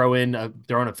throw in a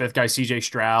fifth guy, CJ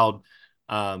Stroud.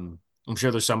 I'm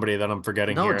sure there's somebody that I'm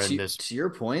forgetting No, here in to this. to your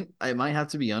point, I might have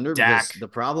to be under because Dak. the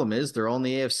problem is they're all in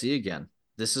the AFC again.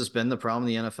 This has been the problem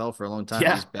in the NFL for a long time.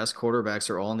 Yeah. These best quarterbacks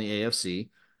are all in the AFC.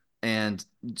 And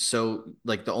so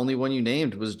like the only one you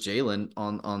named was Jalen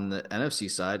on the NFC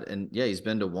side. And yeah, he's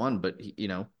been to one, but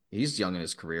he's young in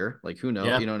his career. Like who knows?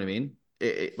 Yeah. You know what I mean?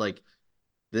 Like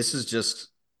this is just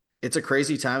it's a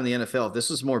crazy time in the NFL. If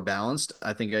this was more balanced,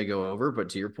 I think I go over. But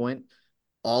to your point,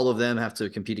 all of them have to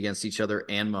compete against each other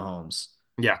and Mahomes.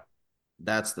 Yeah.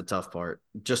 That's the tough part,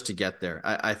 just to get there.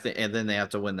 I think, and then they have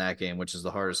to win that game, which is the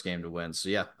hardest game to win. So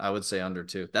yeah, I would say under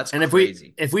two. That's And if we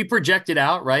crazy. if we project it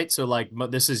out, right? So like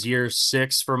this is year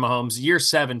 6 for Mahomes, year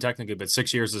 7 technically, but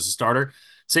 6 years as a starter.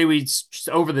 Say we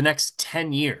over the next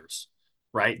 10 years,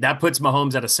 right? That puts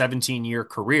Mahomes at a 17-year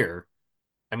career.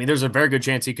 I mean, there's a very good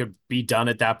chance he could be done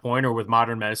at that point, or with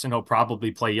modern medicine, he'll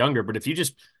probably play younger. But if you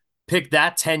just pick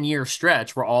that 10-year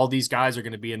stretch where all these guys are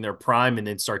going to be in their prime and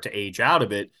then start to age out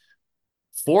of it,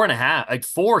 4.5, like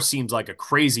four seems like a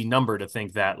crazy number to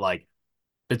think that like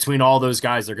between all those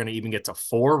guys, they're going to even get to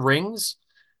 4 rings.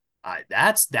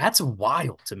 That's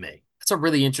wild to me. It's a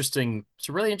really interesting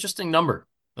number.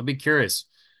 I'll be curious.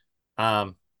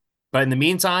 Um, but in the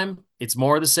meantime, it's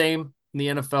more of the same in the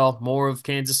NFL, more of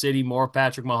Kansas City, more of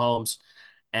Patrick Mahomes.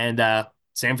 And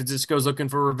San Francisco's looking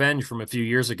for revenge from a few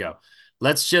years ago.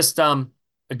 Let's just a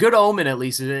good omen at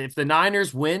least is if the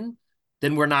Niners win,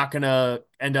 then we're not going to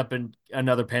end up in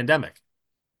another pandemic.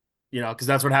 Because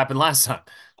that's what happened last time.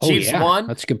 Oh Chiefs yeah, won,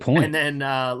 that's a good and point. then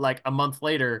like a month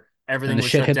later, And everything the was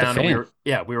shit shut hit the down, and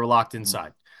fan. we were locked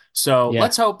inside. So Yeah.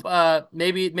 let's hope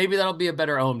maybe that'll be a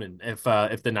better omen if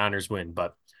the Niners win.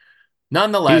 But Dude,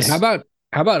 nonetheless, how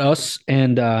about us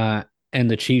and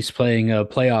the Chiefs playing a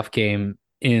playoff game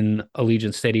in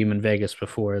Allegiant Stadium in Vegas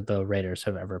before the Raiders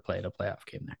have ever played a playoff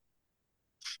game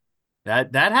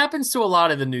that happens to a lot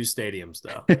of the new stadiums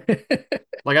though. there?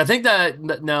 Like I think that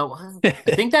no, I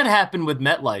think that happened with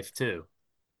MetLife too.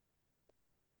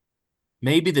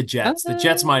 Maybe the Jets. The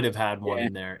Jets might have had one Yeah.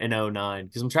 in there in '09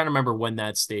 because I'm trying to remember when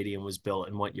that stadium was built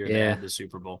and what year they Yeah. had the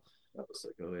Super Bowl. That was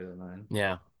like 08 or 9.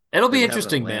 Yeah. It'll They be would have it in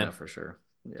interesting, Atlanta man. for sure.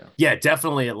 Yeah. Yeah,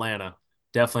 definitely Atlanta.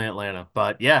 Definitely Atlanta.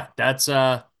 But yeah,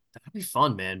 that'd be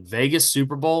fun, man. Vegas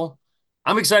Super Bowl.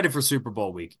 I'm excited for Super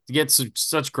Bowl week to get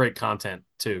such great content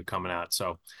too coming out.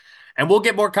 So, and we'll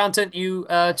get more content to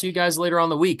you guys later on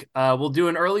the week. We'll do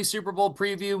an early Super Bowl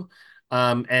preview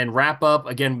and wrap up.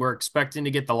 Again, we're expecting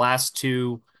to get the last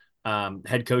two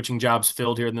head coaching jobs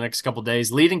filled here in the next couple of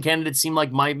days. Leading candidates seem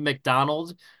like Mike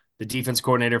McDonald, the defense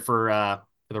coordinator for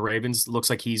the Ravens.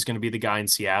 Looks like he's going to be the guy in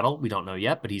Seattle. We don't know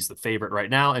yet, but he's the favorite right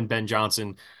now. And Ben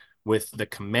Johnson with the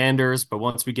Commanders. But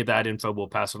once we get that info, we'll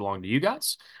pass it along to you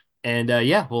guys. And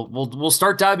yeah, we'll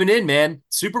start diving in, man.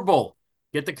 Super Bowl.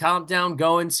 Get the countdown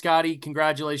going, Scotty.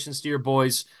 Congratulations to your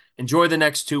boys. Enjoy the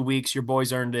next 2 weeks. Your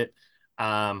boys earned it.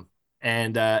 And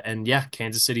yeah,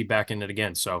 Kansas City back in it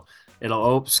again. So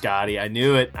Scotty. I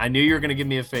knew it. I knew you were gonna give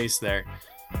me a face there.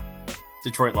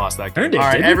 Detroit lost that game. Earned it, All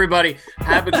right, didn't it? everybody,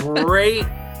 have a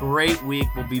great week.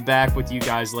 We'll be back with you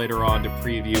guys later on to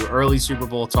preview early Super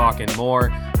Bowl talk and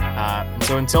more.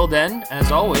 So until then,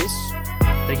 as always,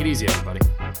 take it easy, everybody.